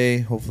end of the day,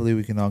 hopefully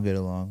we can all get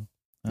along.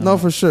 No,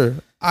 for sure.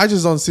 I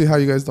just don't see how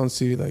you guys don't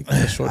see like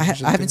the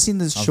shortage. I haven't seen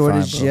the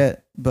shortage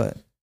yet, but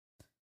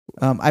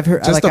I've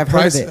heard. Just I've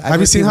price. heard of it. Have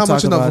you seen how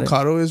much an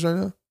avocado is right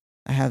now?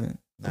 I haven't.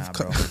 Nah,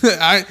 bro.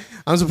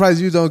 I'm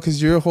surprised you don't,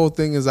 because your whole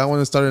thing is I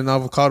want to start an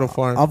avocado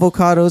farm.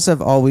 Avocados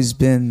have always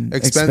been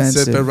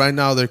expensive, but right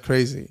now they're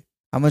crazy.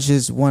 How much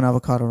is one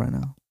avocado right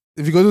now?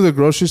 If you go to the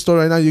grocery store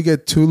right now, you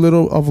get 2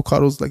 little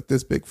avocados like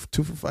this big,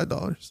 2 for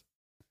 $5.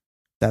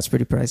 That's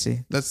pretty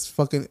pricey. That's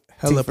fucking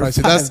hella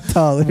pricey.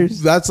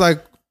 $5. That's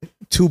like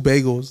 2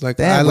 bagels. Like,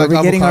 damn, are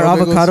we getting our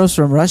avocados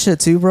from Russia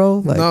too, bro?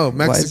 Like, no,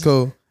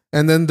 Mexico.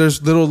 And then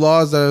there's little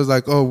laws that are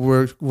like, oh,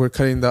 we're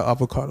cutting the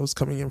avocados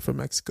coming in from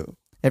Mexico.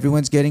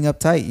 Everyone's getting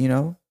uptight, you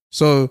know.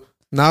 So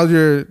now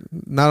you're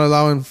not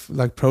allowing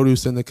like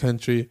produce in the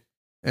country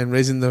and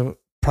raising the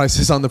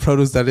prices on the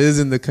produce that is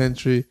in the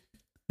country.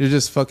 You're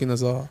just fucking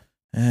us all.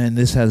 And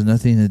this has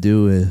nothing to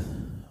do with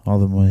all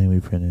the money we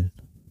printed.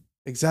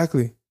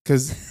 Exactly,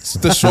 because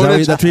the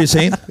shortage. That's what you're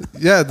saying?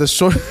 Yeah, the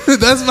short.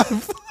 That's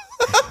my.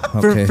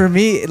 Okay. For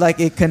me, like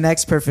it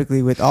connects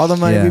perfectly with all the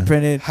money we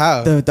printed.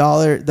 How the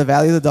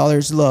value of the dollar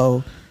is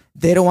low.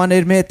 They don't want to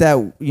admit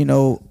that, you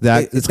know,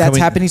 that's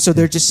happening. So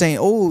they're just saying,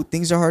 "Oh,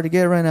 things are hard to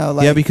get right now."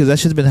 Like, yeah, because that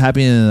shit's been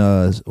happening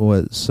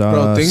in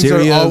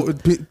Syria.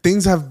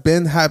 Things have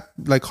been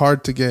like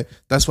hard to get.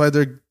 That's why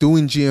they're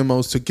doing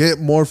GMOs to get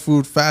more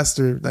food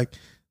faster. Like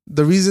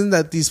the reason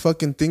that these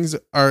fucking things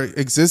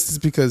exist is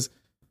because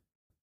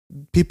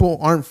people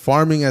aren't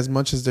farming as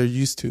much as they're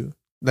used to.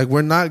 Like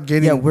we're not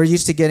getting. Yeah, we're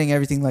used to getting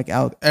everything like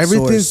out.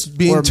 Everything's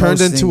being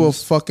turned into a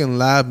fucking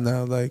lab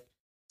now. Like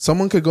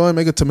someone could go and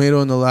make a tomato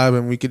in the lab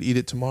and we could eat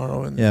it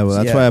tomorrow. And yeah,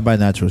 well, that's why I buy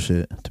natural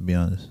shit. To be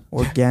honest,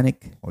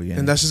 organic.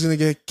 And that's just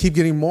gonna keep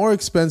getting more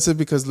expensive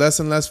because less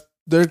and less.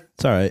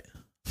 It's all right.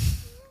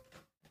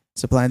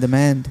 Supply and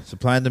demand.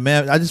 Supply and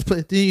demand.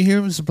 Did you hear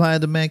him? Supply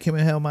and demand came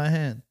and held my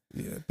hand.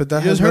 Yeah, but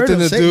that has nothing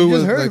to do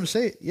with. You just heard him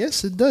say it.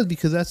 Yes, it does,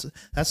 because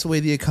that's the way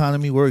the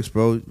economy works,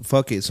 bro.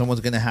 Fuck it, someone's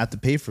gonna have to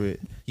pay for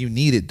it. You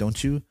need it,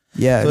 don't you?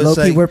 Yeah, so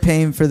low-key, we're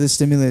paying for the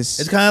stimulus.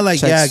 It's kind of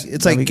like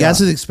it's like gas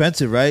is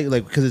expensive, right?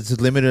 Like because it's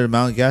a limited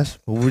amount of gas,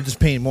 but we're just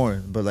paying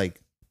more. But like,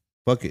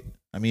 fuck it.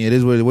 I mean, it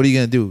is what are you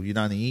gonna do? You're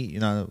not gonna eat.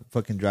 You're not gonna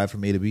fucking drive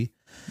from A to B.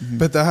 Mm-hmm.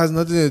 But that has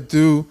nothing to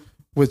do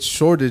with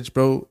shortage,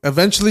 bro.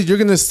 Eventually, you're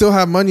gonna still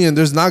have money, and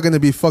there's not gonna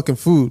be fucking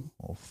food.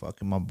 Oh,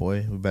 fucking my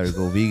boy, we better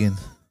go vegan.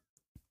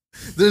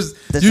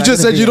 You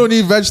just said you don't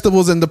eat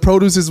vegetables, and the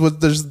produce is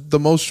what there's the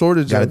most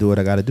shortage. Gotta do what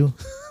I gotta do.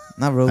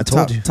 Not bro. I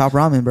told you. Top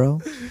ramen,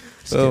 bro.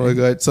 Oh my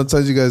god!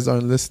 Sometimes you guys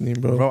aren't listening,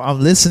 bro. Bro, I'm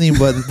listening,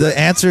 but the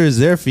answer is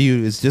there for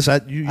you. It's just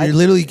you're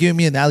literally giving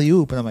me an alley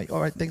oop, and I'm like, all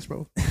right, thanks,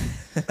 bro.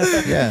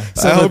 Yeah.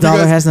 So the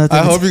dollar has nothing.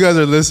 I hope you guys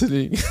are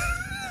listening.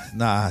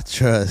 Nah,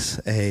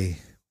 trust. Hey,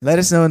 let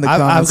us know in the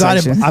comments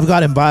section. I've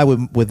gotten by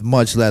with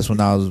much less when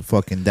I was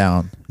fucking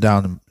down,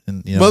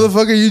 and you know.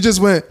 Motherfucker, you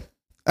just went.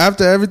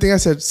 After everything I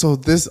said,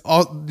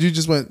 you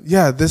just went,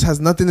 yeah, this has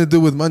nothing to do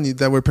with money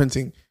that we're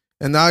printing.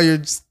 And now you're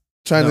just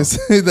trying to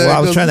say that. Well, I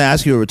was trying to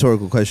ask you a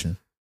rhetorical question.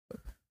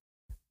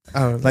 I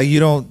don't know. Like you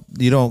don't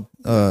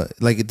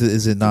like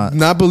is it not?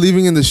 Not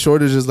believing in the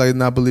shortage is like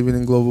not believing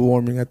in global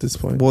warming at this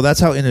point. Well, that's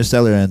how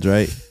Interstellar ends,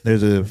 right?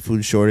 There's a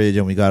food shortage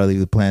and we got to leave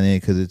the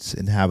planet because it's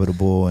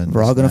inhabitable. And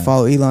we're all going to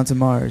follow Elon to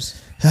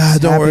Mars.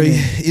 Don't worry,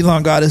 happening.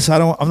 Elon got us. I'm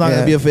not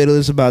gonna be a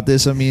fatalist about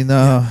this. I mean,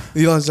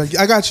 Elon's like,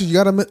 I got you.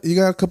 You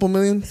got a couple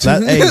million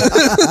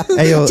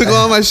hey yo, to go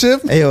on my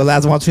ship. Hey yo,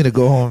 Laz wants me to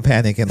go home and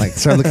panic and like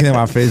start looking at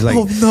my face like,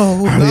 Oh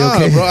no, are we Nah,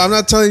 okay? bro. I'm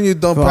not telling you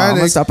don't Bro, I'm panic.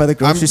 gonna stop by the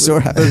grocery store.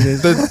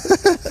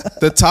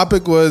 The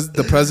topic was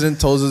the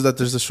president told us that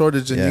there's a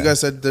shortage, and Yeah. you guys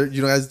said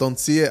you guys don't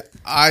see it.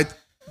 I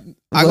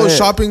go What?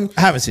 shopping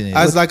I haven't seen it.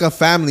 as like a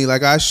family.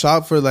 Like I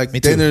shop for like Me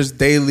too. dinners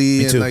daily,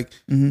 Me and too. like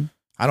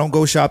I don't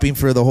go shopping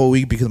for the whole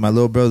week because my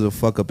little brother will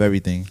fuck up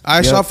everything.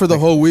 I shop for the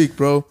whole week,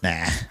 bro.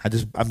 Nah,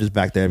 I'm just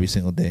back there every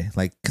single day.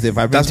 Like, cause if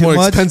I bring That's too more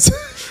much,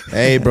 expensive.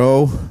 hey,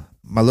 bro,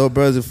 my little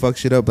brothers will fuck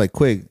shit up like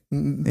quick.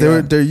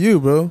 They're you,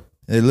 bro.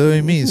 They're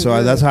literally me.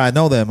 So that's how I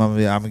know them. I'm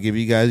gonna give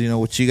you guys,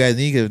 what you guys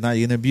need. If not,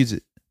 you're gonna abuse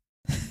it.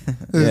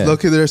 Yeah.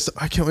 Look at this.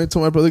 I can't wait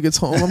till my brother gets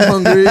home. I'm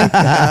hungry.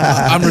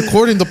 I'm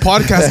recording the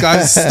podcast,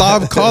 guys.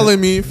 Stop calling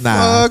me.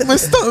 Nah. Fuck my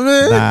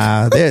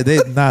stomach.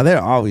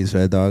 They're always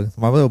red dog.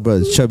 My little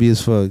brother's chubby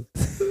as fuck.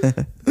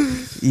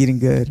 Eating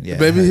good. Yeah,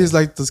 Maybe he's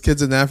like those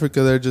kids in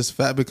Africa. They're just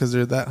fat because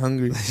they're that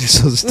hungry. You're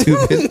so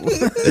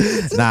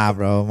stupid. Nah,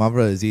 bro, my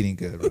brother's eating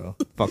good, bro.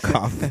 Fuck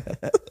off.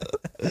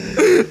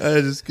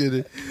 I just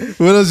kidding.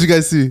 What else you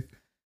guys see?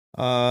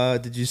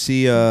 Did you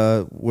see?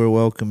 We're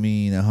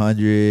welcoming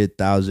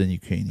 100,000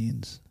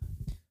 Ukrainians.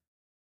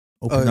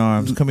 Open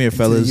arms. Come here, To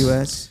the fellas.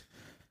 U.S.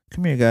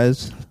 Come here,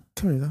 guys.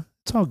 Come here, now.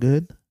 It's all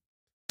good.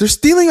 They're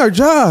stealing our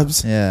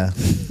jobs. Yeah.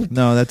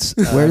 No, that's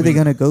Where are they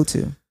gonna go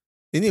to?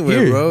 Anywhere,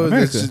 Here, bro.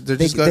 America. They're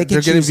They can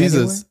getting choose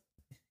visas.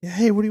 Yeah.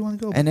 Hey, where do you want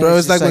to go? And then Bro, it's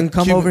it's like like when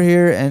come Cuba- over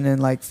here and then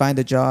like find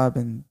a job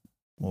and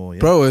Oh, yeah.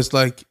 Bro, it's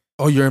like,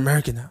 oh, you're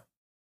American now.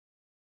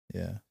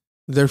 Yeah.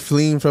 They're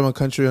fleeing from a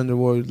country under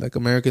war. Like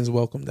Americans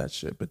welcome that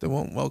shit, but they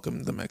won't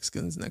welcome the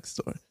Mexicans next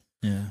door.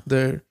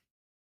 Yeah.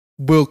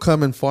 Will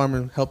come and farm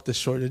and help the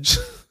shortage.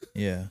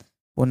 Yeah.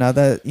 well now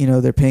that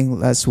they're paying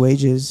less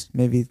wages,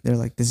 maybe they're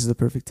like this is the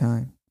perfect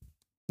time.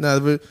 No,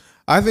 but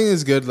I think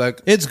it's good.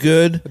 Like It's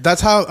good. that's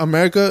how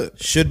America.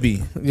 Should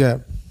be. Yeah,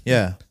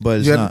 Yeah. But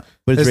it's Yeah, not.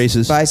 But it's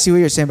racist. But I see what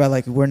you're saying about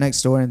like we're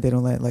next door and they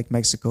don't let like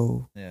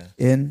Mexico Yeah.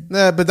 in.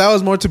 nah, but that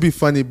was more to be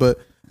funny. But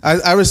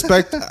I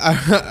respect.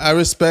 I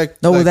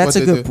respect. No, like, well, that's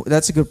what a they good do.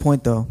 that's a good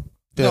point though.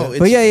 Yeah. No,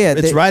 But yeah,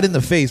 it's they- right in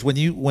the face when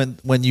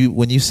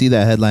you see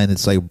that headline.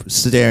 It's like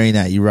staring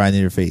at you right in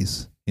your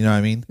face. You know what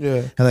I mean?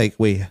 Yeah. And like,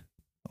 wait,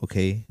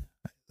 okay.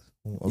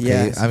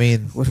 Yeah. I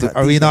mean, What about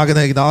are we these- not going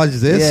to acknowledge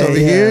this Yeah, over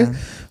yeah. here,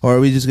 or are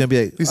we just going to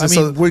be like? He I said,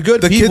 mean, so we're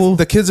good The people.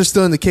 kids are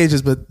still in the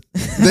cages, but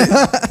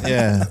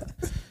Yeah,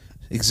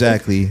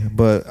 exactly.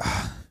 But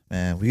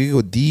man, we could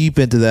go deep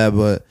into that.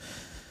 But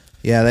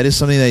yeah, that is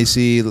something that you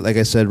see. Like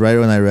I said, right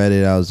when I read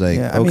it, I was like,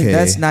 Yeah, I okay, mean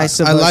that's nice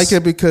of I us. like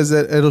it because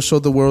it'll show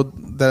the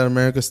world that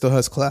America still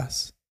has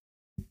class.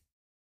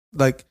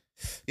 Like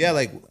yeah,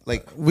 like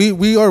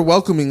we are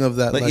welcoming of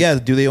that. like yeah.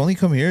 Do they only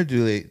come here?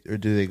 Do they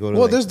go to?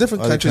 Well, like, there's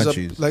different other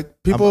countries.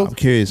 Like people, I'm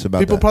curious about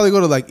people that. probably go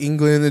to like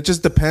England. It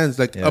just depends.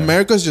 Like Yeah.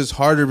 America's just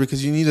harder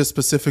because you need a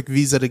specific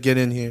visa to get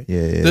in here.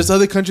 Yeah. There's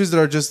other countries that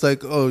are just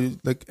like, oh,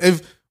 like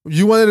if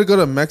you wanted to go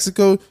to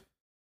Mexico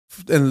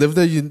and live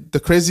there, the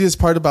craziest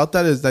part about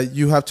that is that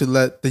you have to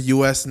let the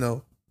U.S.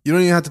 know. You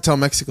don't even have to tell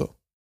Mexico.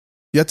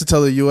 You have to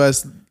tell the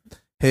U.S.,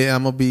 hey,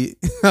 I'm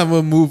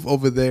gonna move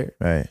over there.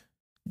 Right.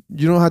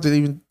 You don't have to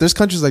even. There's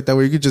countries like that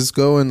where you could just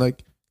go and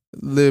like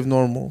live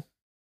normal.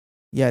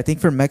 Yeah, I think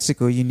for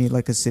Mexico you need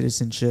like a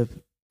citizenship.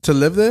 To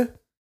live there,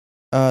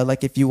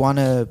 Like if you want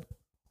to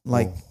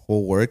like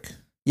whole work.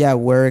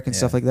 work and Yeah.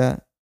 stuff like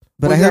that.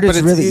 But Well, I heard yeah,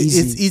 it's really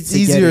easy. It's to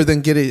get easier it.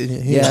 than get it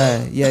here.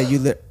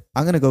 Yeah.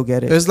 I'm gonna go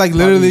get it. It's like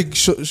Probably literally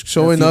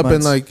showing few up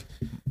and months. like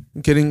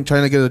trying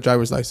to get a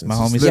driver's license. My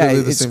It's homies- literally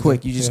yeah, the it's same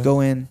quick. thing. You just Yeah.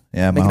 go in,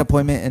 Yeah, make an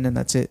appointment, and then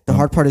that's it. The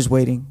hard part is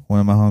waiting. One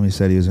of my homies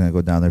said he was gonna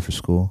go down there for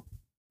school.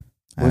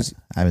 I Was-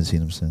 haven't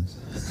seen him since.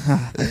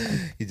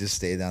 He just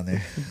stayed down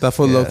there. That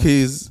for Yeah. low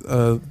key is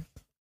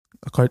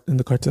in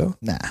the cartel.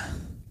 Nah,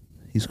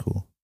 he's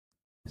cool.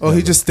 Oh,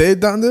 he just stayed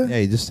down there. Yeah,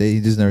 he just stayed.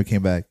 He just never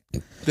came back.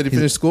 Did he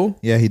finish school?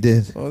 Yeah, he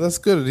did. Oh, that's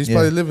good. He's Yeah.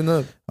 probably living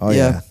up. Oh Yeah.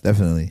 yeah,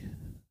 definitely.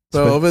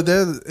 Bro, Spe- over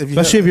there, if you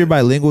Especially if you're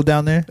bilingual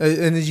down there.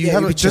 and if you Yeah,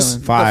 have you a, be just chilling.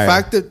 the Fire.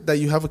 fact that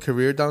you have a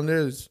career down there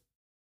is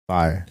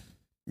Fire.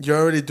 you're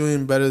already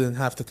doing better than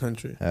half the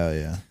country. Hell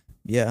yeah.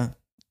 Yeah,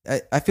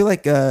 I feel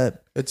like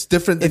It's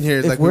different than if, here.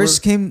 if Like worse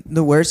came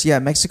the worst, yeah,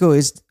 Mexico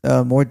is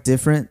more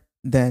different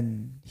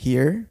than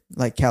here,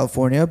 like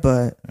California.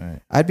 But All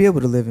right. I'd be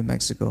able to live in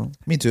Mexico.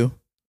 Me too.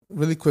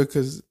 really quick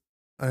because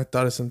I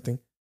thought of something.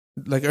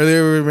 Like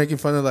earlier, we were making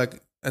fun of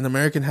like an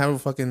American have a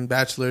fucking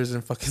bachelor's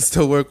and fucking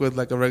still work with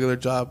like a regular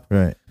job.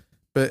 Right.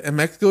 But in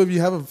Mexico, if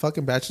you have a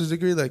fucking bachelor's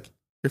degree, like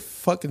you're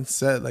fucking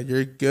set. Like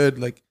you're good.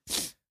 Like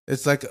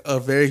it's like a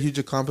very huge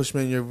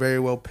accomplishment. You're very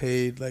well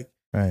paid. Like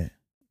Right.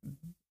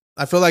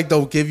 I feel like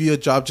they'll give you a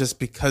job just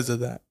because of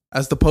that,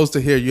 as opposed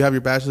to here, you have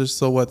your bachelor's.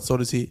 So what? So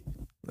does he.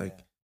 Like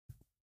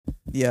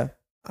Yeah,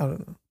 I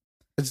don't know.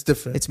 It's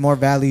different. it's more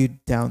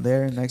valued down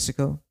there in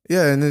Mexico.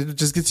 Yeah, and it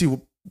just gets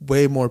you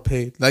way more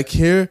paid. Like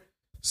here,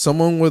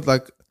 someone with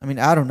like I mean,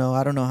 I don't know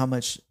how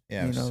much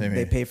Yeah. you know same they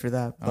here. pay for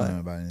that, I don't but know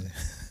about anything.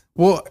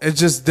 Well, it's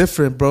just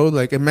different, bro.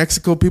 Like in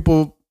Mexico,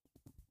 people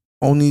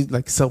only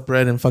like sell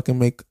bread and fucking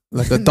make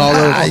like $1.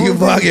 You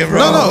bugging, bro.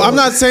 No, I'm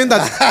not saying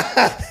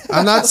that.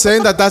 I'm not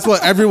saying that that's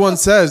what everyone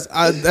says.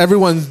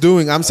 Everyone's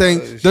doing. I'm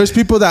saying there's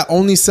people that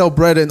only sell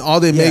bread and all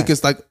they make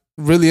is like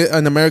really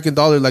an American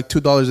dollar, like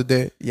 $2 a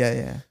day.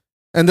 Yeah.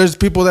 And there's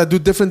people that do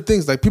different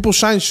things. Like people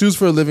shine shoes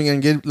for a living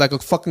and get like a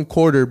fucking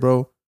quarter,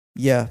 bro.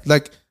 Yeah.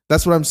 Like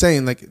that's what I'm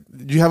saying. Like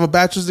you have a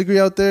bachelor's degree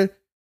out there,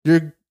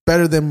 you're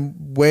better than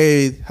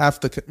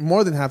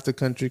more than half the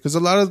country. Because a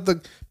lot of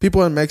the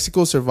people in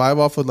Mexico survive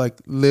off of like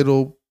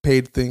little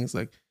paid things.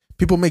 Like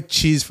people make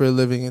cheese for a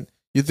living, and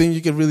you think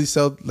you can really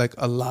sell like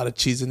a lot of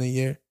cheese in a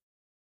year?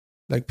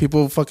 Like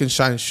people fucking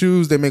shine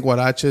shoes, they make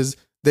huaraches.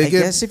 I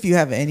guess if you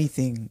have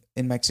anything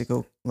in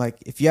Mexico, like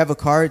if you have a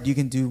card, you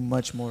can do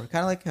much more.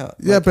 Kind of like how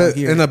but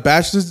here. in a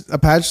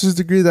bachelor's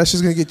degree, that's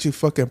just gonna get you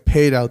fucking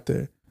paid out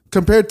there.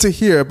 Compared to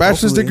here, a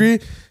bachelor's degree,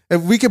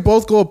 if we could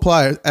both go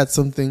apply at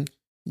something,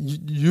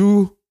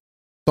 you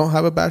don't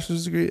have a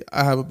bachelor's degree,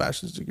 I have a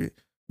bachelor's degree.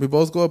 We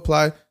both go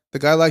apply. The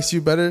guy likes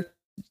you better.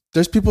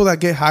 There's people that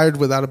get hired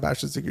without a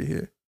bachelor's degree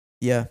here.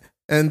 Yeah.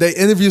 And they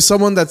interview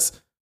someone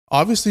that's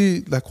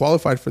obviously like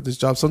qualified for this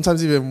job,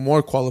 sometimes even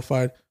more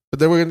qualified. But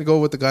then we're going to go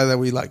with the guy that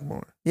we like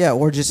more. Yeah,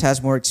 or just has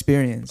more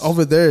experience.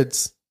 Over there,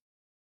 it's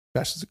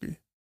bachelor's degree.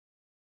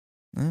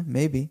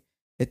 Maybe.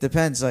 It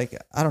depends. Like,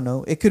 I don't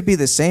know. It could be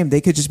the same. They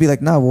could just be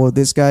like, no, well,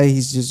 this guy,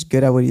 he's just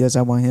good at what he does.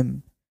 I want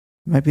him.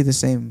 It might be the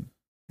same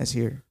as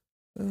here.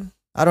 Yeah.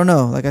 I don't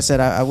know. Like I said,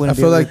 I wouldn't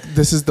I feel like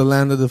this is the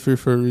land of the free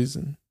for a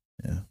reason.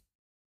 Yeah.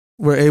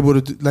 We're able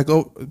to do, like,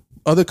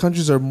 other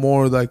countries are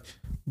more like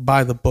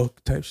by the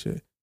book type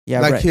shit. Yeah,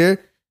 like right.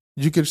 Here,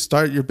 you could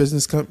start your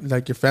business,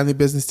 like your family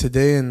business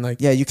today, and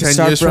like you can 10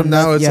 start years from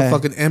now, it's a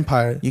fucking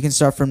empire. You can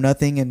start from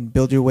nothing and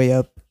build your way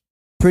up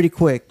pretty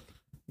quick.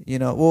 You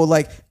know, well,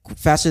 like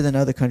faster than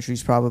other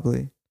countries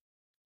probably.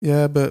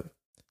 Yeah, but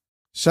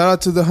shout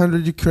out to the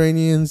 100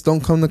 Ukrainians.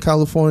 Don't come to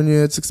California;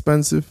 it's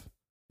expensive.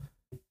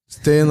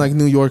 Stay in like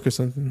New York or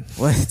something.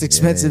 Well, it's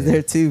expensive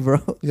there too,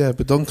 bro. Yeah,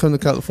 but don't come to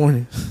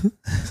California.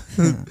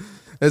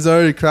 It's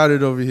already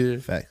crowded over here.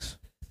 Facts.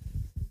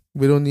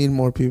 We don't need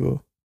more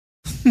people.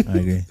 I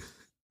agree.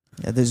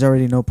 Yeah, there's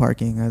already no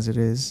parking as it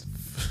is.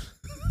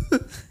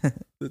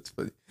 That's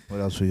funny.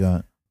 What else we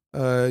got?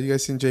 You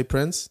guys seen Jay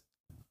Prince?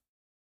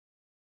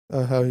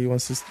 How he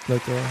wants to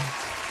like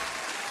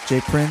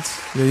Jay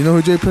Prince? Yeah, you know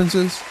who Jay Prince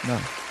is? No.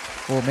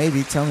 Well,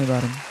 maybe. Tell me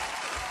about him.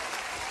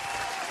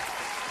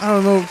 I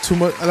don't know too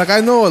much. Like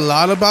I know a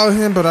lot about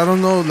him, but I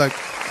don't know like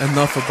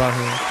enough about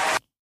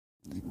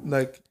him.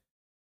 Like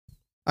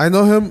I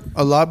know him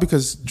a lot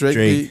because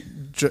Drake.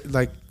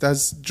 Like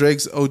that's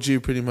Drake's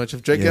OG pretty much.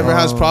 If Drake ever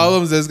has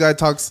problems, this guy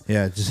talks.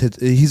 Yeah,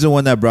 he's the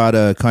one that brought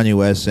Kanye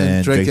West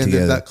and Drake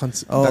together. That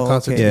concert.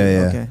 Okay.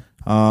 Yeah.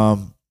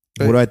 Okay.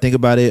 What do I think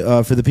about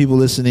it? For the people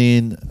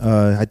listening,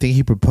 I think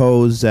he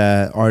proposed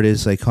that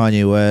artists like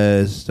Kanye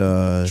West,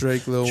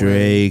 Drake,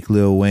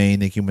 Lil Wayne,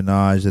 Nicki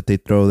Minaj, that they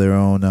throw their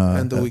own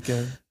and The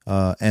Weeknd.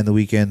 And The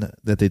Weeknd,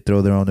 that they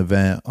throw their own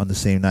event on the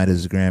same night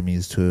as the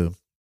Grammys to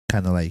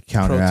kind of like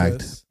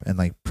counteract and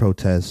like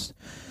protest.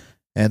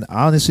 And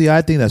honestly,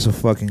 I think that's a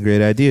fucking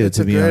great idea. It's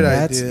to a be great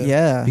honest, idea.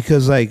 Yeah,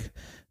 because like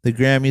the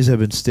Grammys have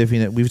been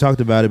stiffing it. We've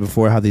talked about it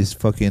before. How these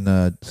fucking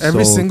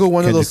every single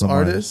one of Kendrick those Lamar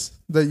artists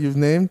that you've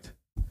named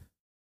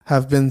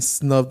have been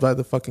snubbed by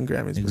the fucking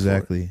Grammys.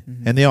 Exactly,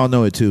 Mm-hmm. and they all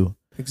know it too.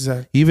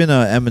 Exactly. Even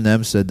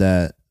Eminem said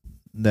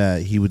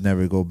that he would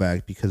never go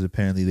back because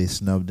apparently they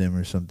snubbed him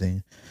or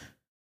something,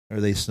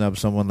 or they snubbed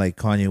someone like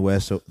Kanye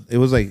West. So it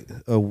was like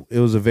it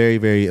was a very,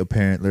 very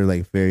apparent or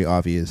like very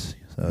obvious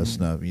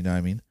snub. You know what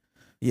I mean?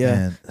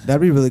 Yeah, and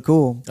that'd be really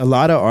cool. A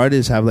lot of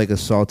artists have like a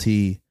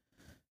salty,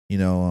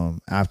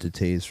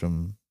 aftertaste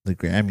from the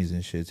Grammys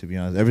and shit. To be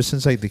honest, ever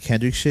since like the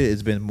Kendrick shit,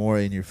 it's been more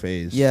in your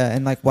face. Yeah,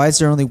 and like, why is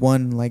there only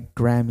one like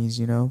Grammys?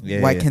 You know,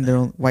 Yeah, why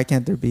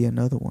can't there be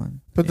another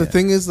one? But the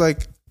thing is,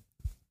 like,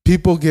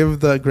 people give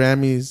the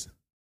Grammys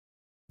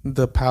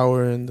the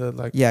power and the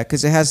like. Yeah,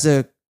 because it has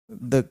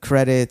the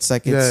credits.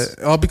 Like,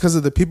 it's all because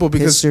of the people.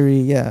 Because history.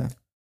 Yeah,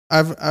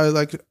 I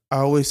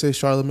always say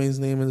Charlemagne's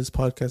name in this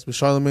podcast, but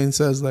Charlemagne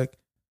says like,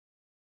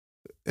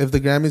 if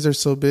the Grammys are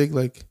so big,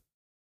 like,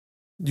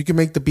 you can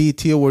make the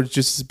BET Awards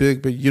just as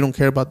big, but you don't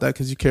care about that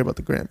because you care about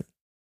the Grammy.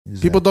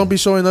 Exactly. People don't be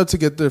showing up to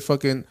get their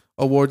fucking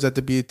awards at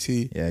the BET.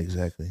 Yeah,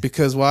 exactly.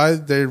 Because why?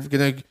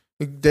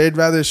 They'd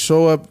rather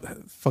show up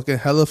fucking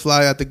hella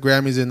fly at the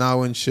Grammys and not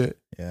win shit.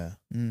 Yeah.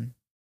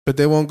 But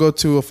they won't go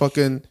to a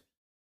fucking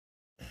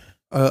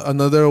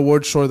another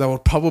award show that will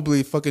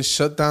probably fucking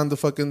shut down the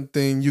fucking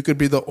thing. You could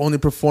be the only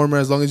performer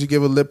as long as you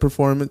give a lip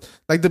performance.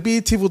 Like the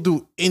BET will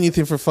do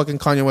anything for fucking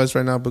Kanye West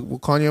right now, but will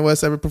Kanye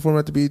West ever perform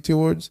at the BET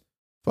Awards?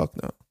 Fuck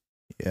no.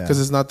 Yeah. Because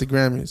it's not the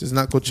Grammys. It's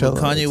not Coachella.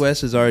 Well, Kanye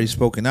West has already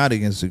spoken out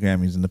against the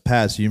Grammys in the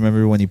past. You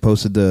remember when he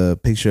posted the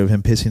picture of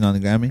him pissing on the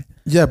Grammy?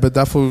 Yeah, but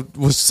that fool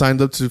was signed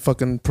up to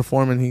fucking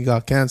perform and he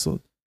got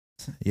canceled.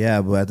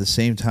 Yeah, but at the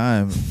same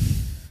time,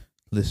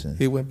 listen.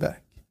 He went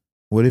back.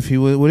 What if he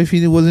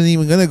wasn't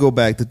even gonna go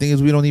back? The thing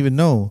is, we don't even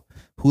know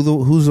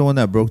who's the one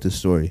that broke the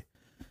story.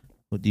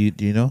 Do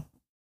you know?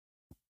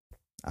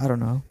 I don't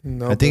know.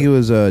 No, I think it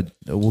was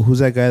who's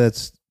that guy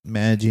that's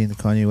managing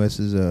Kanye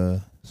West's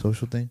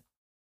social thing?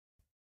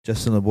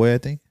 Justin LeBoy, I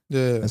think.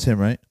 Yeah, That's him,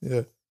 right?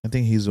 yeah. I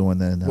think he's the one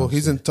that announced. Well,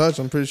 he's it. in touch.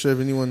 I'm pretty sure if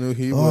anyone knew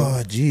he Oh,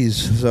 was. jeez.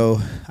 So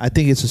I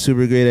think it's a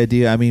super great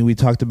idea. I mean, we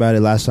talked about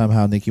it last time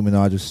how Nicki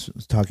Minaj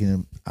was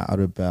talking out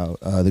about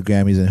the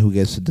Grammys and who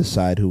gets to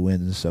decide who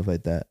wins and stuff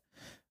like that.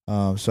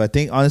 So I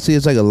think, honestly,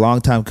 it's like a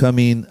long time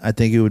coming. I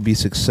think it would be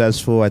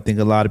successful. I think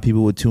a lot of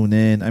people would tune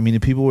in. I mean,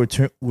 if people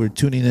were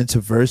tuning into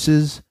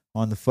Versus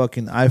on the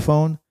fucking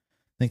iPhone,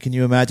 then can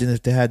you imagine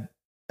if they had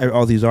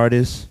all these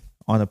artists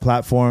on a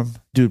platform?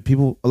 Dude,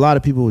 a lot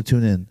of people would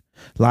tune in.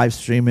 Live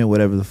stream it,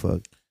 whatever the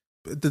fuck.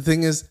 But the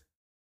thing is,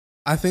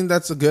 I think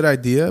that's a good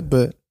idea,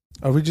 but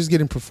are we just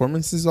getting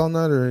performances on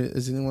that, or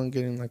is anyone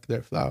getting like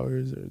their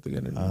flowers, or they're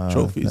getting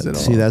trophies at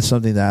all? See, that's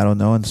something that I don't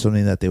know, and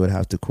something that they would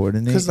have to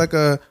coordinate. Because like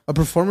a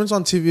performance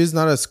on TV is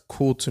not as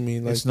cool to me.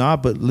 Like, It's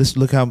not, but let's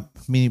look how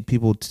many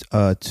people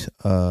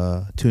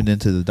tuned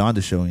into the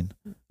Donda showing.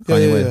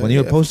 When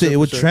you post it, it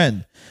would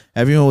trend.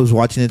 Everyone was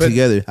watching it But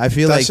together. I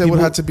feel that like shit would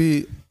have to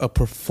be a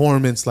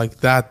performance like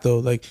that, though.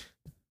 Like,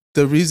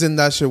 the reason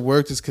that shit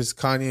worked is because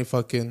Kanye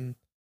fucking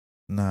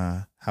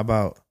Nah. How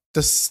about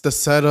the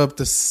setup,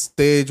 the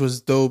stage was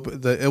dope.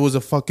 It was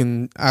a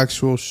fucking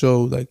actual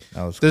show. Like,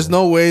 that was there's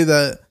cool. no way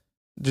that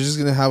they're just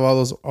gonna have all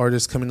those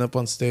artists coming up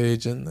on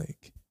stage and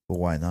like. But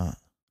why not?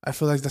 I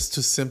feel like that's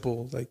too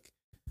simple. Like,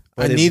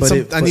 But I it- need but some.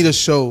 it- I need a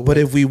show. But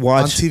if we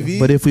watch on TV?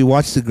 but if we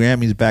watch the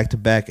Grammys back to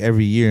back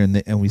every year,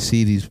 and we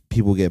see these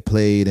people get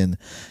played, and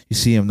you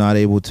see them not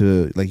able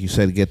to, like you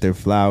said, get their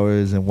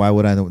flowers, and why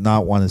would I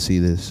not want to see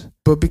this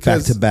but back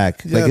because to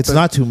back? yeah, Like, it's but-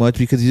 not too much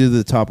because these are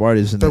the top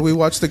artists. And but we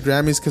watch the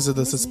Grammys because of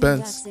the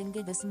suspense.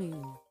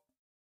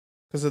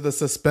 Because of the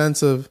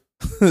suspense of.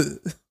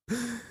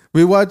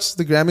 We watch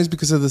the Grammys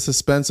because of the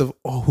suspense of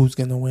who's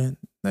gonna win.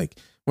 Like,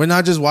 we're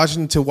not just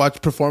watching to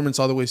watch performance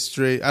all the way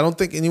straight. I don't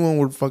think anyone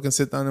would fucking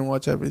sit down and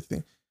watch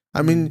everything.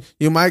 I mean,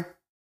 you might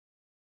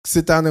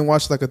sit down and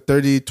watch like a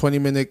 20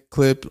 minute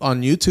clip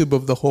on YouTube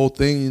of the whole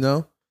thing, you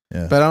know?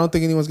 Yeah. But I don't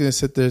think anyone's gonna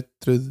sit there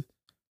through,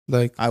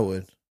 like, I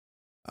would.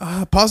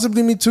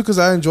 possibly me too, because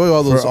I enjoy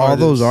all those For all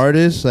artists. those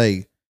artists,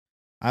 like,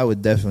 I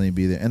would definitely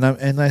be there.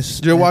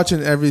 You're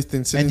watching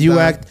everything, sitting and you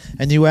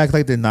down. act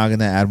like they're not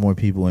gonna add more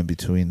people in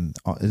between.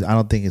 I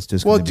don't think it's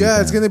just. Well, gonna be yeah,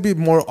 them. it's gonna be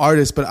more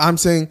artists, but I'm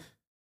saying,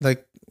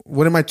 like,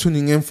 what am I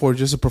tuning in for?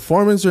 Just a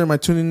performance, or am I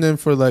tuning in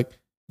for like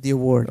The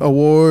award.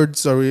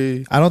 awards? Are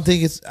we? I don't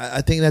think it's.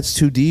 I think that's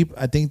too deep.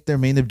 I think their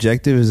main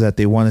objective is that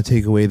they want to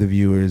take away the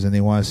viewers, and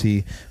they want to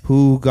see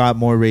who got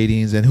more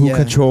ratings and who Yeah,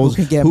 controls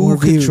who can get more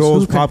views,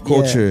 controls who can- pop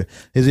culture.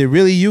 Is it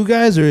really you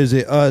guys, or is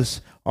it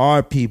us,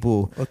 our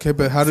people? Okay,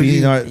 but how do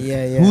feeding you? our,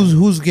 Yeah.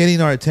 Who's getting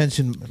our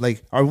attention?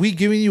 Like, are we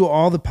giving you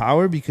all the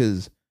power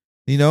because,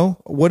 you know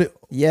what?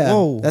 Yeah,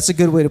 Whoa. that's a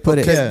good way to put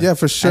Okay, it. yeah,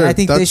 for sure. And I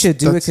think they That's- should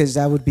do it that's- because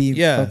that would be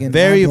fucking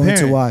very ongoing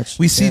apparent to watch.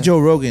 We see Yeah. Joe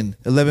Rogan,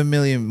 11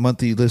 million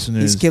monthly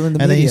listeners. He's killing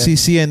the and media. then you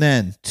see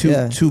CNN,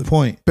 Yeah. 2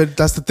 point. But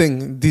that's the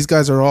thing. These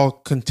guys are all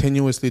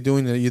continuously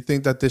doing it. You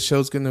think that this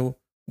show's gonna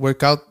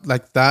work out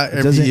like that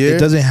every year? It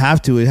doesn't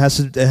have to. It has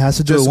to do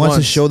Just it once to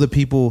once. show the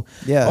people.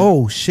 Yeah.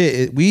 Oh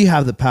shit! We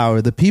have the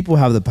power. The people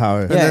have the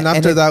power. And Yeah, then and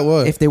after if- that,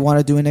 what? If they want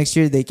to do it next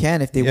year, they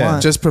can. If they Yeah.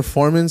 want, Just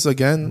performance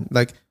again?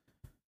 Like,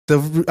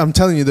 I'm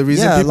telling you, the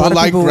reason Yeah, a people lot of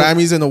like people-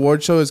 Grammys and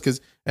award show is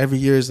because every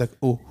year is like,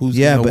 who's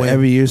Yeah, gonna but win?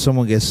 every year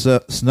someone gets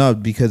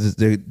snubbed because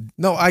they're.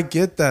 No, I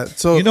get that.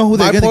 So You know who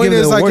they're my gonna point give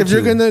the is, like, award if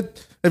you're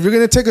to.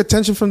 gonna take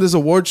attention from this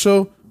award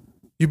show,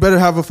 you better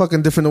have a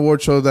fucking different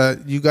award show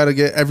that you got to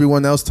get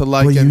everyone else to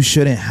like. But And you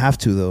shouldn't have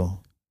to though.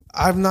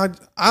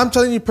 I'm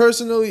telling you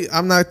personally,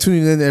 I'm not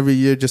tuning in every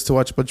year just to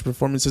watch a bunch of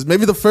performances.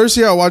 Maybe the first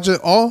year I'll watch it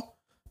all,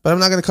 but I'm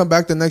not gonna come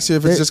back the next year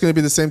if it's just gonna be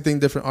the same thing,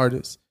 different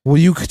artists. Well,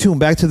 you could tune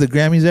back to the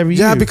Grammys every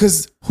year. Yeah,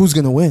 because who's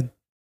gonna win?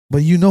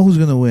 but you know who's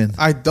gonna win.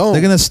 I don't.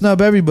 They're gonna snub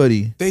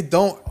everybody. They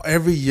don't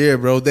every year,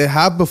 bro. They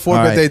have before,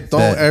 All but right, they don't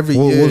bet. every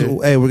We'll- year.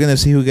 hey, we're gonna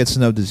see who gets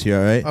snubbed this year.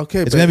 All right.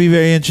 Okay, It's but- gonna be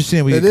very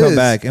interesting. We It can come is.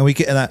 back and we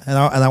can and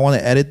I want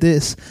to edit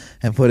this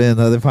and put it in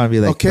another part and be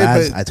like, Okay,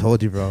 "Baz, but- I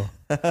told you, bro."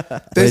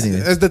 They-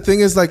 anyways. as the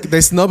thing is, like,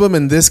 they snub him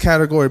in this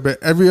category, but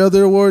every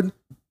other award,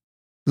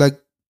 like,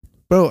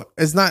 bro,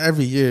 it's not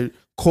every year.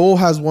 Cole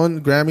has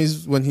won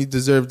Grammys when he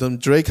deserved them.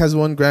 Drake has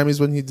won Grammys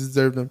when he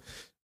deserved them.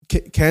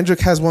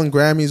 Kendrick has won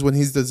Grammys when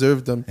he's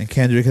deserved them. And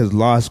Kendrick has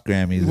lost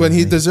Grammys When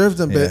he deserved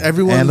them, but Yeah.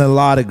 everyone, and a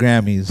lot of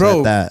Grammys, Bro.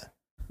 at that.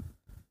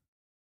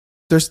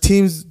 there's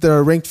teams that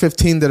are ranked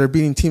 15 that are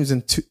beating teams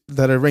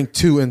that are ranked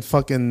 2 in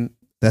fucking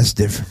That's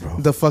different, bro.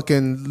 the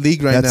fucking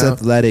league right That's now.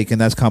 athletic, and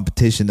that's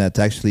competition that's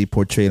actually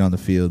portrayed on the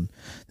field.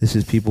 This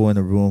is people in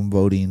the room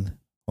voting.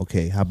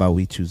 Okay, how about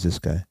we choose this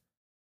guy?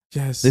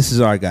 Yes. This is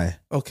our guy.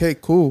 Okay,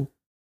 cool.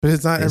 But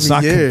it's not It's every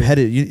not year.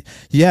 competitive.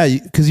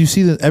 Because you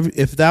see that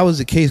if that was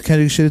the case,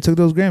 Kendrick should have took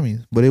those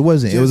Grammys, but it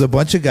wasn't. It Yes, was a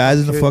bunch of guys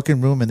in the okay.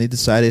 fucking room, and they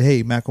decided,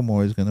 hey,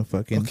 Macklemore is gonna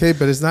fucking. Okay,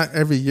 but it's not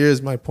every year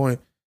is my point.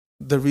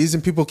 The reason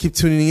people keep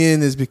tuning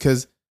in is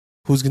because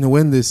who's going to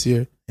win this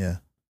year? Yeah.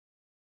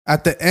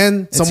 at the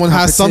end, It's someone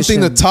has something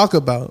to competition. talk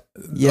about.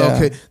 Yeah.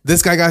 Okay,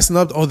 this guy got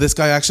snubbed. Oh, this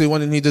guy actually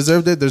won and he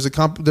deserved it. There's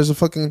a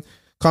fucking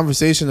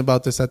conversation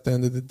about this at the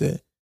end of the day.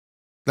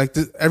 Like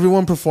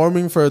everyone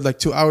performing for like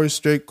 2 hours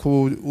straight.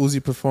 Cool.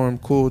 Uzi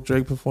performed. Cool.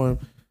 Drake performed.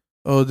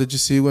 Oh, did you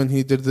see when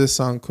he did this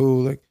song?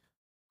 Cool. Like,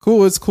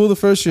 cool. It's cool the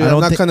first year. I'm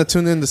not kind of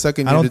tuned in the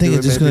second year. I don't think to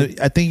it's do just it, gonna.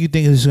 maybe. I think you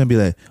think it's just gonna be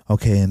like,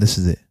 okay, and this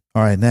is it.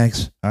 All right,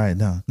 next. All right,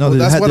 no. Well,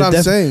 that's what I'm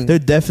saying. There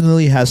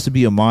definitely has to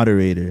be a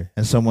moderator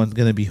and someone's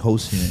gonna be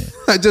hosting it.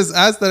 I just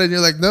asked that and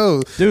you're like,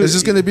 no, Dude, it's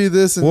just gonna be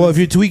this. And Well, if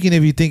you're tweaking,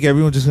 if you think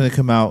everyone's just gonna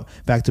come out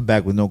back to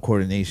back with no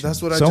coordination,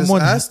 that's what I just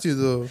asked you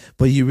though.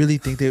 But you really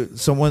think that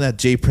someone at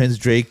Jay Prince,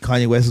 Drake,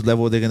 Kanye West's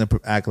level, they're gonna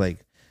act like?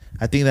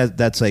 I think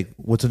that's like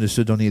what's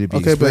understood don't need to be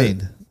Okay, but-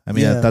 explained. I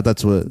mean, I Yeah. thought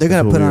that's what They're that's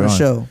gonna what put we on were a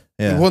show,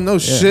 Yeah. Well, no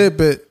shit,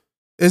 but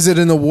is it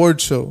an award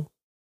show,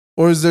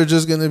 or is there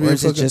just gonna be or a,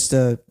 is it just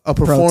a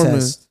performance?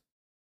 protest?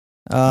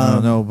 I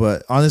don't know,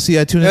 but honestly,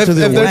 I tuned If, into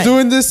the. if they're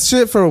doing this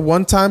shit for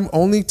one time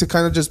only to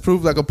kind of just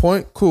prove like a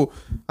point, cool.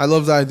 I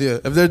love the idea.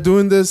 If they're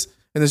doing this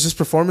and it's just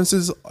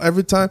performances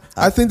every time,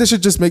 I think they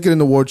should just make it an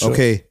award show.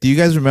 Okay, do you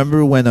guys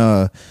remember when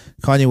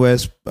Kanye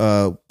West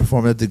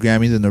performed at the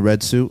Grammys in the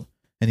red suit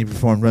and he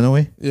performed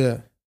 "Runaway"? Yeah.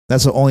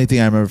 That's the only thing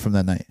I remember from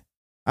that night.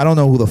 I don't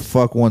know who the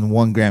fuck won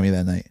one Grammy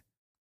that night.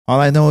 All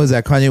I know is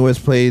that Kanye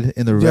West played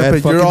in the Yeah, red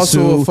but fucking you're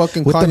also a suit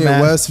fucking with the Kanye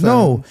mask. West fan.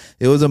 No,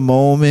 it was a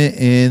moment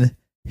in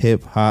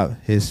hip hop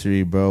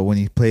history, bro. When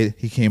he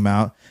came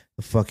out,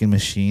 the fucking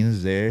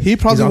machine's there. He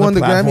probably He's on won the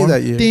Grammy platform.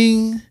 that year.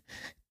 Ding,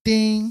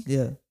 ding,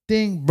 Yeah.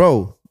 ding,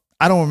 bro.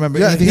 I don't remember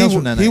Yeah, anything else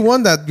from that night. he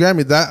won that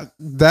Grammy.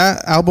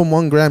 That album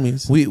won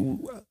Grammys. We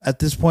at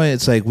this point,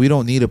 it's like we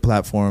don't need a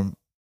platform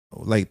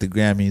like the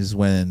Grammys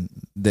when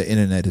the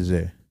internet is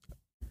there.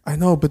 I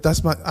know, but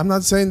I'm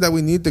not saying that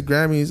we need the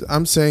Grammys.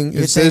 I'm saying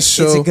You're is saying, this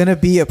show? is it gonna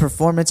be a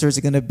performance or is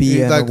it gonna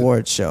be an Like,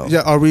 award show?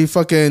 Yeah, are we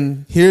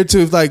fucking here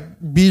to like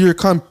be your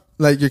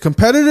your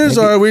competitors,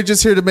 Maybe- or are we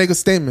just here to make a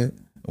statement?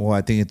 Well,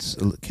 I think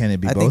can it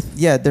be I both?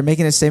 think they're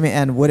making a statement.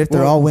 And what if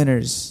they're Well, all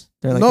winners?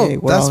 They're like, No, hey,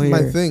 we're that's all my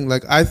here. thing.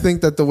 Like, I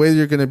think that the way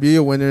you're gonna be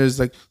a winner is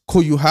like,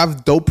 cool. You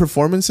have dope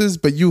performances,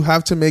 but you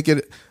have to make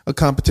it a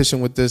competition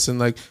with this. And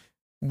like,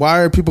 why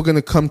are people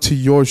gonna come to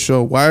your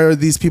show? Why are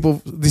these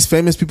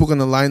famous people,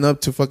 gonna line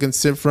up to fucking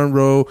sit front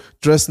row,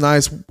 dress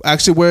nice,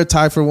 actually wear a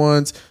tie for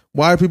once?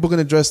 Why are people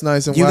gonna dress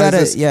nice? And You why gotta,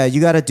 is this,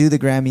 you gotta do the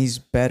Grammys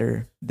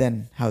better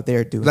than how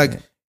they're doing like,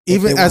 it.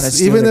 If they wanna if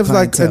steal their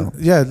like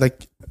clientele.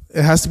 like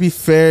it has to be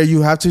fair.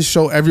 You have to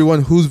show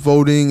everyone who's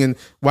voting and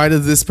why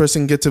does this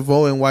person get to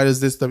vote and why does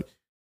this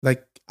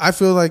like. I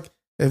feel like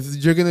if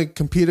you're gonna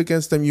compete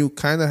against them, you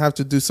kind of have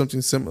to do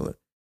something similar.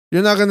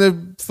 You're not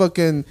gonna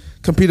fucking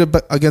compete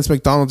against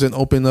McDonald's and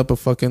open up a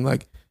fucking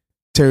like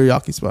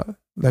teriyaki spot.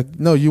 Like,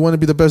 no, you want to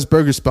be the best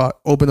burger spot.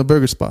 Open a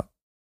burger spot.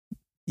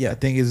 I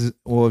think is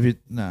well. If you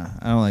I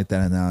don't like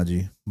that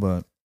analogy,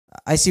 but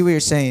I see what you're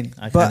saying.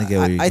 I but kinda get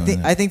where you're I going think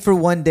at. I think for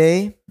one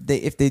day,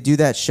 if they do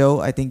that show,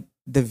 I think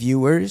the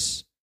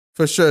viewers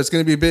For sure, it's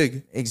gonna be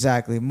big.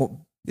 exactly Even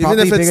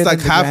probably if it's bigger like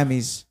than the half,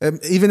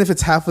 Grammys. even if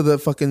it's half of the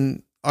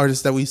fucking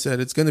artists that we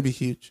said, it's gonna be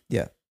huge.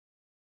 Yeah.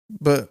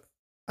 But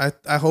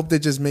I hope they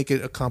just make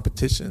it a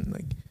competition.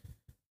 Like,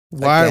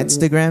 why Against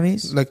the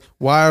Grammys, Like,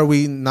 why are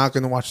we not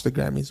gonna watch the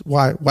Grammys?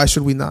 Why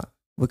should we not?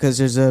 because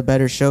there's a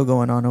better show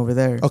going on over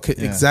there. Okay,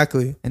 Yeah.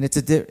 exactly. And it's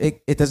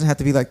it doesn't have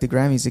to be like the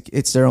Grammys.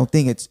 It's their own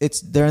thing.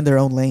 It's they're in their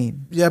own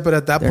lane. Yeah, but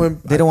at that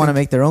point, They don't want to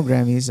make their own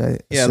Grammys.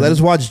 let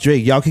us watch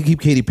Drake. Y'all can keep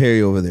Katy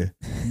Perry over there.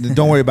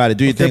 Don't worry about it.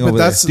 Do your thing over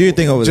there. Do your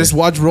thing over Just there.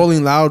 watch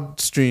Rolling Loud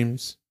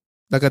streams.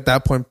 Like at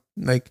that point,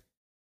 like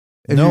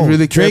if No, you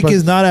really care Drake about-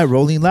 is not at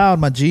Rolling Loud,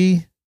 my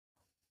G.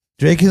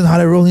 Drake is not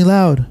at Rolling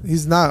Loud.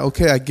 He's not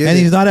okay. I get And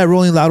it. he's not at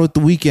Rolling Loud with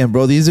The Weeknd,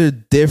 bro. These are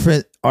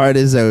different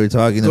artists that we're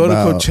talking Go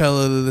about. to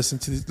Coachella to listen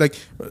to these. Like,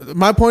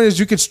 my point is,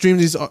 you could stream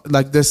these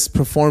like this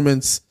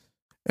performance,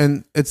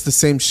 and it's the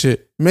same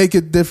shit. Make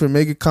it different.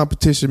 Make it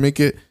competition. Make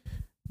it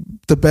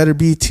the better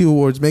BET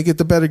Awards. Make it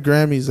the better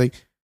Grammys. Like,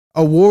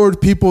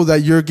 award people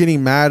that you're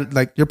getting mad.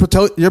 Like, you're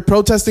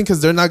protesting because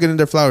they're not getting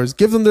their flowers.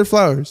 Give them their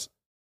flowers.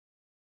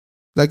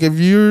 Like, if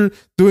you're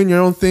doing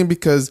your own thing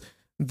because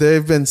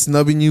they've been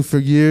snubbing you for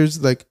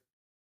years, like,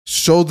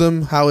 show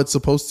them how it's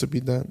supposed to be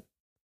done.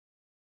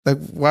 Like,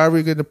 why are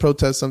we going to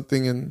protest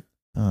something and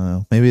I don't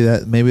know.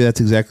 Maybe that's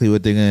exactly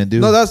what they're gonna do.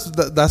 no? That's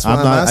what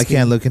I'm I asking.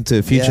 can't look into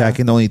the future. Yeah. I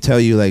can only tell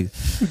you like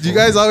You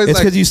guys always it's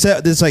like because you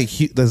said there's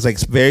like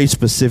very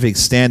specific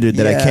standard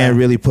that I Yeah. can't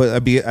really put.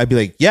 I'd be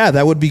like, yeah,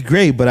 that would be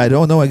great, but I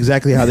don't know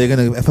exactly how they're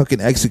gonna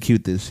fucking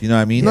execute this. You know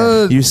what I mean?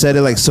 No, You said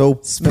it like so No,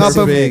 but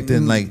specific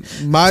and like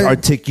my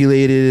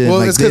articulated. Well,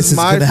 and like it's 'cause this is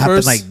my gonna happen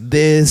first- like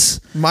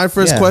this. my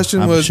first Yeah,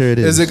 question I'm was, sure it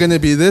is is. it going to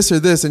be this or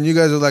this? And you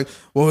guys are like,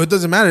 well, it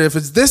doesn't matter if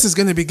it's this. It's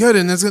going to be good,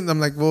 and it's. I'm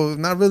like, well,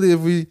 not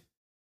really.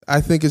 I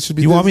think it should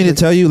be. You want me to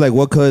tell you like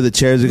what color the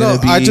chairs are No,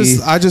 gonna be?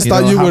 I just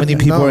thought you how would. many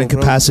people no, are in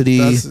bro. capacity.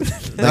 That's, Like,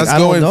 that's I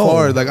don't going know.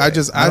 forward. Like, I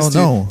just I asked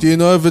don't know. you. Do you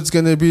know if it's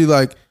going to be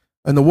like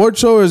an award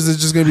show or is it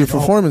just going to be a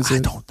performance? I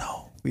don't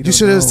know. You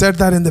should have said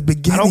that in the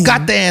beginning. I don't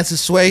got the answer,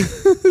 Sway.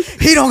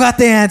 He don't got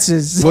the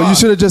answers. Well, you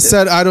should have just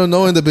said I don't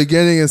know in the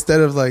beginning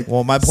instead of like.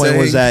 Well, my point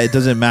was that it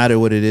doesn't matter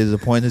what it is. The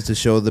point is to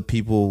show the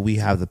people we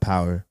have the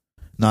power,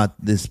 not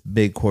this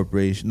big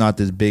corporation, not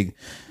this big.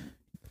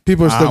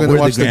 People are still going to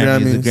watch the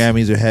Grammys. The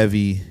Grammys are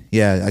heavy.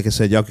 Yeah, like I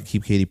said, y'all could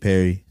keep Katy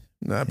Perry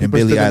and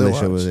Billie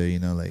Eilish over there. You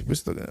know, like we're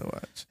still gonna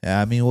watch.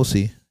 Yeah, I mean, we'll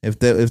see if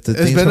the it's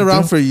been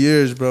around for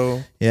years,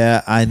 bro.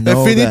 Yeah, I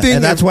know. If anything,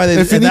 and that's why they.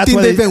 If anything,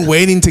 they've been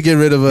waiting to get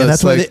rid of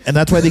us. And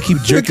that's why they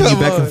keep jerking you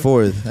back and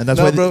forth. And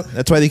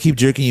that's why they keep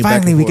jerking you. Finally,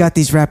 back and we forth. got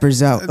these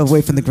rappers out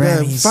away from the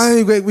Grammys.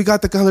 Man, finally, we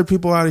got the colored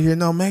people out of here.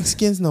 No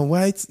Mexicans, no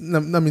whites. No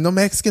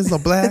Mexicans, no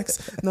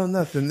blacks, no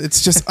nothing.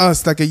 It's just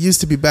us, like it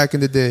used to be back in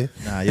the day.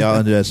 Nah, y'all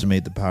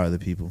underestimate the power of the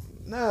people.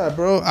 Nah,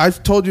 bro.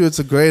 I've told you it's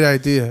a great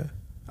idea.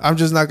 I'm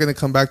just not gonna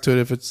come back to it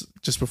if it's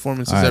just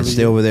performances every year.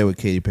 Stay over there with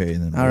Katy Perry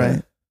then. All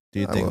right. Do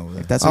you think over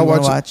there? That's what I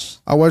watch.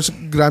 I watch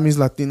Grammys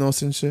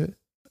Latinos and shit.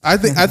 I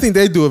think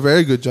they do a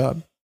very good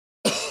job.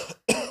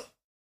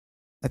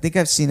 I think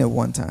I've seen it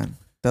one time.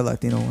 The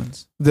Latino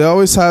ones. They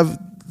always have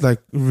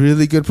like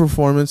really good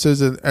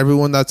performances, and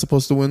everyone that's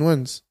supposed to win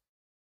wins.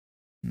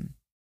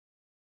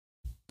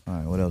 All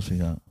right, what else we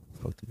got?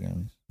 Fuck the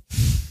Grammys.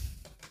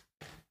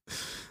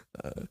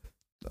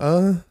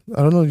 I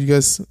don't know. You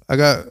guys, I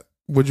got.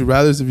 Would you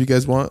rather? If you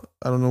guys want,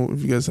 I don't know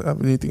if you guys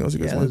have anything else you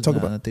guys want to talk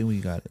about. I think we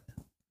got it.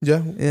 Yeah.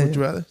 Would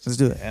you rather? Let's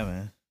do it. Yeah,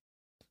 man.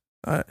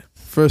 All right.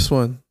 First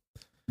one.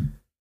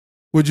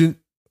 Would you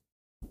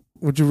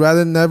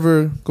rather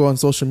never go on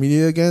social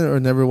media again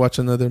or never watch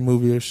another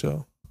movie or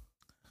show?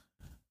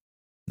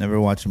 Never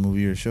watch a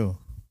movie or show.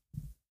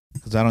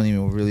 Because I don't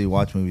even really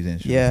watch movies and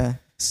shows. Yeah,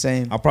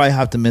 same. I'll probably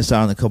have to miss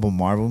out on a couple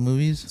Marvel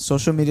movies.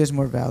 Social media is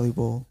more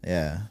valuable.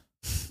 Yeah.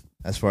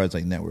 As far as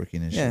like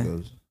networking and shit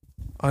goes.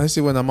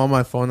 Honestly, when I'm on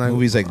my phone,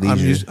 movies like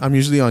leisure. I'm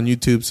usually on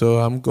YouTube, so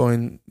I'm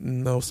going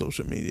no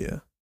social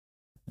media.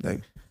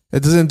 Like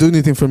it doesn't do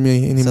anything for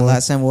me anymore. It's the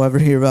last time we'll ever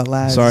hear about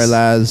Laz. Sorry,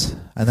 Laz.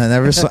 And I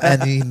never saw.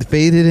 And he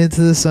faded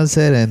into the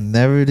sunset and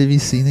never to be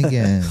seen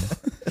again.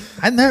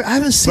 I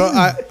haven't seen.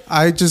 Bro,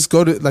 I just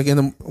go to like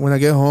when I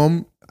get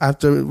home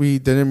after we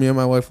dinner, me and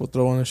my wife will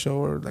throw on a show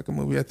or like a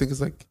movie. I think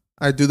it's like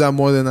I do that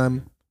more than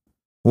I'm.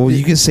 Well,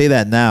 you can say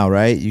that now,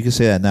 right? You can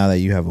say that now that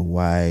you have a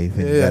wife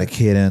and you got a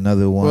kid and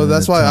another one. Well,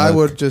 that's why I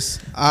would just.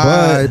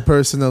 I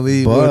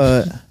personally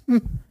would.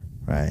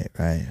 Right.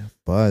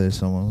 But there's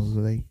someone who's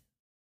like,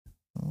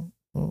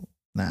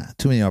 nah,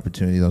 too many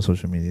opportunities on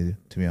social media,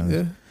 to be honest.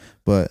 Yeah.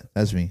 But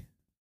that's me.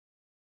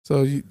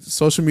 So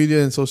social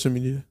media and social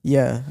media.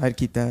 Yeah, I'd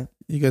keep that.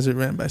 You guys are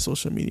ran by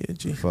social media,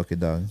 G. Fuck it,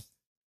 dog.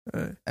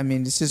 Right. I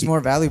mean, this is more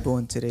valuable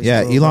in today's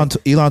world.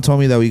 Elon told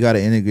me that we got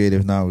to integrate.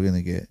 If not, we're going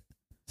to get.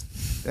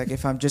 Like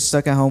if I'm just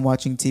stuck at home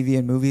watching TV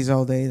and movies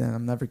all day, then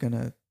I'm never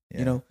gonna,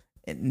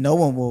 no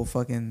one will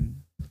fucking.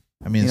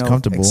 I mean, it's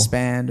comfortable.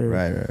 Expand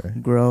or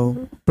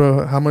grow.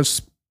 Bro, how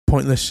much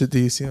pointless shit do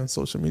you see on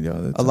social media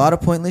all the time? A lot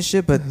of pointless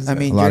shit, but I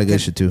mean, a lot of good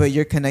shit too. But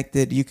you're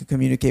connected. You can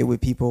communicate with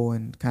people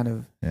and kind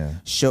of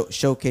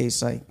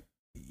showcase like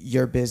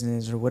your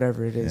business or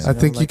whatever it is. I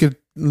think you could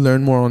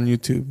learn more on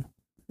YouTube,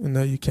 and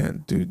that you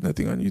can't do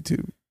nothing on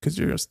YouTube because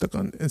you're stuck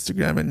on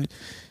Instagram and.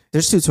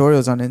 There's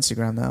tutorials on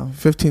Instagram now.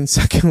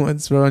 15-second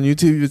ones, bro. On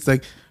YouTube, it's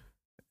like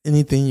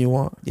anything you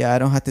want. Yeah, I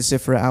don't have to sit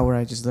for an hour.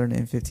 I just learn it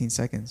in 15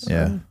 seconds.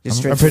 Yeah.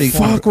 I'm pretty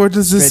fuck, where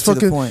does this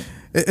fucking...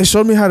 It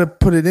showed me how to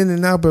put it in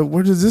and out, but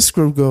where does this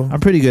screw go? I'm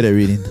pretty good at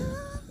reading.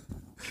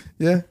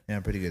 Yeah? Yeah,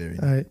 I'm pretty good at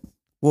reading. All right.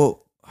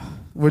 Well...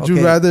 Would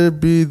you rather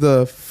be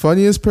the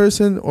funniest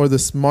person or the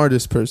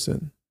smartest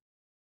person?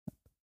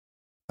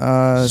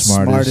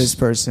 Smartest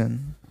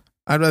person.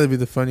 I'd rather be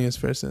the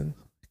funniest person.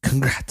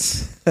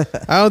 Congrats.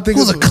 I don't think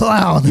who's a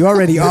clown. You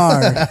already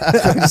are.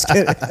 I'm just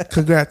kidding.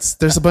 Congrats.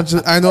 There's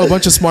I know a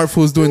bunch of smart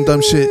fools doing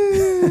dumb shit.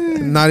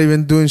 Not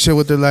even doing shit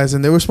with their lives.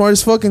 And they were smart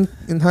as fuck in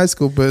high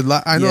school. But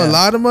I know a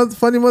lot of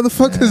funny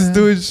motherfuckers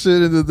doing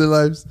shit into their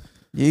lives.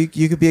 You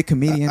could be a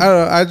comedian. I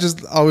don't know. I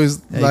just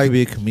always you could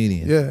be a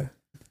comedian. Yeah.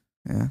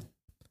 Yeah.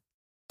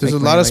 There's a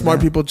lot of smart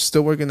people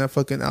still working at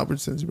fucking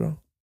Albertsons, bro.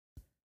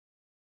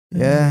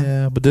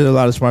 Yeah, but there's a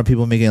lot of smart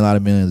people making a lot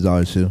of millions of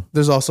dollars too.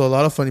 There's also a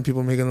lot of funny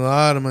people making a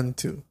lot of money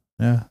too.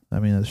 Yeah, I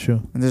mean that's true.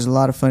 And there's a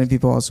lot of funny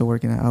people also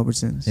working at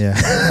Albertsons. Yeah,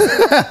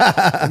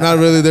 not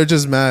really. They're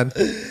just mad.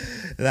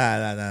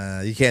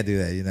 Nah. You can't do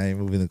that. You're not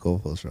moving the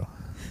goalposts, bro.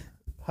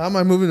 How am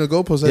I moving the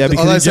goalposts? Yeah,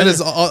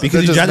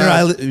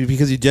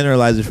 because you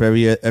generalize it for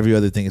every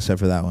other thing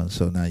except for that one.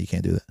 So now you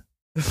can't do that.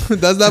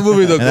 That's not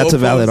moving the goalposts. And that's a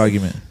valid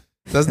argument.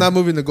 That's not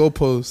moving the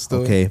goalposts,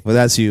 though. Okay, well,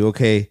 that's you.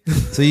 Okay.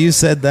 So you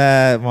said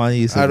that,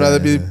 Monty. I'd rather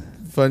be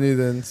funny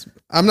than...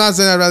 I'm not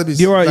saying I'd rather be...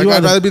 I'd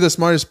rather be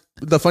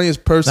the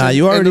funniest person. Nah,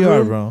 you already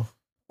are, bro.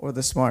 Or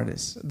the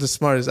smartest. The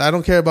smartest. I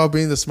don't care about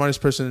being the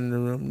smartest person in the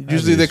room.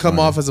 Usually they come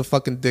off as a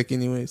fucking dick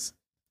anyways.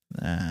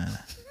 Nah.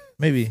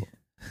 Maybe.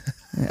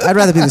 I'd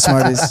rather be the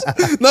smartest.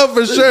 No,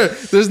 for sure.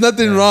 There's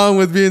nothing wrong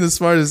with being the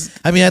smartest.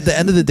 I mean, at the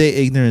end of the day,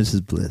 ignorance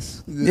is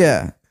bliss.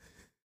 Yeah.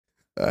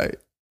 All right.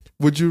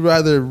 Would you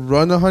rather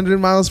run 100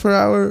 miles per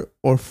hour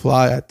or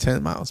fly at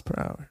 10 miles per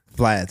hour?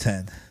 Fly at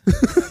 10.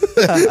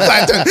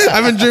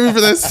 I've been dreaming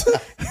for this.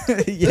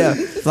 Yeah,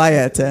 fly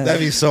at 10. That'd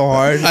be so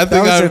hard. I That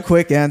think was a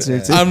quick answer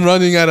too. I'm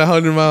running at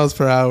 100 miles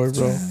per hour,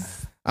 bro.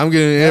 I'm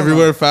getting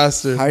everywhere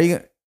faster. How are you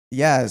gonna?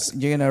 Yes,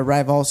 you're gonna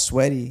arrive all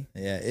sweaty.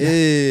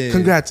 Yeah.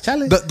 Congrats.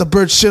 Charlie. The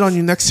bird shit on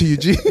you next to you,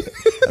 G.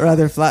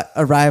 Rather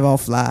arrive all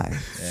fly.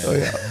 Oh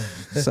yeah.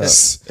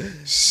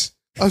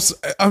 So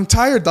I'm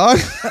tired, dog.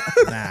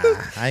 Nah,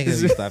 I ain't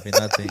gonna be stopping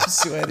nothing.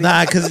 sweaty.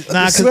 Nah, cause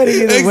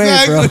Sweating either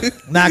way, bro. Cause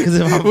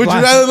if I'm Would you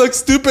flying- rather look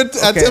stupid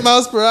at Okay. 10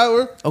 miles per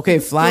hour? Okay,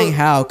 flying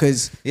how?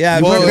 Because Yeah,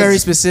 you well, weren't it's- very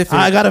specific.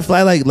 I gotta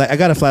fly like I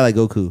gotta fly like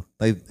Goku.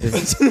 Like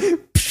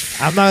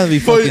I'm not gonna be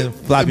fucking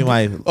flopping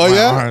my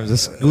yeah? arms.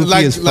 It's goofy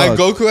Like as fuck. like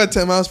Goku at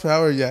 10 miles per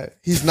hour? Yeah.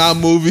 He's not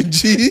moving,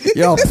 G.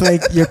 You're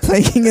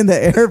playing in the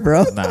air,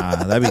 bro. Nah,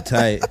 that'd be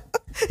tight.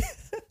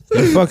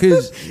 You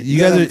fuckers, you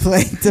guys are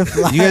playing to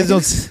fly.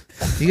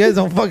 you guys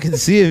don't fucking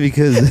see it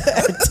because.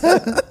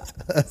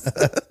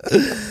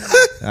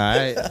 all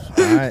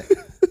right.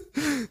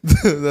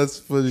 That's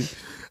funny.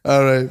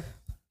 All right.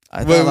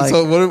 I Wait, thought, like,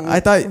 so what-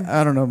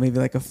 I don't know, maybe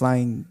like a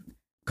flying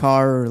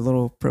car or a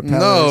little propeller. or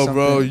No, something.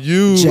 bro.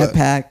 You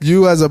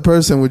Jetpack as a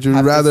person, would you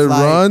Have to rather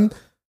fly run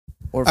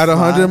or at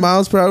 100 fly.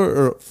 miles per hour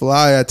or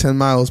fly at 10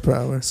 miles per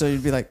hour? So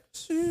you'd be like,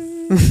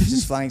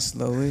 just flying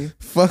slowly.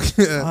 Fuck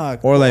yeah.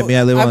 Fuck. Or like me,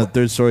 I live on I the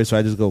third story, so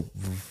I just go.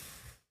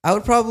 I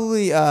would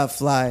probably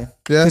fly Yeah.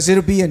 because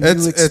it'll be a new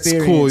It's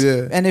experience. cool,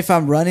 yeah. And if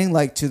I'm running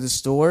like to the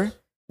store,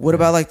 what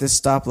about like the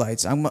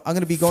stoplights? I'm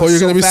gonna be going. Oh, you're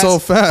so gonna be fast, so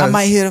fast. I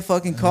might hit a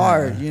fucking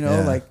car. You know,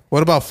 Yeah. like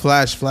What about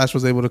Flash? Flash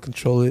was able to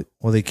control it.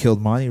 Well, they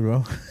killed Monty,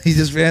 bro. He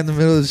just ran in the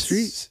middle of the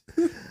streets.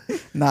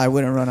 nah, I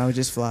wouldn't run. I would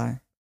just fly.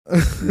 Yeah,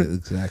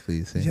 exactly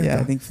the same. Yeah,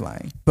 I think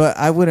flying, but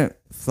I wouldn't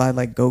fly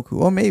like Goku.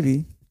 Or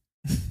maybe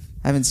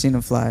I haven't seen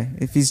him fly.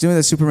 If he's doing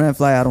the Superman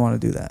fly, I don't want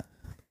to do that.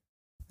 I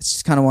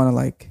just kind of want to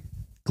like,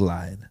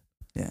 Glide.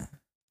 yeah,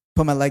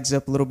 put my legs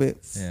up a little bit,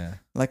 Yeah.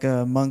 like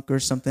a monk or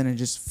something, and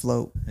just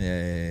float.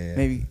 Yeah.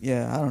 Maybe,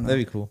 yeah, I don't know.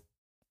 That'd be cool.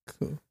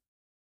 Cool.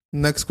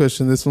 Next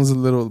question. This one's a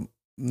little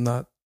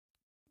not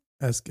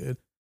as good.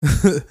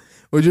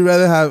 Would you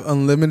rather have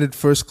unlimited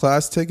first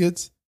class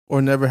tickets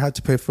or never have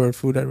to pay for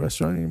food at a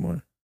restaurant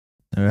anymore?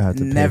 Never have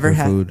to pay Never for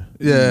ha- food.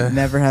 Yeah.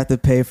 Never have to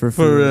pay for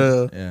For food.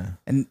 real. Yeah.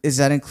 And is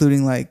that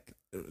including like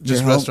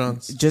Just your home-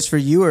 restaurants. just for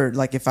you, or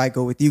like if I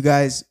go with you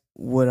guys,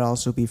 would it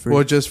also be free?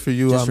 Or just for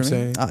you, Just I'm for me?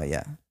 saying. Oh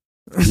yeah,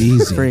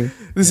 Easy. free.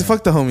 This is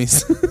fuck the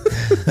homies.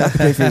 Have to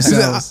pay for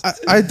yourselves.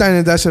 I dine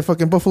at that shit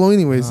fucking Buffalo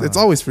anyways. It's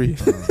always free.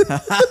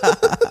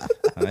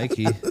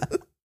 Nike.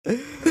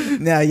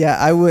 Yeah,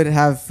 I would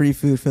have free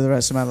food for the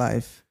rest of my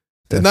life.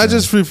 Not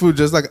just free food,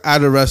 just like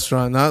at a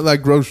restaurant, not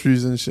like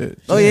groceries and shit.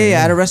 Oh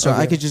yeah, at a restaurant,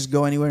 Okay. I could just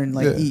go anywhere and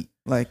like Yeah. eat.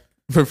 Like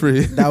For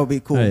free. that would be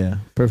cool. Oh yeah.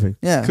 Perfect.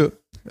 Yeah, Cool.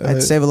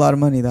 I'd save a lot of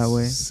money that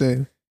way.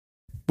 Same.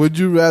 Would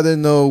you rather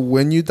know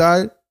when you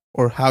died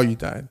or how you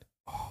died?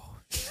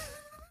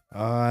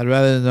 I'd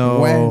rather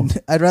know When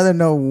I'd rather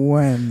know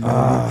when,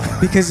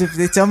 because if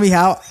they tell me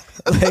how,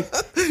 like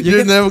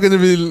You're never gonna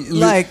be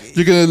like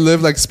you're gonna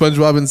live like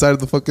SpongeBob inside of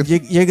the fucking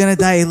you're gonna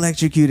die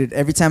electrocuted.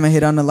 Every time I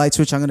hit on the light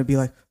switch, I'm gonna be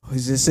like, oh,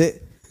 is this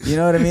it? You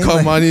know what I mean? Call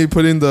Like, money,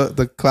 put in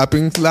the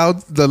clapping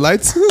loud the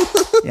lights.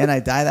 yeah, and I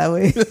die that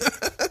way.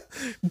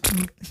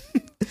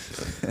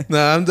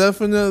 Nah, I'm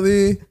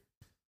definitely.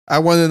 I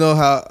want to know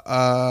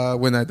how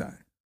when I die.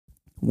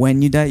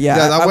 When you die, yeah.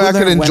 Yeah, that way I would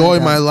can learn when enjoy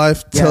die. my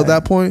life till Yeah.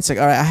 that point. It's like,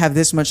 all right, I have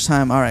this much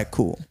time. All right,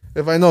 cool,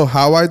 If I know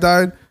how I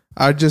died,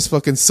 I just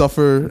fucking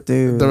suffer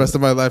dude. the rest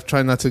of my life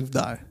trying not to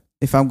die.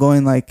 If I'm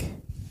going like,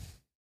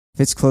 if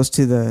it's close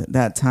to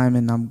that time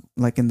and I'm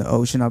like in the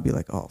ocean, I'll be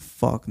like, oh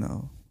fuck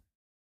no.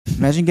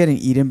 Imagine getting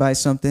eaten by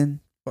something.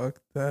 Fuck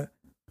that.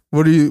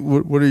 What are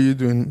you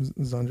doing,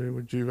 Zandre?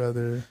 Would you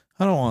rather?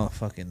 I don't want to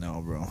fucking know,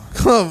 bro.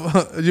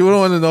 You don't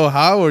want to know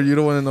how, or you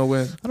don't want to know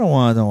when? I don't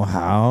want to know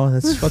how.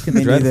 That's fucking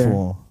Me neither.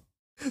 dreadful.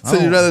 So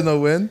you'd rather know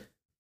when?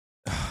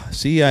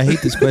 See, I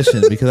hate this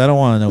question because I don't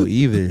want to know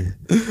either.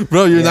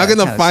 Bro, you're Yeah, not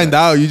gonna kinda find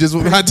out. You just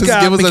have to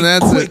God, give us make an it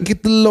answer. quick.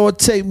 Get the Lord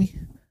take me.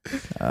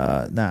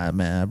 Nah,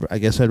 man. I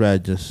guess I'd rather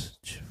just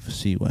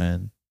see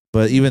when.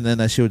 But even then,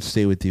 that shit would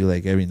stay with you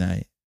like every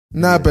night.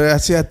 Nah, but I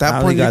see at I that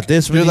only point, got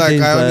this you're many like,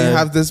 days I only left.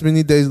 have this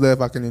many days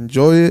left. I can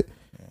enjoy it,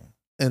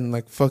 and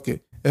like, fuck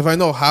it. If I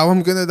know how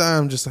I'm gonna die,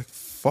 I'm just like,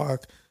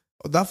 fuck.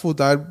 Oh, that fool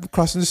died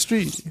crossing the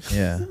street.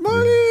 Yeah.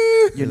 Money.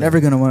 You're never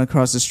gonna want to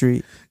cross the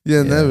street.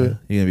 Yeah, never.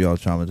 You're gonna be all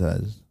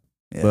traumatized.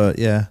 Yeah. But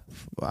yeah,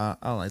 I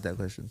don't like that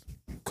question.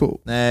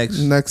 Cool. Next.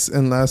 Next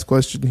and last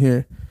question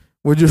here.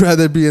 Would you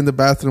rather be in the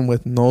bathroom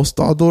with no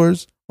stall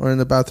doors or in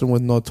the bathroom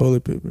with no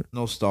toilet paper?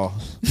 No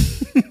stalls.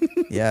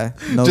 Yeah,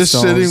 no Just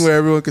stalls. shitting where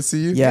everyone can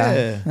see you? Yeah,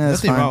 that's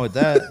nothing fine. wrong with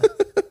that.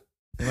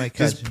 They might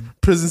catch Just you.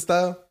 prison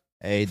style?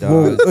 Hey,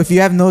 Well, dog. if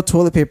you have no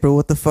toilet paper,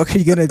 what the fuck are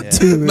you gonna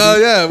do? No,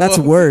 yeah. That's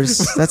well,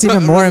 worse. That's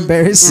even more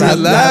embarrassing.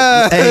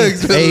 Relax.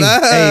 Hey,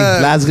 relax.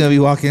 Vlad's gonna be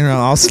walking around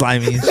all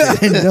slimy and shit.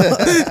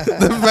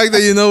 The fact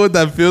that you know what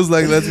that feels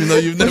like lets me know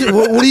you've never.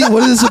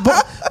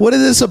 What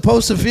is it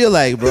supposed to feel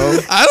like, bro?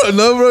 I don't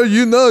know, bro.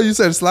 You know, you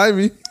said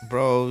slimy.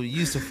 Bro, you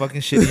used to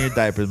fucking shit in your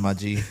diapers, my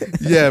G.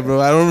 Yeah, bro.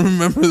 I don't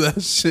remember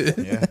that shit.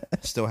 Yeah,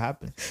 still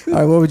happen. All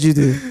right, what would you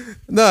do?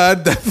 No, I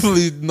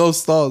definitely no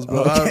stalls,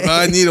 bro. Okay.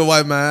 I need to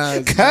wipe my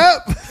ass.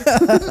 Cap.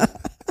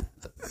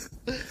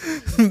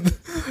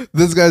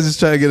 This guy's just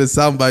trying to get a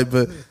soundbite,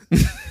 but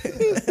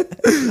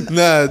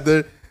nah,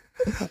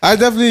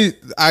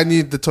 I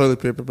need the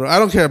toilet paper, bro. I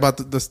don't care about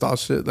the stall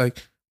shit. Like,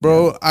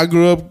 bro, I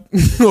grew up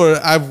or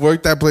I've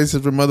worked at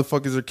places where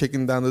motherfuckers are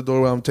kicking down the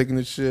door while I'm taking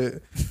the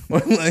shit. Or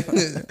like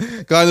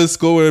gone to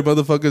school where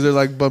motherfuckers are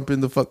like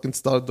bumping the fucking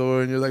stall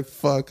door and you're like,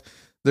 fuck,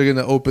 they're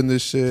gonna open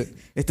this shit.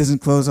 It doesn't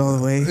close all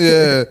the way.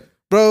 Yeah.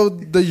 Bro,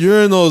 the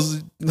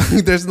urinals,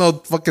 there's no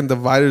fucking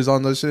dividers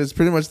on those shit. It's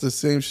pretty much the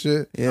same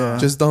shit. Yeah.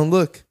 Just don't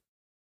look.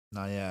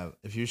 Nah, yeah.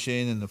 If you're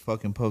shitting in the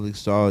fucking public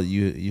stall,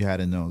 you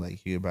had to know,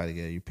 like, you're about to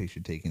get your picture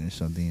taken or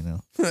something, you know.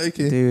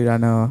 Okay. Dude, I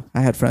know.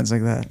 I had friends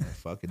like that.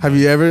 Fucking Have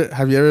you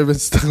ever been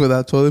stuck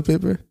without toilet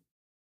paper?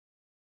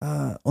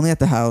 Only at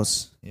the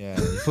house. Yeah,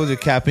 you fools are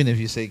capping if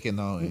you say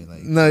no.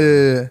 Like, No,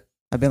 yeah.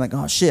 I've been like,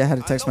 oh shit, I had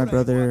to text my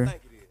brother.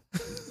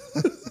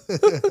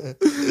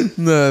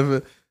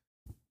 No, but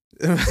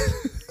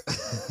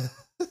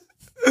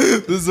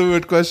this is a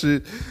weird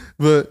question.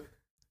 But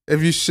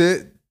if you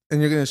shit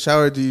and you're gonna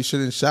shower, do you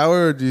shit in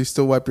shower or do you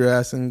still wipe your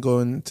ass and go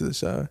into the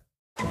shower?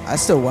 I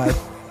still wipe.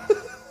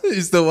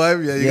 You still wipe?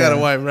 Yeah, you Yeah. gotta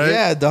wipe, right?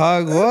 yeah,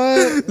 dog.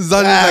 What?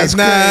 Zandra's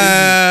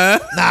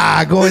like,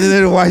 nah. Going in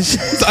there to wash.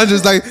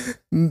 Zandra's like,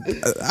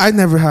 I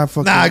never have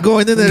fucking. Nah,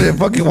 going in there to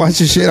fucking wash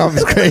your shit off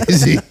is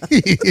crazy.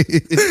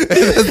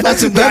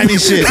 That's some grimy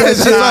shit.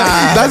 That's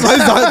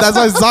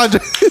why Sandra.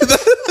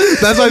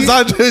 That's why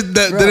Sandra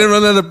didn't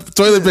run out of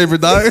toilet paper,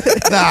 dog.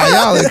 Nah,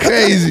 y'all are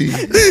crazy.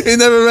 He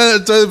never ran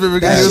out of toilet paper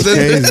because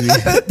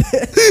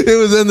he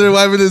was in there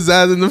wiping his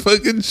ass in the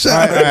fucking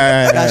shower.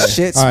 Got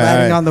shit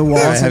splatting on the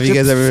walls. and Have you shit.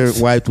 guys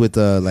ever wiped with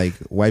like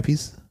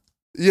wipies?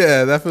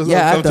 Yeah, that feels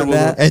Yeah, I've done uncomfortable.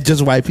 that. And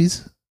just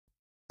wipies?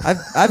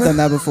 I've done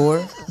that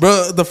before.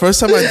 Bro, the first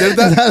time I did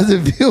that, How does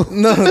it feel?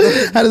 no,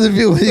 How does it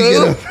feel when you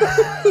get up?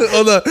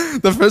 hold on.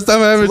 The first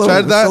time I ever tried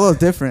It's a that, little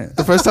different.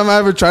 the first time I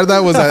ever tried that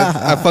was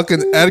at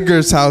fucking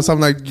Edgar's house. I'm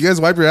like, you guys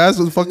wipe your ass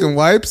with fucking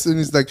wipes? And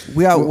he's like,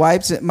 We got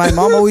wipes. My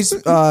mom always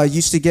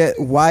used to get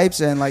wipes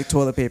and like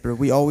toilet paper.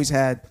 We always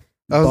had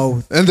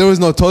both. and there was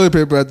no toilet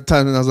paper at the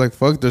time. And I was like,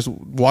 fuck, there's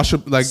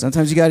washable, like,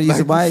 Sometimes you got to use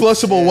a wipe.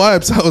 flushable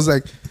wipes. I was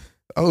like,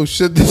 oh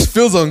shit, this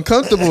feels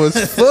uncomfortable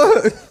as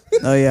fuck.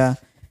 Oh yeah.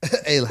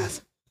 Hey,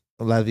 lads.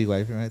 A lot of you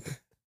wiping right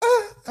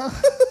there.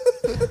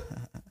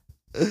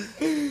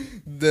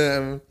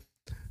 Damn.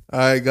 All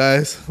right,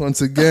 guys.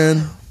 Once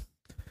again,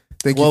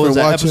 thank What you was for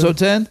that? watching. Episode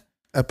 10?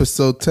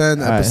 Episode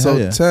 10. All right, Episode hell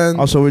yeah. 10.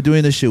 Also, we're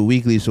doing this shit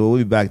weekly, so we'll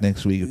be back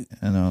next week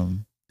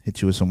and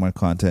hit you with some more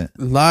content.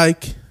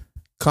 Like,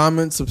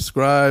 comment,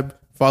 subscribe,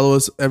 follow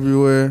us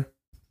everywhere.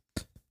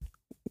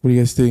 What do you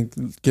guys think?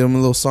 Give them a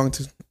little song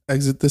to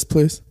exit this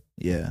place.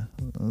 Yeah,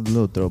 a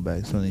little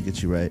throwback, something to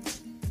get you right.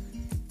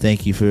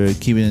 Thank you for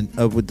keeping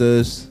up with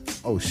us.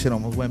 Oh shit,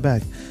 almost went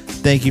back.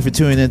 Thank you for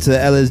tuning into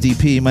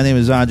LSDP. My name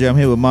is Andre. I'm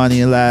here with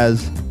Monty and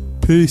Laz.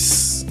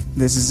 Peace.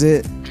 This is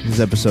it. This is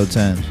episode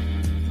 10.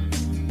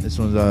 This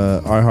one's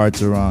Our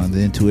Hearts Are Wrong,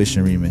 the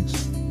Intuition remix.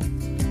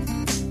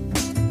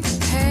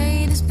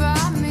 Hate has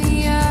brought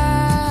me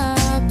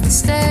up the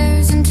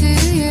stairs into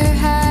your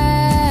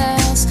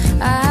house.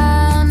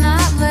 I'll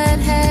not let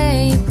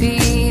hate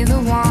be the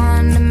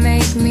one to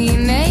make me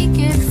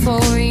naked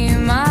for you.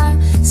 My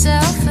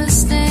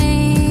self-esteem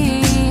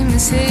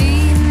is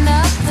heating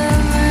up the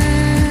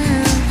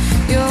room.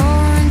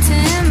 You're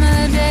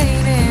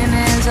intimidating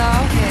as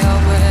all hell,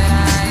 but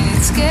I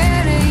ain't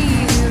scared of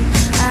you.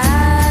 I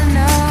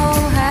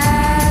know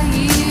how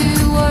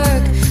you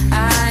work.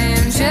 I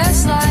am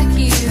just like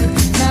you.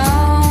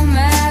 No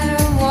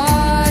matter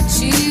what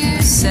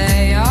you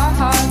say, our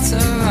hearts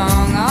are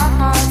wrong. Our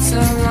hearts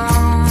are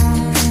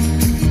wrong.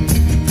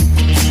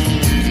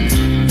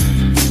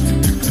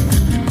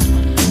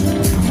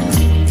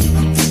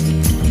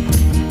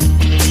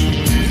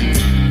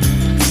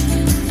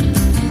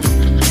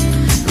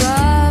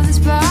 Love has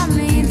brought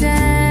me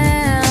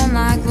down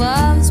like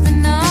love's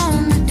been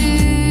known to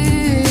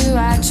do.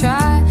 I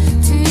try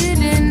to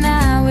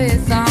deny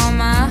with all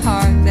my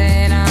heart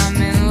that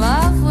I'm in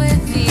love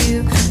with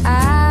you.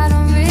 I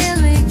don't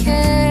really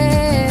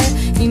care.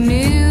 You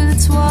knew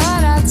that's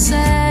what I'd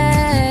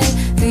say.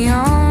 The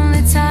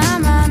only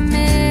time I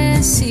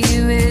miss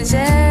you is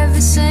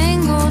every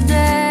single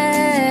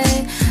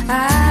day.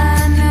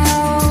 I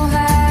know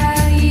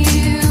how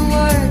you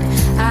work.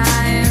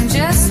 I am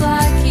just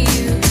like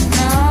you.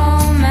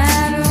 No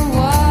matter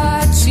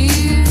what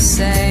you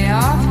say,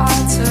 our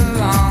hearts are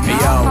wrong. Hey Our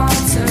yo,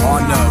 hearts are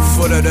on wrong. the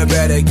foot of the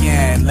bed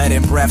again,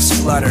 letting breaths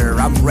flutter.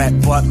 I'm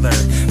Rhett Butler,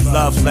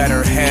 love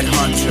letter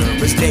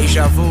headhunter. It's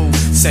deja vu,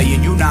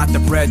 saying you not the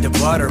bread to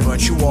butter,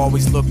 but you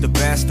always look the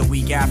best the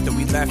week after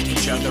we left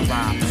each other.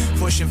 I'm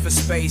pushing for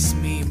space,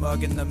 me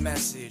mugging the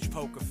message,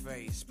 poker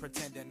face,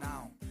 pretending I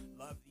don't.